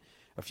this event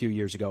a few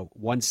years ago.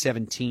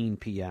 1:17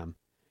 p.m.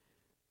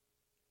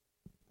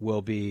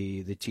 will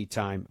be the tee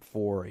time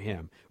for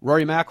him.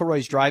 Rory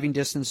McIlroy's driving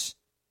distance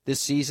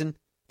this season,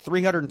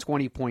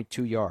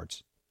 320.2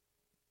 yards.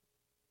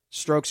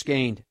 Strokes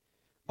gained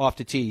off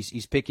the tees.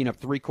 He's picking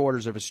up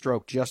 3/4 of a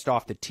stroke just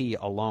off the tee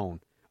alone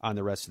on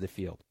the rest of the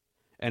field.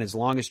 And his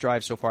longest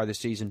drive so far this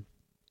season,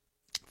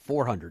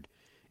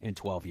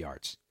 412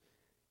 yards.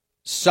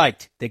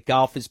 Psyched that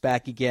golf is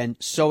back again.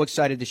 So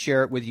excited to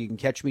share it with you. You can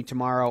catch me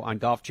tomorrow on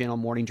Golf Channel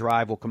Morning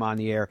Drive. We'll come on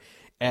the air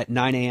at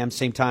 9 a.m.,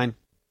 same time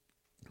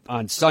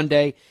on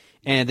Sunday.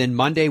 And then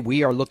Monday,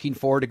 we are looking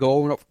forward to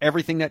going over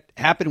everything that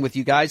happened with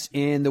you guys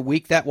in the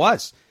week that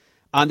was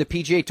on the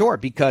PGA Tour,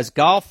 because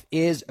golf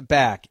is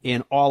back,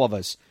 and all of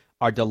us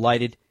are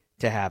delighted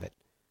to have it.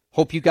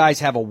 Hope you guys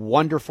have a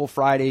wonderful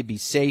Friday. Be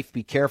safe.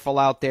 Be careful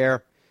out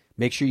there.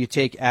 Make sure you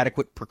take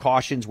adequate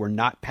precautions. We're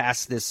not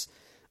past this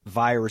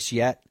virus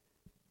yet.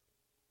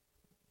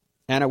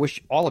 And I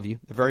wish all of you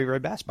the very, very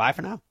best. Bye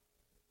for now.